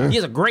loves room, him. yeah. He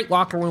has a great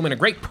locker room and a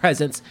great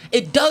presence.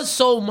 It does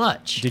so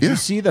much. Did Yeah. you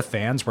see the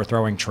fans were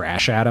throwing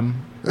trash at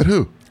him? At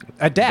who?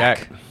 At Dak.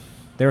 Dak.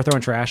 They were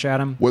throwing trash at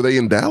him. Were they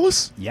in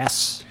Dallas?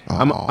 Yes.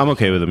 I'm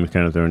okay with him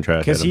kind of throwing trash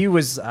at Because him. he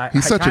was.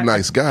 He's such a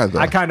nice guy, though.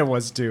 I kind of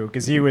was too.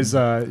 Because he was.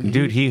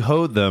 Dude, he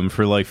hoed them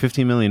for like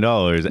 $50 million,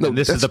 and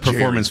this is that's the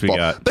performance Jerry's we fault.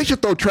 got. They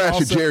should throw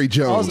trash at Jerry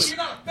Jones. You're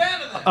not a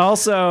fan of that.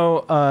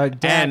 Also,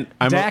 And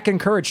I'm- Dak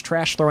encouraged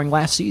trash throwing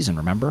last season.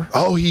 Remember?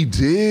 Oh, he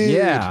did.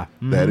 Yeah.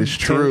 That is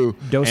true.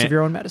 Dose of And-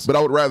 your own medicine. But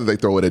I would rather they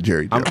throw it at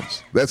Jerry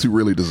Jones. That's who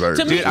really deserves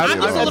To me, it. I'm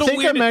a I little think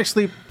weird. I'm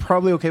actually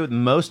probably okay with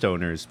most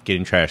owners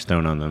getting trash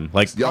thrown on them.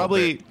 Like Y'all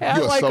probably. bet. I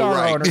You're like so our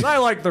right. owners. I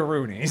like the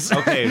Roonies.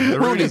 Okay, the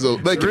Rooney's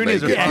Rooney's, they can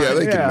Rooney's make are it. fine. Yeah,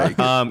 they Yeah.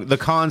 can make it. The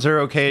Cons are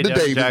okay. The down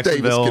in Davis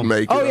Jacksonville. can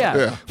make it. Oh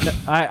yeah,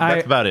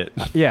 That's about it.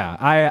 Yeah,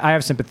 I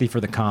have sympathy for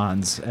the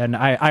Cons, and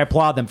I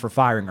applaud them for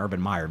firing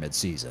Urban Meyer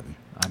mid-season.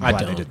 I'm glad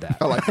they don't. did that.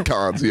 I like the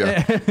Cons,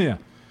 yeah. Yeah.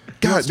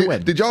 God, wants to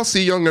win. did y'all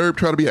see Young Herb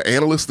try to be an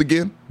analyst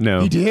again?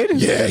 No. He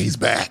did? Yeah, he's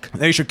back.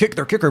 They should kick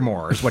their kicker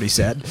more, is what he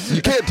said.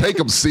 You can't take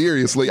him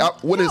seriously.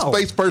 When his No.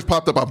 face first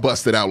popped up, I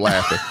busted out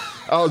laughing.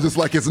 I was just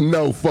like, it's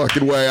no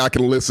fucking way I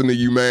can listen to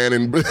you, man,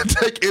 and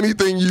take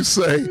anything you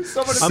say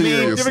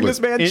seriously. giving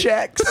this man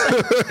checks.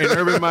 In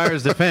Urban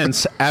Meyer's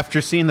defense, after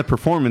seeing the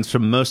performance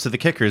from most of the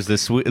kickers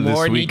this week,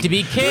 More need to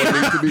be kicked.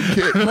 Needs to be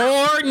kicked.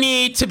 More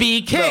need to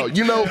be kicked. No,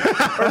 you know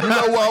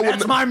why I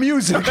That's my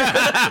music.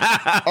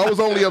 I was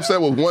only upset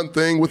with one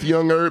thing with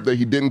Young Herb, that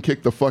he didn't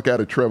kick the fuck out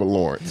of Trevor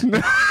Lawrence.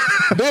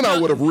 Then I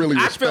would have really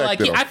I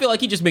respected him. feel like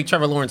he just made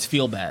Trevor Lawrence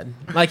feel bad.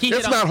 Like he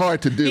It's hit not him-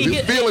 hard to do. he His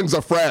hit- feelings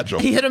are fragile.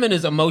 He hit him in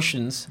his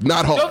emotions.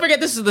 Not hard. Don't forget,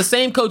 this is the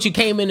same coach who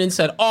came in and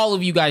said all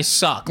of you guys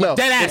suck. No.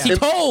 Dead ass. He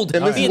told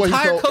and this the is what he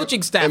entire told-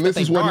 coaching staff. And this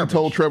that is they what he garbage.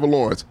 told Trevor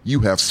Lawrence. You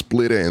have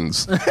split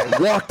ends.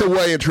 Walked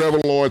away and Trevor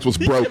Lawrence was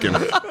broken.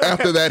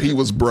 After that, he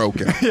was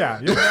broken. Yeah,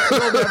 you'll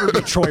never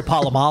be Troy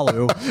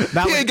Polamalu.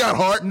 Not He ain't got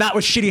heart. Not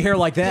with shitty hair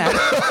like that.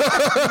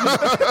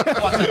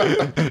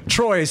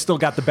 Troy's still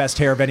got the best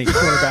hair of any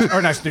quarterback,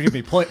 or not, excuse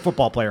me,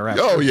 football player ever.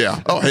 Oh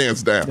yeah. Oh,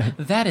 hands down.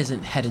 That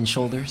isn't Head and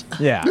Shoulders.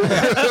 Yeah.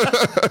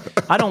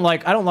 I don't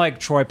like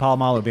Troy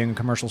Polamalu being in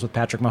commercials with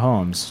Patrick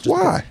Mahomes.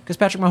 Why? Because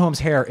Patrick Mahomes'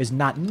 hair is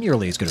not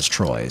nearly as good as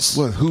Troy's.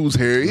 Well, whose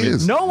hair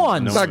is? No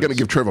one's. He's not going to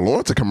give Trevor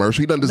Lawrence a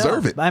commercial. He doesn't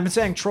deserve it. I'm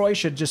saying Troy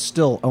should just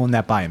still own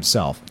that by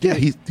himself. Yeah,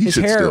 he His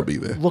should hair still be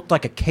there. looked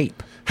like a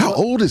cape. How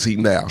old is he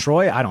now?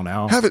 Troy, I don't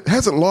know.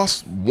 Hasn't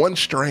lost one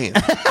strand.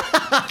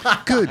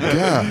 Good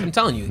God. I'm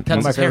telling you, he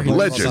cuts my his hair. He favorite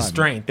loses his legend.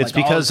 strength. It's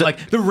Like, because-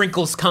 like the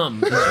wrinkles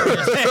come.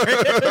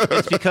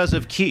 It's because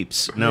of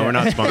Keeps. No, we're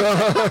not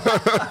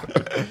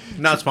sponsored.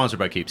 Not sponsored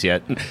by Keeps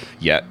yet.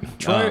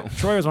 Troy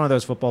was one of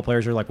those football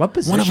players who are like, what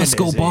position One of us is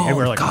go he? ball. And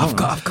we're like, Cough, oh.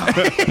 cough, cough.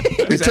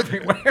 It took,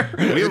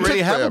 We already took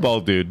have a them.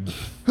 ball, dude.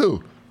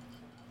 Who?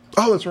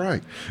 Oh, that's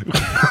right.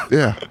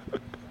 Yeah.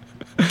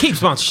 Keep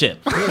sponsorship.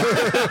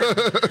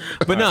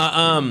 But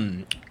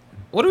no,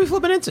 what are we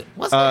flipping into?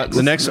 What's next?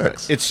 The next,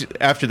 next? it's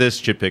after this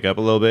should pick up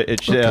a little bit.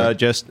 It's Okay.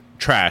 just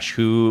Trash,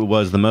 who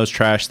was the most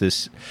trash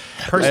this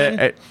Person?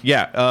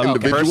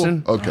 Individual?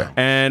 person. Okay.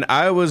 And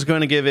I was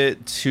going to give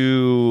it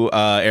to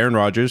Aaron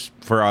Rodgers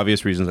for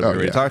obvious reasons that we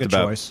already yeah. talked Good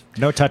about. choice.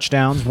 No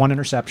touchdowns, one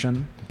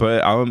interception.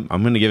 But I'm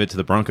going to give it to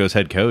the Broncos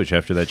head coach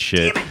after that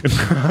shit. It's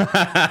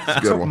a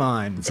good Took one.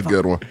 mine. It's a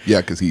good one. Yeah,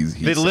 because he's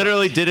They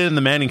literally did it in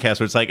the Manning cast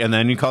where it's like, and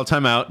then you call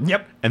timeout.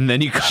 Yep. And then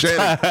you call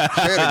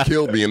Shannon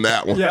killed me in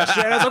that one. Yeah,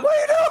 Shannon's like, what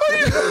are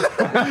you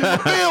doing?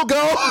 Field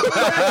goal.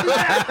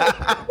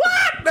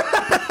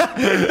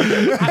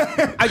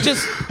 I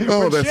just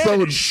Oh, that's so.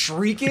 Shannon's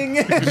shrieking.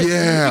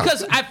 Yeah.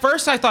 because at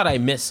first I thought I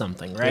missed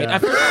something, right?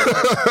 At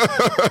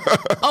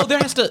first, oh, there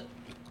has to.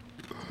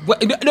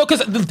 No, because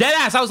the dead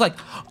ass. I was like,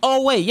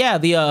 oh wait, yeah,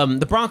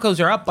 the Broncos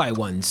are up by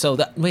one. So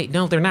that wait,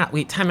 no, they're not.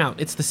 Wait, timeout.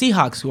 It's the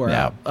Seahawks who are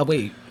Yeah.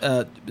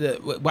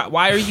 up.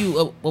 Why are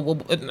you?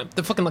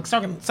 The fucking like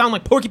sound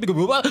like Porky Pig. I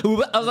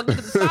was like,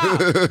 stop.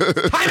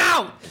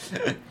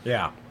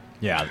 Timeout.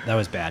 Yeah, that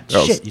was bad. That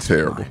was Shit, you took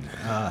terrible.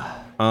 mine.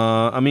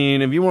 I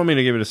mean, if you want me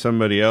to give it to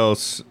somebody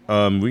else,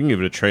 we can give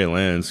it to Trey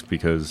Lance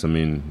because, I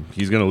mean,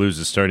 he's going to lose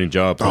his starting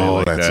job. playing Oh,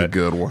 like that's that. a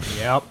good one.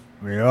 Yep.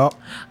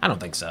 I don't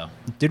think so.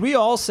 Did we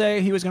all say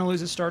he was going to lose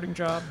his starting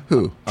job?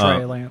 Who?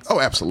 Trey Lance. Oh,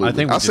 absolutely. I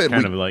think we just said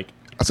kind week, of like,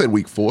 I said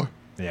week 4.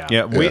 Yeah.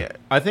 yeah,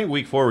 I think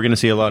week 4 we're going to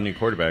see a lot of new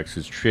quarterbacks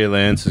because Trey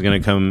Lance is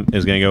going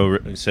to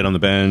go sit on the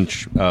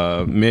bench.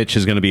 Mitch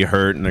is going to be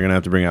hurt, and they're going to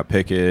have to bring out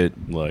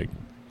Pickett. Like,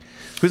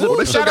 Well,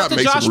 they still Shout out got to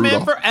Mason Josh Man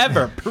Rudolph.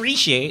 forever.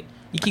 Appreciate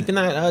you keeping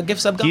that gift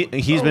sub going.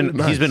 he's been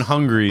nice.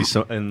 hungry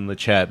in the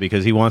chat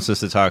because he wants us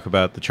to talk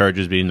about the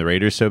Chargers beating the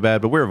Raiders so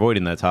bad, but we're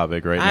avoiding that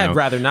topic right now. I'd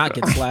rather not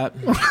get slapped.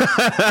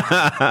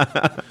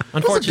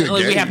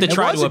 Unfortunately, we game. have to It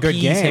try was to a good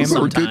appease game. him It was a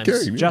good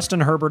sometimes. game.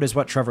 Justin Herbert is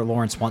what Trevor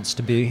Lawrence wants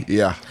to be.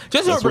 Yeah.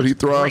 Just That's what he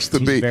thrives to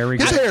He's be. very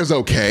His good. hair's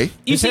okay.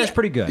 You His see- hair's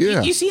pretty good.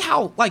 Yeah. You see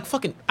how like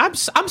fucking I'm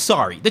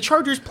sorry. The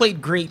Chargers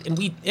played great, and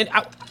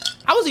I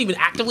wasn't even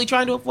actively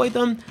trying to avoid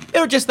them. They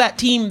were just that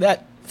team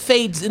that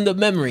fades in the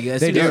memory.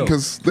 As They soon do.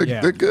 as- Yeah,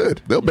 because they're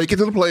good. They'll make it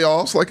to the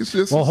playoffs. Like it's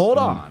just. Well, hold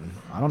on.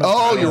 I don't know.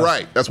 Oh, you're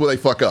right. That's where they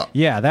fuck up.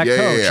 Yeah, that coach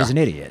yeah. is an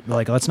idiot.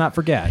 Like, let's not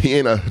forget. He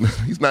ain't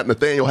he's not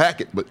Nathaniel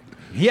Hackett, but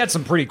He had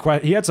some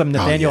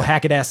Nathaniel yeah.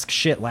 Hackett-esque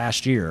shit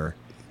last year.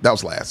 That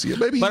was last year.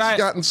 Maybe he's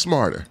gotten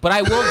smarter. But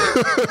I will.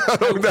 I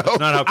don't know.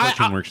 Not how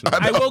coaching works.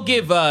 I will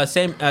give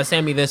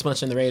Sammy this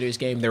much in the Raiders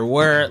game. There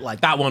were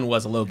that one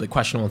was a little bit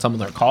questionable in some of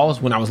their calls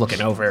when I was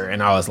looking over,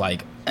 and I was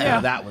like,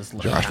 that was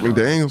Josh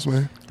McDaniels,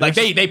 man. Like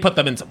they put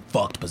them in some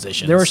fucked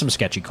positions. There were some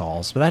sketchy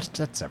calls, but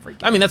that's every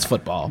game. I mean, that's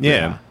football.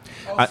 Yeah.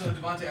 Also,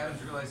 Devontae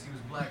Adams realized he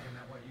was black in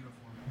that white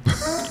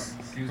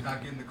uniform. He was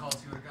not getting the calls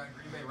he would have gotten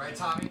in Green Bay, right,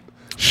 Tommy?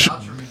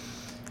 Vouch for me.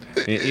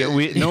 Yeah,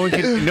 no one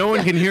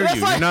can hear you.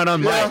 You're not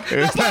on mic.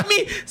 That's like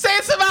me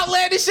saying some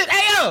outlandish shit.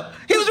 Hey yo,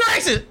 he was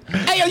racist.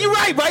 Hey yo, you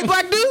right,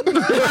 black dude?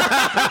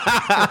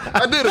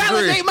 I did agree.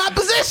 Validate my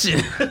position.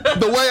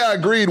 The way I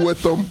agreed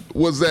with them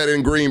was that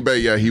in Green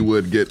Bay, he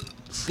would get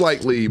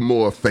slightly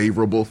more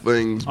favorable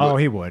things. Oh,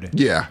 he would.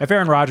 Yeah. If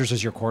Aaron Rodgers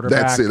is your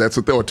quarterback. That's it. That's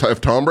the thing.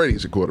 If Tom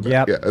Brady's your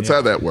quarterback. Yep. That's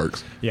how that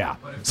works. Yeah.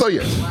 So,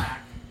 yes.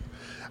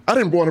 I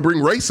didn't want to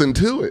bring race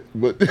into it,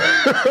 but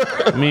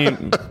I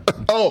mean,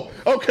 oh,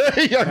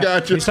 okay, I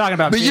got you. He's talking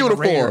about the being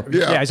uniform.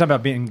 Yeah, he's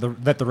talking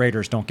about that the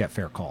Raiders don't get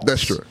fair calls.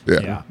 That's true.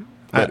 Yeah.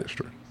 That is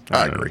true.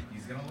 I agree.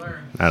 He's going to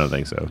learn. I don't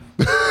think so.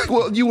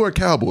 Well, you were a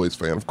Cowboys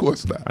fan, of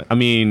course not. I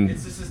mean,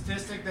 It's a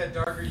statistic that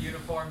darker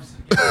uniforms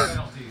get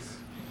penalties.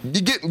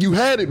 You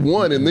had it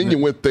one, and then you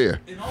went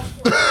there. In all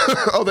sports.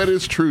 Oh, that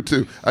is true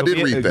too. I did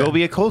read that. Go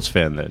be a Colts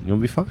fan then. You'll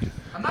be fine.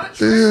 I'm not a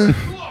traitor.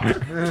 You are.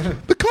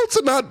 The Colts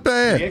are not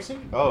bad.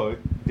 Oh,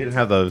 it didn't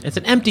have the. It's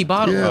an empty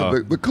bottle.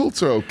 Yeah, the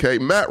Colts are okay.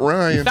 Matt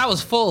Ryan. If that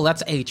was full,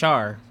 that's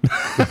HR.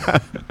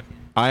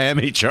 I am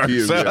HR. He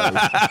is,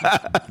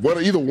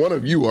 either one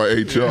of you are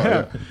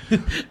HR.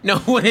 No,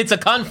 when it's a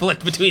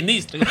conflict between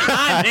these two,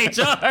 I'm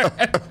HR.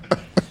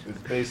 It's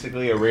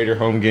basically a Raider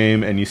home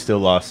game, and you still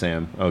lost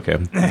Sam. Okay.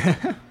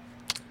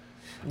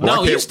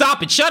 No, you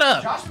stop it. Shut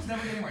up. Josh was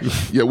never getting my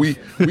shit. Yeah, we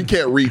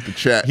can't read the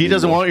chat. He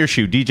doesn't anymore. want your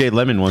shoe. DJ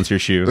Lemon wants your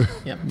shoe.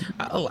 Yeah.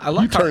 I You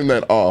like turned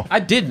that off.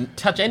 I didn't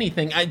touch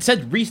anything. I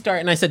said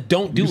restart, and I said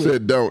don't do You it.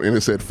 said don't, and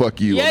it said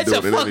fuck you. Yeah, I'm it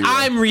said doing it fuck. anyway.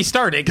 I'm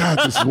restarting. God,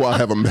 this is why I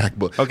have a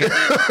MacBook. Okay.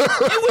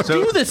 It would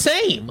do the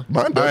same.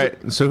 Mine All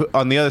doesn't. right. So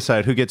on the other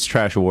side, who gets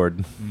trash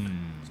award?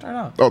 Start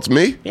out. Oh, it's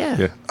me? Yeah.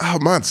 Yeah. Oh,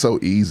 mine's so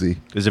easy.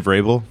 Is it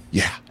Vrabel?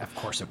 Yeah. Of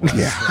course it was.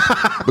 Yeah.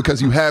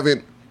 Because you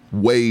haven't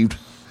waived.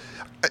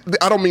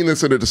 I don't mean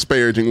this in a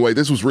disparaging way.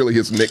 This was really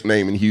his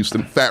nickname in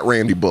Houston, Fat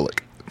Randy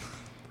Bullock.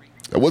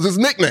 That was his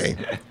nickname.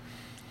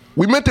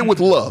 We meant it with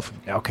love.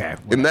 Okay.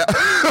 And that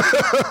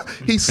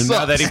he And sucks.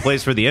 now that he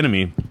plays for the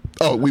enemy,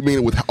 Oh, we mean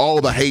it with all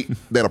the hate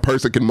that a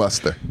person can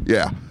muster.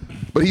 Yeah.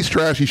 But he's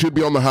trash. He should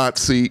be on the hot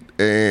seat,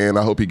 and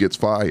I hope he gets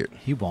fired.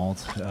 He won't.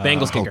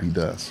 Bengals I hope kicker. he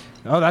does.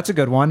 Oh, that's a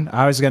good one.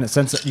 I was gonna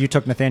since you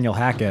took Nathaniel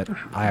Hackett,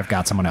 I have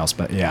got someone else,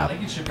 but I yeah,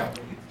 think it's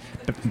Chicago.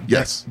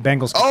 Yes.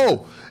 Bengals.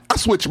 Oh, I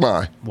switched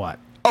mine. What?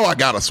 Oh, I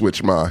gotta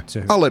switch mine.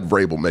 To who? I'll let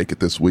Vrabel make it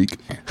this week.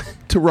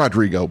 To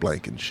Rodrigo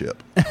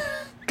Blankenship.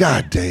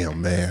 God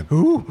damn, man.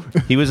 Who?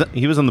 he was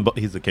on the.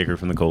 He's the kicker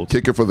from the Colts.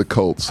 Kicker for the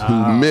Colts,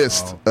 who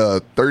missed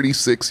a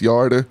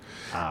 36-yarder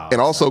and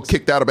also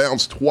kicked out of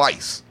bounds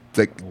twice.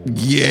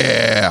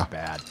 Yeah.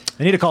 Bad.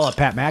 They need to call up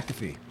Pat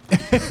McAfee.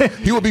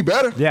 He would be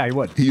better. Yeah, he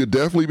would. He would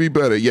definitely be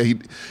better. Yeah,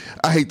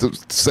 I hate to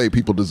say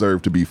people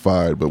deserve to be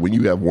fired, but when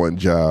you have one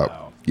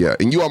job, yeah,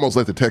 and you almost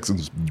let the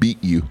Texans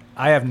beat you.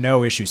 I have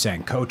no issue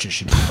saying coaches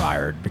should be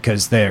fired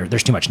because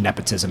there's too much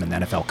nepotism in the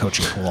NFL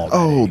coaching pool already.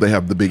 Oh, they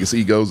have the biggest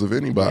egos of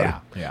anybody.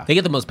 Yeah. They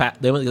get the most. They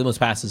get the most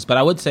passes, but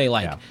I would say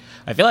Yeah.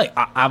 I feel like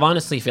I've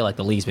honestly feel like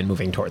the league's been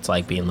moving towards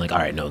being all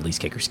right, no, at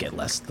least kickers get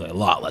a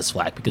lot less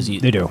flack because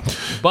They do.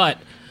 But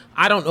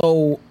I don't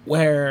know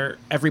where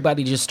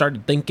everybody just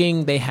started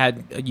thinking they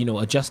had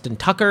a Justin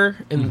Tucker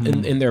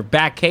in their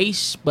back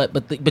case, but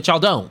y'all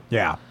don't.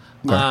 Yeah.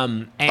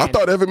 And I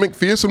thought Evan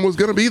McPherson was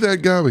going to be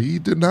that guy, but he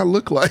did not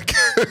look like.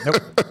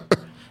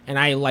 And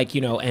I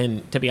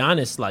and to be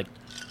honest,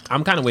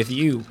 I'm kind of with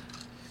you.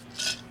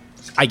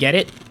 I get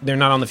it. They're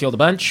not on the field a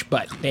bunch,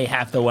 but they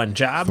have the one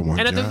job. The one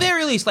and at the job.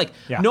 very least,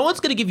 Yeah. no one's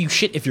going to give you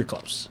shit if you're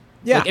close.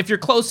 Yeah. If you're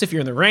close, if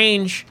you're in the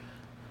range.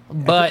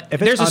 But If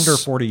there's it's under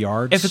 40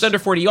 yards. if it's under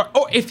 40 yards,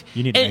 or if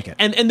You need to make it.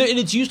 and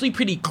it's usually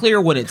pretty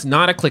clear when it's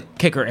not a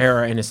kicker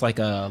error and it's like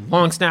a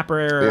long snapper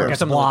error Yeah. or Gets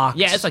something. blocked.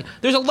 Yeah, it's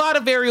there's a lot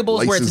of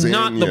variables where it's Laces in,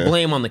 not the yeah.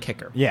 blame on the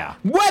kicker. Yeah.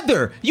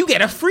 Whether you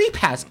get a free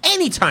pass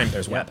anytime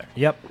there's weather.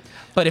 Yep.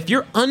 But if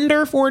you're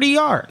under 40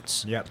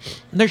 yards, Yep.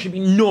 there should be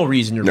no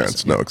reason you're No, missing.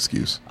 it's no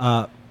excuse.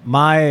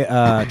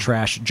 My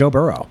trash, Joe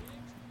Burrow.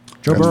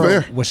 Joe That's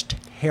Burrow fair. was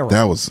terrible.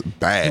 That was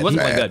bad. He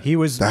wasn't bad. that good. He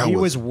was That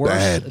worse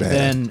bad.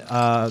 than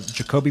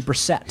Jacoby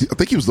Brissett. I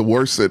think he was the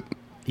worst at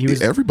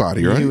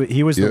everybody, right?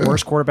 He was Yeah. the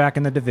worst quarterback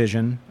in the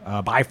division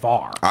by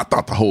far. I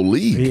thought the whole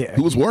league. Yeah.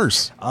 Who was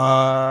worse?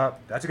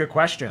 That's a good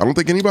question. I don't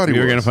think anybody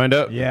You're was. gonna find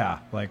out. Yeah,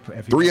 like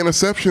if you, 3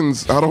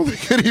 interceptions. I don't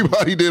think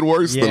anybody did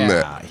worse than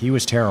that. Yeah, he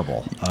was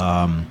terrible.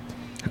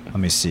 Let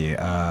me see.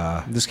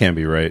 This can't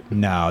be right.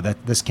 No,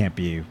 this can't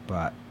be.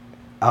 But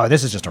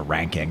this is just a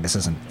ranking. This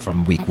isn't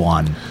from week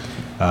one.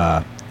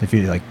 If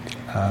you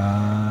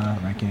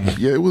ranking.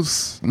 Yeah, it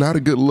was not a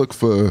good look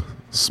for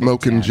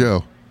Smoking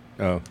Joe.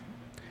 Oh,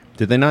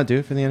 Did they not do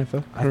it for the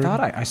NFL? I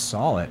thought I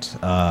saw it.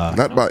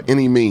 Not by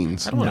any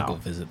means. I don't want to No.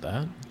 go visit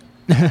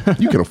that.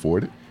 You can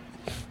afford it.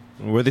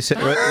 Where they trying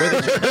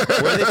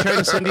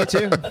to send you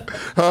to?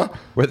 Huh?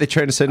 Where they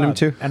trying to send him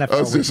to? NFL I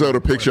was just showed a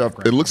picture of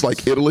it. Looks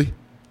like Italy.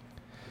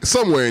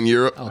 Somewhere in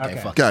Europe. Okay,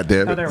 fuck. God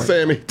damn Oh, there it. we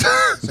Sammy.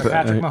 So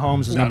Patrick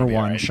Mahomes is number be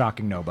one, alright.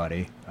 shocking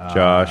nobody.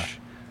 Josh.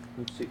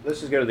 Let's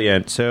just go to the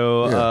end.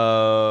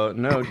 So,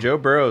 no, Joe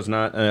Burrow's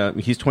not.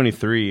 He's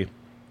 23.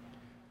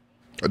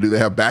 Do they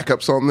have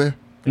backups on there?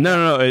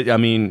 No. I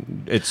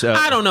mean, it's.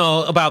 I don't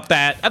know about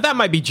that. That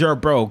might be Joe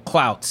Burrow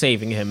clout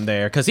saving him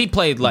there because he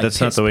played like That's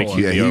not piss the way poor.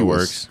 QB Yeah, he QBR was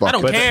works. fucking I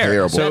don't care.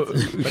 terrible. So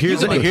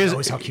here's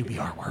Knows how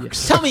QBR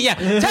works. Tell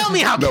me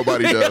how.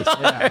 Nobody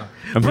does.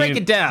 Break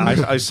it down.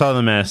 I saw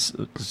the mess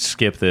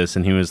skip this,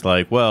 and he was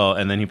like, "Well,"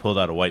 and then he pulled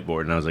out a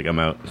whiteboard, and I was like, "I'm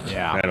out.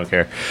 Yeah. I don't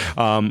care."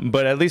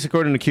 But at least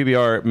according to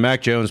QBR,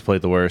 Mac Jones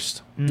played the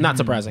worst. Not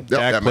surprising. Yep,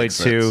 Dak that played makes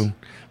sense. 2.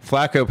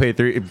 Flacco paid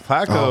 3.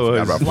 Flacco Oh,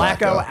 I is. forgot about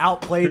Flacco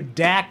outplayed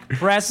Dak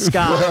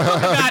Prescott.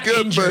 Got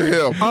Good injured.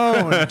 for him.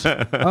 Owned.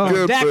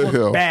 Good Dak for looked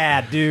him.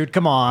 bad, dude.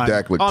 Come on.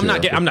 Dak looked I'm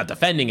terrible. not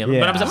defending him,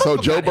 Yeah. but I'm saying So most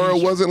of Joe them got Burrow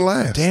injured. wasn't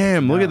last.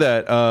 Damn, look at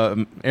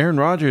that. Aaron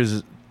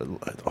Rodgers. I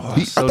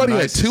thought he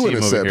had 2 Here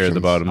at the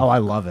interceptions. bottom. Oh, I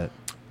love it.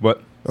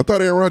 What? I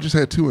thought Aaron Rodgers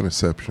had 2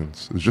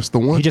 interceptions. It was just the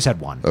one? He just had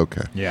one.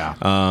 Okay.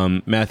 Yeah.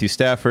 Matthew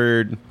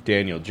Stafford,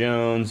 Daniel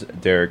Jones,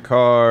 Derek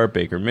Carr,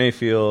 Baker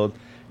Mayfield,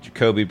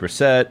 Jacoby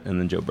Brissett, and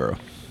then Joe Burrow.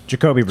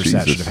 Jacoby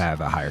Brissett Jesus. should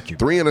have a higher QB.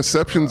 3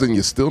 interceptions and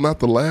you're still not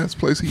the last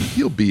place.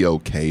 He'll be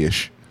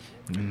okay-ish.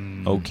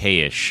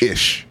 Okay-ish.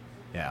 Ish.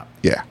 Yeah.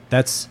 Yeah.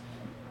 That's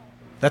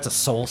a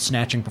soul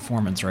snatching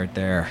performance right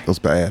there. That was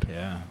bad.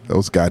 Yeah. That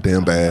was goddamn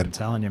I'm bad.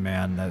 telling you,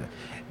 man.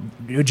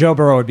 Joe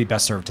Burrow would be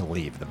best served to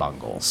leave the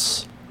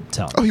Bungles. I'm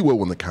telling Oh, you. he will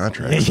win the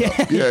contract.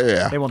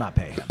 Yeah. They will not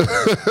pay him.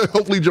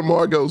 Hopefully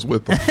Jamar goes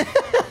with them.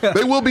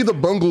 They will be the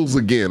Bungles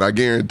again, I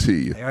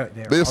guarantee you. They're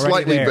They're already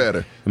slightly there.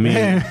 better. I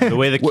mean, the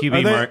way the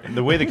Are they-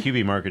 the way the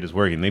QB market is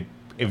working,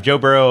 if Joe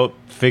Burrow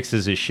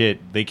fixes his shit,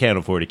 they can't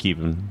afford to keep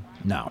him.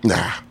 No.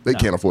 Nah, they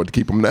can't afford to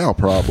keep him now,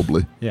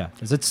 probably. Yeah.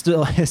 Is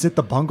it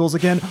the Bungles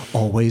again?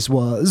 Always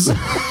was.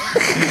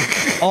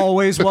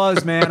 Always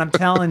was, man. I'm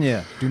telling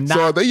you. Do not.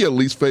 So are they your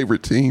least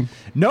favorite team?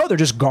 No, they're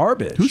just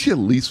garbage. Who's your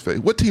least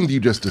favorite? What team do you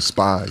just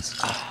despise?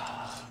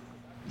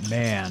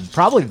 Man,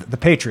 probably the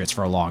Patriots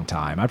for a long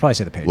time. I'd probably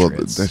say the Well,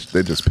 Patriots.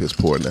 they're just piss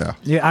poor now.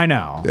 Yeah, I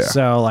know. Yeah.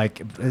 So,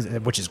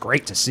 which is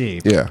great to see.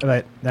 Yeah.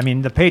 But, I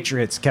mean, the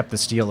Patriots kept the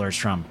Steelers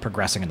from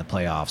progressing in the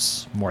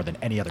playoffs more than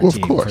any other Well, of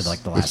team course. for, the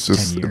It's last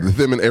just 10 years.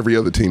 them and every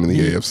other team in the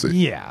AFC.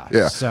 Yeah.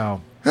 Yeah.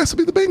 So, Has to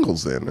be the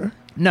Bengals then, right?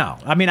 no.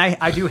 I mean,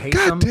 I do hate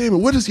God them. damn it.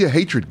 Where does your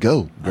hatred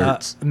go,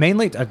 Gertz?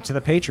 Mainly to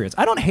the Patriots.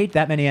 I don't hate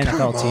that many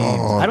NFL teams.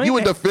 I don't You were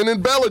even,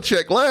 defending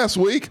Belichick last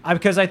week.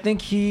 because I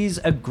think he's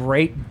a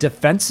great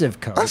defensive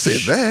coach. I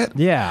said that.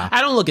 Yeah.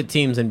 I don't look at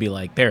teams and be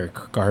like, they're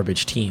a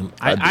garbage team.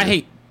 I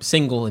hate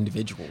single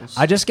individuals.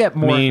 I just get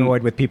more I mean-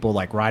 annoyed with people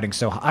like riding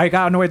so high. I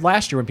got annoyed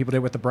last year when people did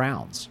with the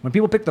Browns. When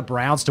people picked the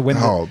Browns to win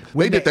Oh,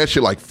 they did that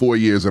shit like 4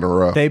 years in a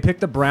row. They picked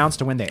the Browns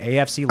to win the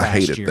AFC last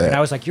hated year. that. And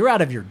I was like, you're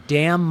out of your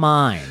damn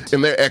mind.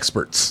 And they're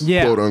experts,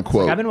 Yeah. quote It's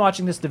unquote. like, I've been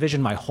watching this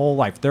division my whole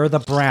life. They're the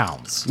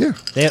Browns. Yeah.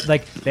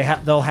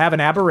 They'll have an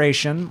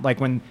aberration like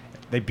when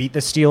they beat the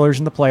Steelers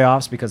in the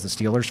playoffs because the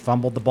Steelers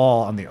fumbled the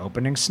ball on the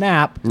opening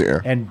snap. Yeah.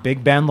 And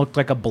Big Ben looked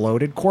like a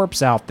bloated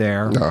corpse out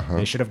there. Uh-huh.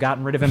 They should have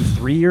gotten rid of him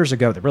 3 years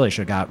ago. They really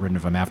should have gotten rid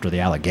of him after the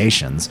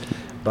allegations.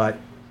 But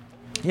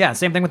yeah,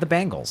 same thing with the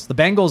Bengals. The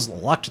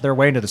Bengals lucked their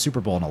way into the Super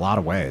Bowl in a lot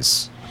of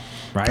ways.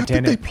 I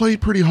think they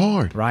played pretty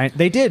hard. Right?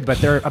 They did, but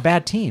they're a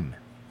bad team.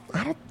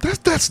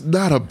 That's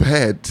not a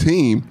bad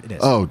team. It is.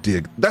 Oh,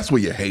 dig. That's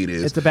where your hate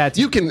is. It's a bad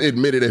team. You can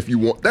admit it if you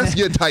want. That's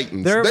your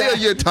Titans. They They're are bad.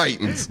 your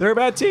Titans. They're a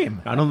bad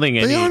team. I don't think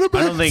They are the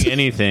I don't think best.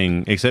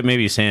 anything except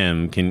maybe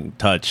Sam can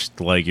touch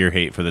like your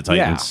hate for the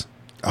Titans.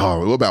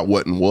 Oh, what about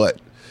what and what?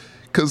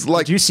 Because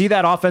like, Do you see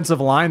that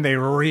offensive line they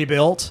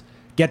rebuilt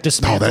get oh,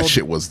 dismantled? that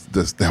shit was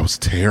that was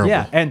terrible.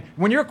 Yeah, and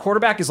when your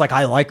quarterback is like,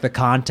 I like the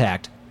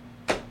contact,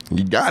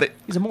 You got it.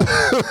 he's a moron.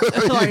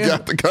 You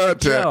got the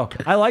contact. Joe,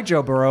 I like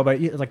Joe Burrow, but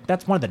like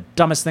that's one of the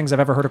dumbest things I've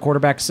ever heard a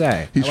quarterback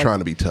say. He's Like, trying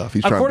to be tough.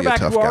 He's a trying to be a quarterback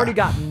tough who guy. already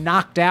got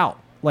knocked out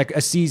like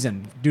a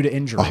season due to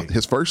injury. Oh,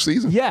 his first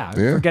season? Yeah,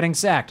 for getting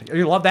sacked.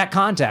 You love that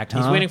contact,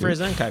 huh? He's waiting for his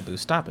Zenkai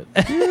boost. Stop it.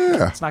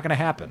 Yeah. It's not going to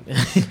happen.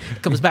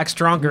 Comes back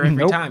stronger every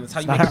Nope. time. That's how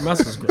you It's make not your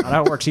muscles grow. Not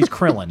how it works. He's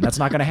Krillin. That's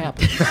not going to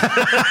happen.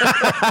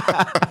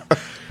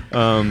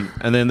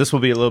 And then this will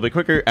be a little bit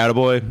quicker.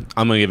 Attaboy.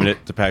 I'm going to give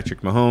it to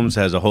Patrick Mahomes.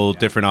 Has a whole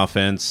different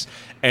offense.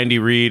 Andy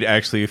Reid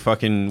actually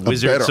fucking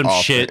wizarded Better some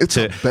offense. shit It's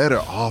to. a better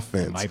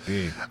offense. Might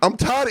be. I'm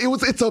tired.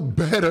 It's a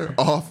better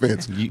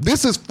offense.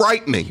 This is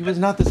frightening. He was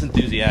not this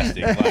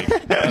enthusiastic.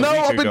 Like, No,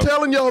 I've been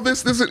telling y'all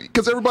this is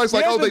because everybody's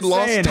like, He oh, has they been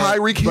lost saying it,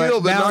 Tyreek but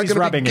Hill. They're now not he's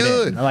going to be rubbing it in.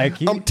 good.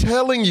 Like, I'm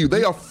telling you,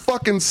 they are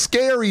fucking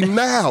scary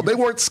now. They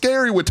weren't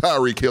scary with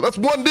Tyreek Hill. That's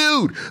one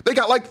dude. They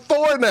got like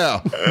 4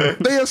 now.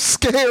 They are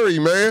scary,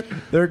 man.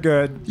 They're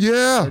good.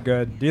 Yeah. They're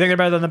good. Do you think they're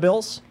better than the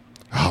Bills?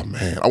 Oh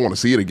man, I want to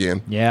see it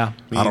again. Yeah.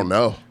 I don't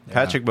know.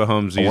 Patrick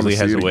Mahomes I wanna usually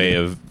has see a it way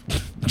again.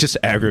 of just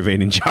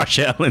aggravating Josh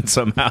Allen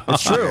somehow.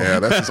 It's true. Yeah,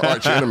 that's his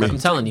arch enemy. I'm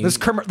telling you. This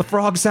Kermit the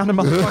Frog sounding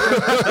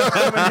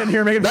motherfucker coming in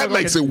here making That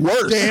makes it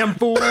worse. Damn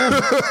fool.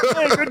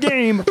 Hey, good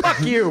game.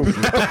 Fuck you.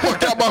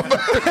 Fuck out my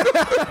face.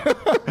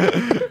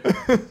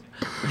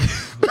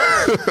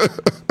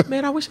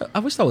 Man, I wish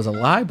that was a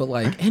lie, but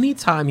like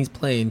anytime he's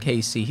playing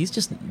KC, he's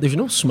just there's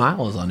no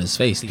smiles on his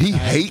face. He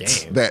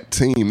hates that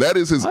team. That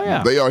is his. Oh,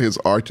 yeah. They are his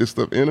archest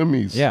of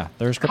enemies. Yeah,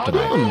 there's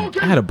kryptonite.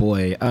 I had a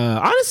boy.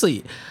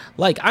 Honestly,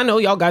 like I know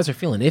y'all guys are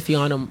feeling iffy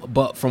on him,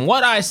 but from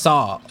what I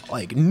saw,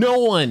 like no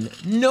one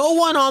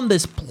on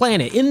this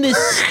planet in this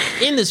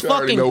I already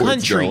fucking know where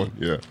it's country going.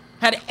 Yeah.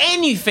 had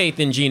any faith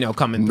in Gino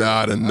coming through.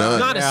 Not a none.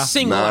 Not a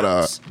single Not a-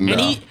 ounce.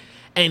 no.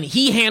 And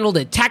he handled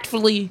it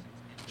tactfully.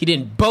 He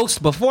didn't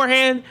boast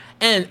beforehand,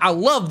 and I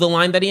love the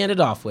line that he ended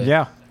off with.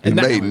 Yeah. It And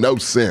that- made no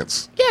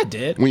sense. Yeah, it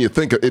did. When you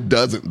think of it,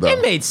 doesn't though.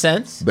 It made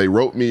sense. They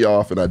wrote me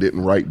off and I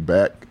didn't write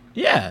back.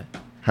 Yeah.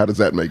 How does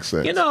that make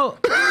sense? You know,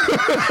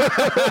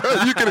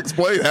 You can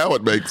explain how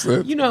it makes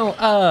sense.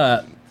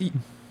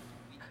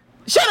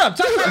 shut up.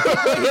 Talk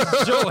about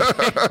his joy.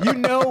 You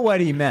know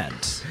what he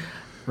meant,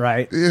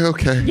 right? Yeah,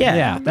 okay. Yeah.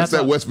 Yeah, That's that's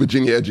that West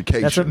Virginia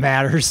education. that's what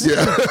matters.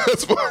 Yeah,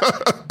 that's what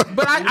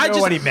But I You know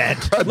just what he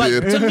meant. I like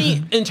did. to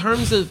me in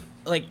terms of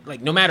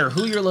like no matter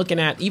who you're looking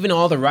at, even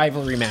all the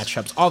rivalry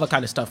matchups, all the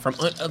kind of stuff from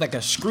like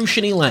a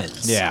scrutiny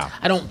lens. Yeah.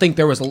 I don't think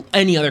there was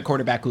any other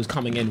quarterback who's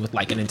coming in with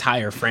like an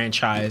entire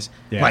franchise.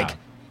 Yeah. Like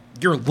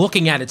you're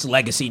looking at its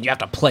legacy and you have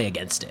to play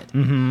against it.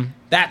 Mm-hmm.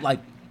 That like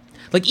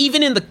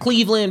even in the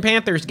Cleveland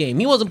Panthers game,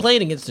 he wasn't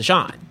playing against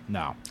Deshaun.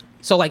 No.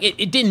 So like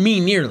it didn't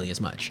mean nearly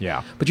as much.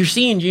 Yeah. But you're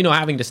seeing Gino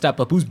having to step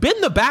up, who's been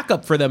the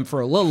backup for them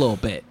for a little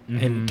bit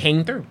and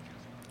came through.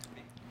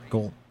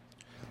 Cool.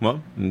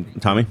 Well,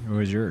 Tommy? Who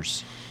was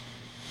yours?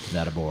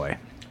 That a boy.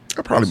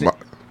 probably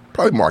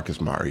Marcus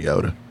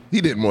Mariota.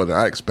 He did more than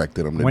I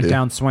expected him to Went do.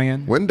 down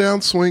swinging. Went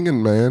down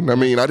swinging, man. I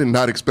mean, I did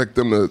not expect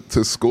them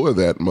to score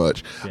that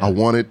much. Yeah. I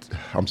wanted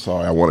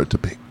to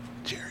pick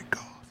Jared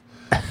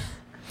Goff.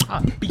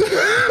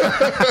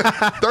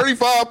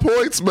 35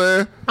 points,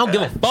 man. I don't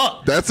give a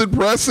fuck. That's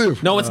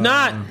impressive. No, it's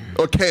not.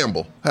 Or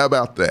Campbell. How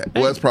about that?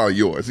 Well, that's probably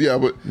yours. Yeah,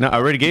 but No, I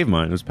already gave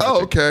mine. It was Patrick.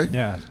 oh, okay.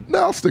 Yeah. No,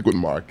 I'll stick with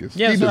Marcus.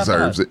 Yeah, he that's what I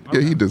deserves it. thought.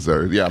 Yeah, he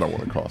deserves. Yeah, I don't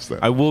want to cross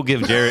that. I will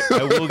give Jared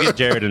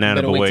an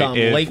Better wait till I'm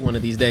attaboy. late one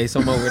of these days. So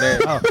I'm over there.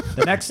 Oh,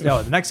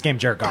 the next game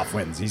Jared Goff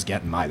wins. He's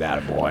getting my that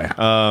a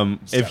boy.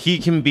 If he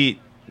can beat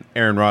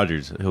Aaron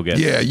Rodgers, he'll get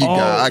yeah, it.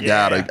 I yeah.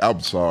 got it. I'm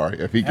sorry.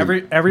 If he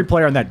can, Every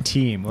player on that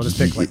team, we'll just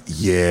pick like Jared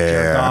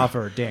yeah. Goff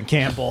or Dan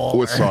Campbell.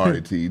 We're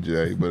sorry,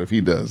 TJ, but if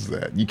he does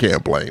that, you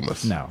can't blame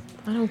us. No.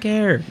 I don't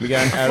care. We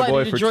got an I fly to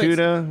attaboy for Detroit.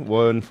 Tuna,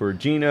 one for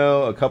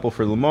Gino, a couple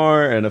for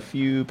Lamar, and a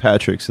few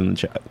Patricks in the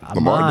chat.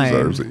 Lamar Mine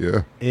deserves it.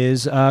 Yeah.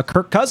 Is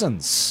Kirk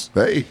Cousins.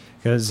 Hey,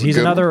 Because he's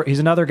Good one.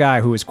 another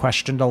guy who was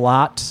questioned a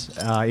lot,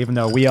 even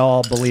though we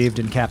all believed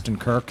in Captain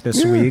Kirk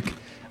this week.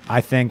 I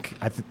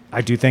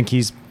do think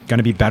he's going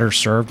to be better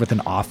served with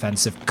an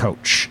offensive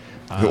coach.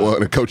 well,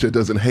 and a coach that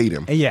doesn't hate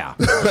him. Yeah,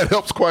 That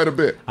helps quite a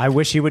bit. I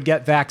wish he would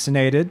get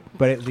vaccinated,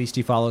 but at least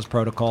he follows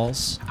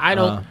protocols. I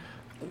don't.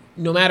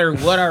 No matter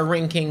what our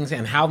rankings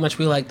and how much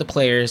we like the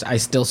players, I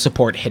still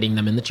support hitting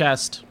them in the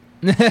chest.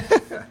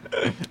 I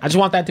just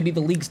want that to be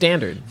the league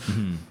standard.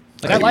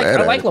 Like I ain't mad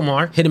I at like it.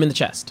 Lamar, hit him in the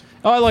chest.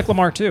 Oh, I like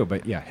Lamar too,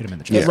 but yeah, hit him in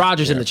the chest. Hit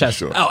Rodgers in the chest.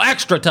 sure. Oh,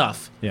 extra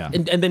tough. Yeah.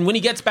 And then when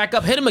he gets back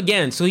up, hit him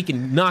again so he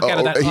can knock out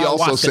of that He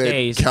also ayahuasca said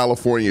days.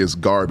 California is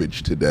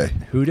garbage today.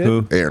 Who did?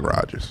 Who? Aaron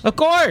Rodgers. Of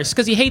course,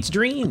 because he hates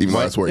dreams. Even though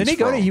that's where Didn't he's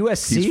he go from. to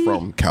USC? He's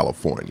from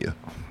California.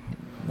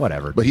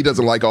 Whatever. But he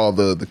doesn't like all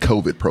the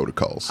COVID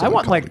protocols. So I we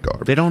want, call it like-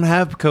 garbage. They don't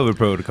have COVID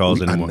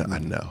protocols I anymore.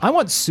 know. I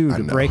want Sue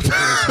to know. break into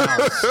his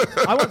house.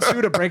 I want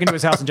Sue to break into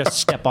his house and just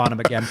step on him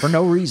again for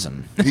no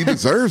reason. He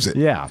deserves it.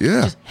 Yeah.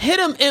 Yeah. Hit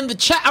him in the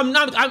chest. I'm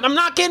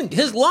not kidding.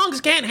 His lungs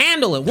can't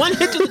handle it. One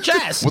hit to the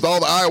chest. With all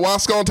the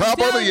ayahuasca on top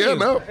of it, Telling yeah, you.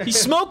 no. He's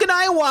smoking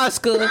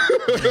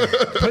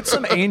ayahuasca. Put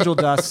some angel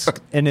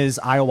dust in his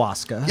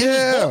ayahuasca.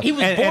 Yeah. He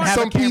was And born. have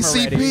a Some camera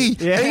PCP, ready.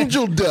 Yeah.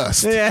 angel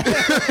dust. Yeah.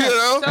 You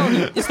know? Telling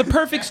you, it's the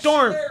perfect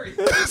storm.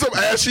 Some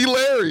ashy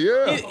Larry,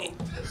 yeah.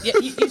 Yeah,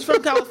 he's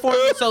from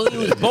California, so he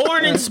was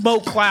born in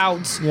smoke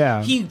clouds.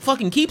 Yeah. He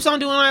fucking keeps on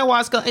doing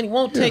ayahuasca, and he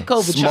won't take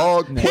COVID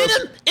Smog shots. plus- Hit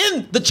him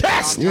in the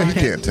chest. Yeah, he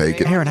can't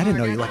take it. Aaron, I didn't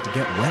know you like to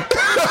get wet.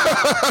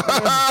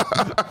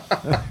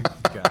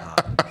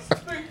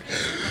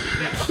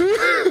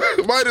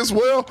 Might as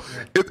well.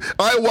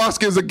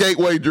 Ayahuasca is a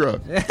gateway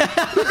drug.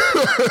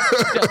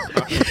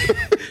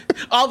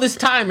 All this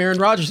time, Aaron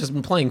Rodgers has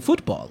been playing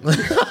football.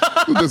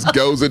 Just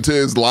goes into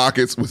his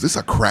lockets. Was this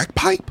a crack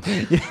pipe?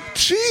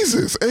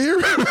 Jesus,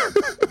 Aaron.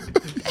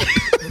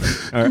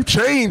 You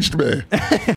changed, man.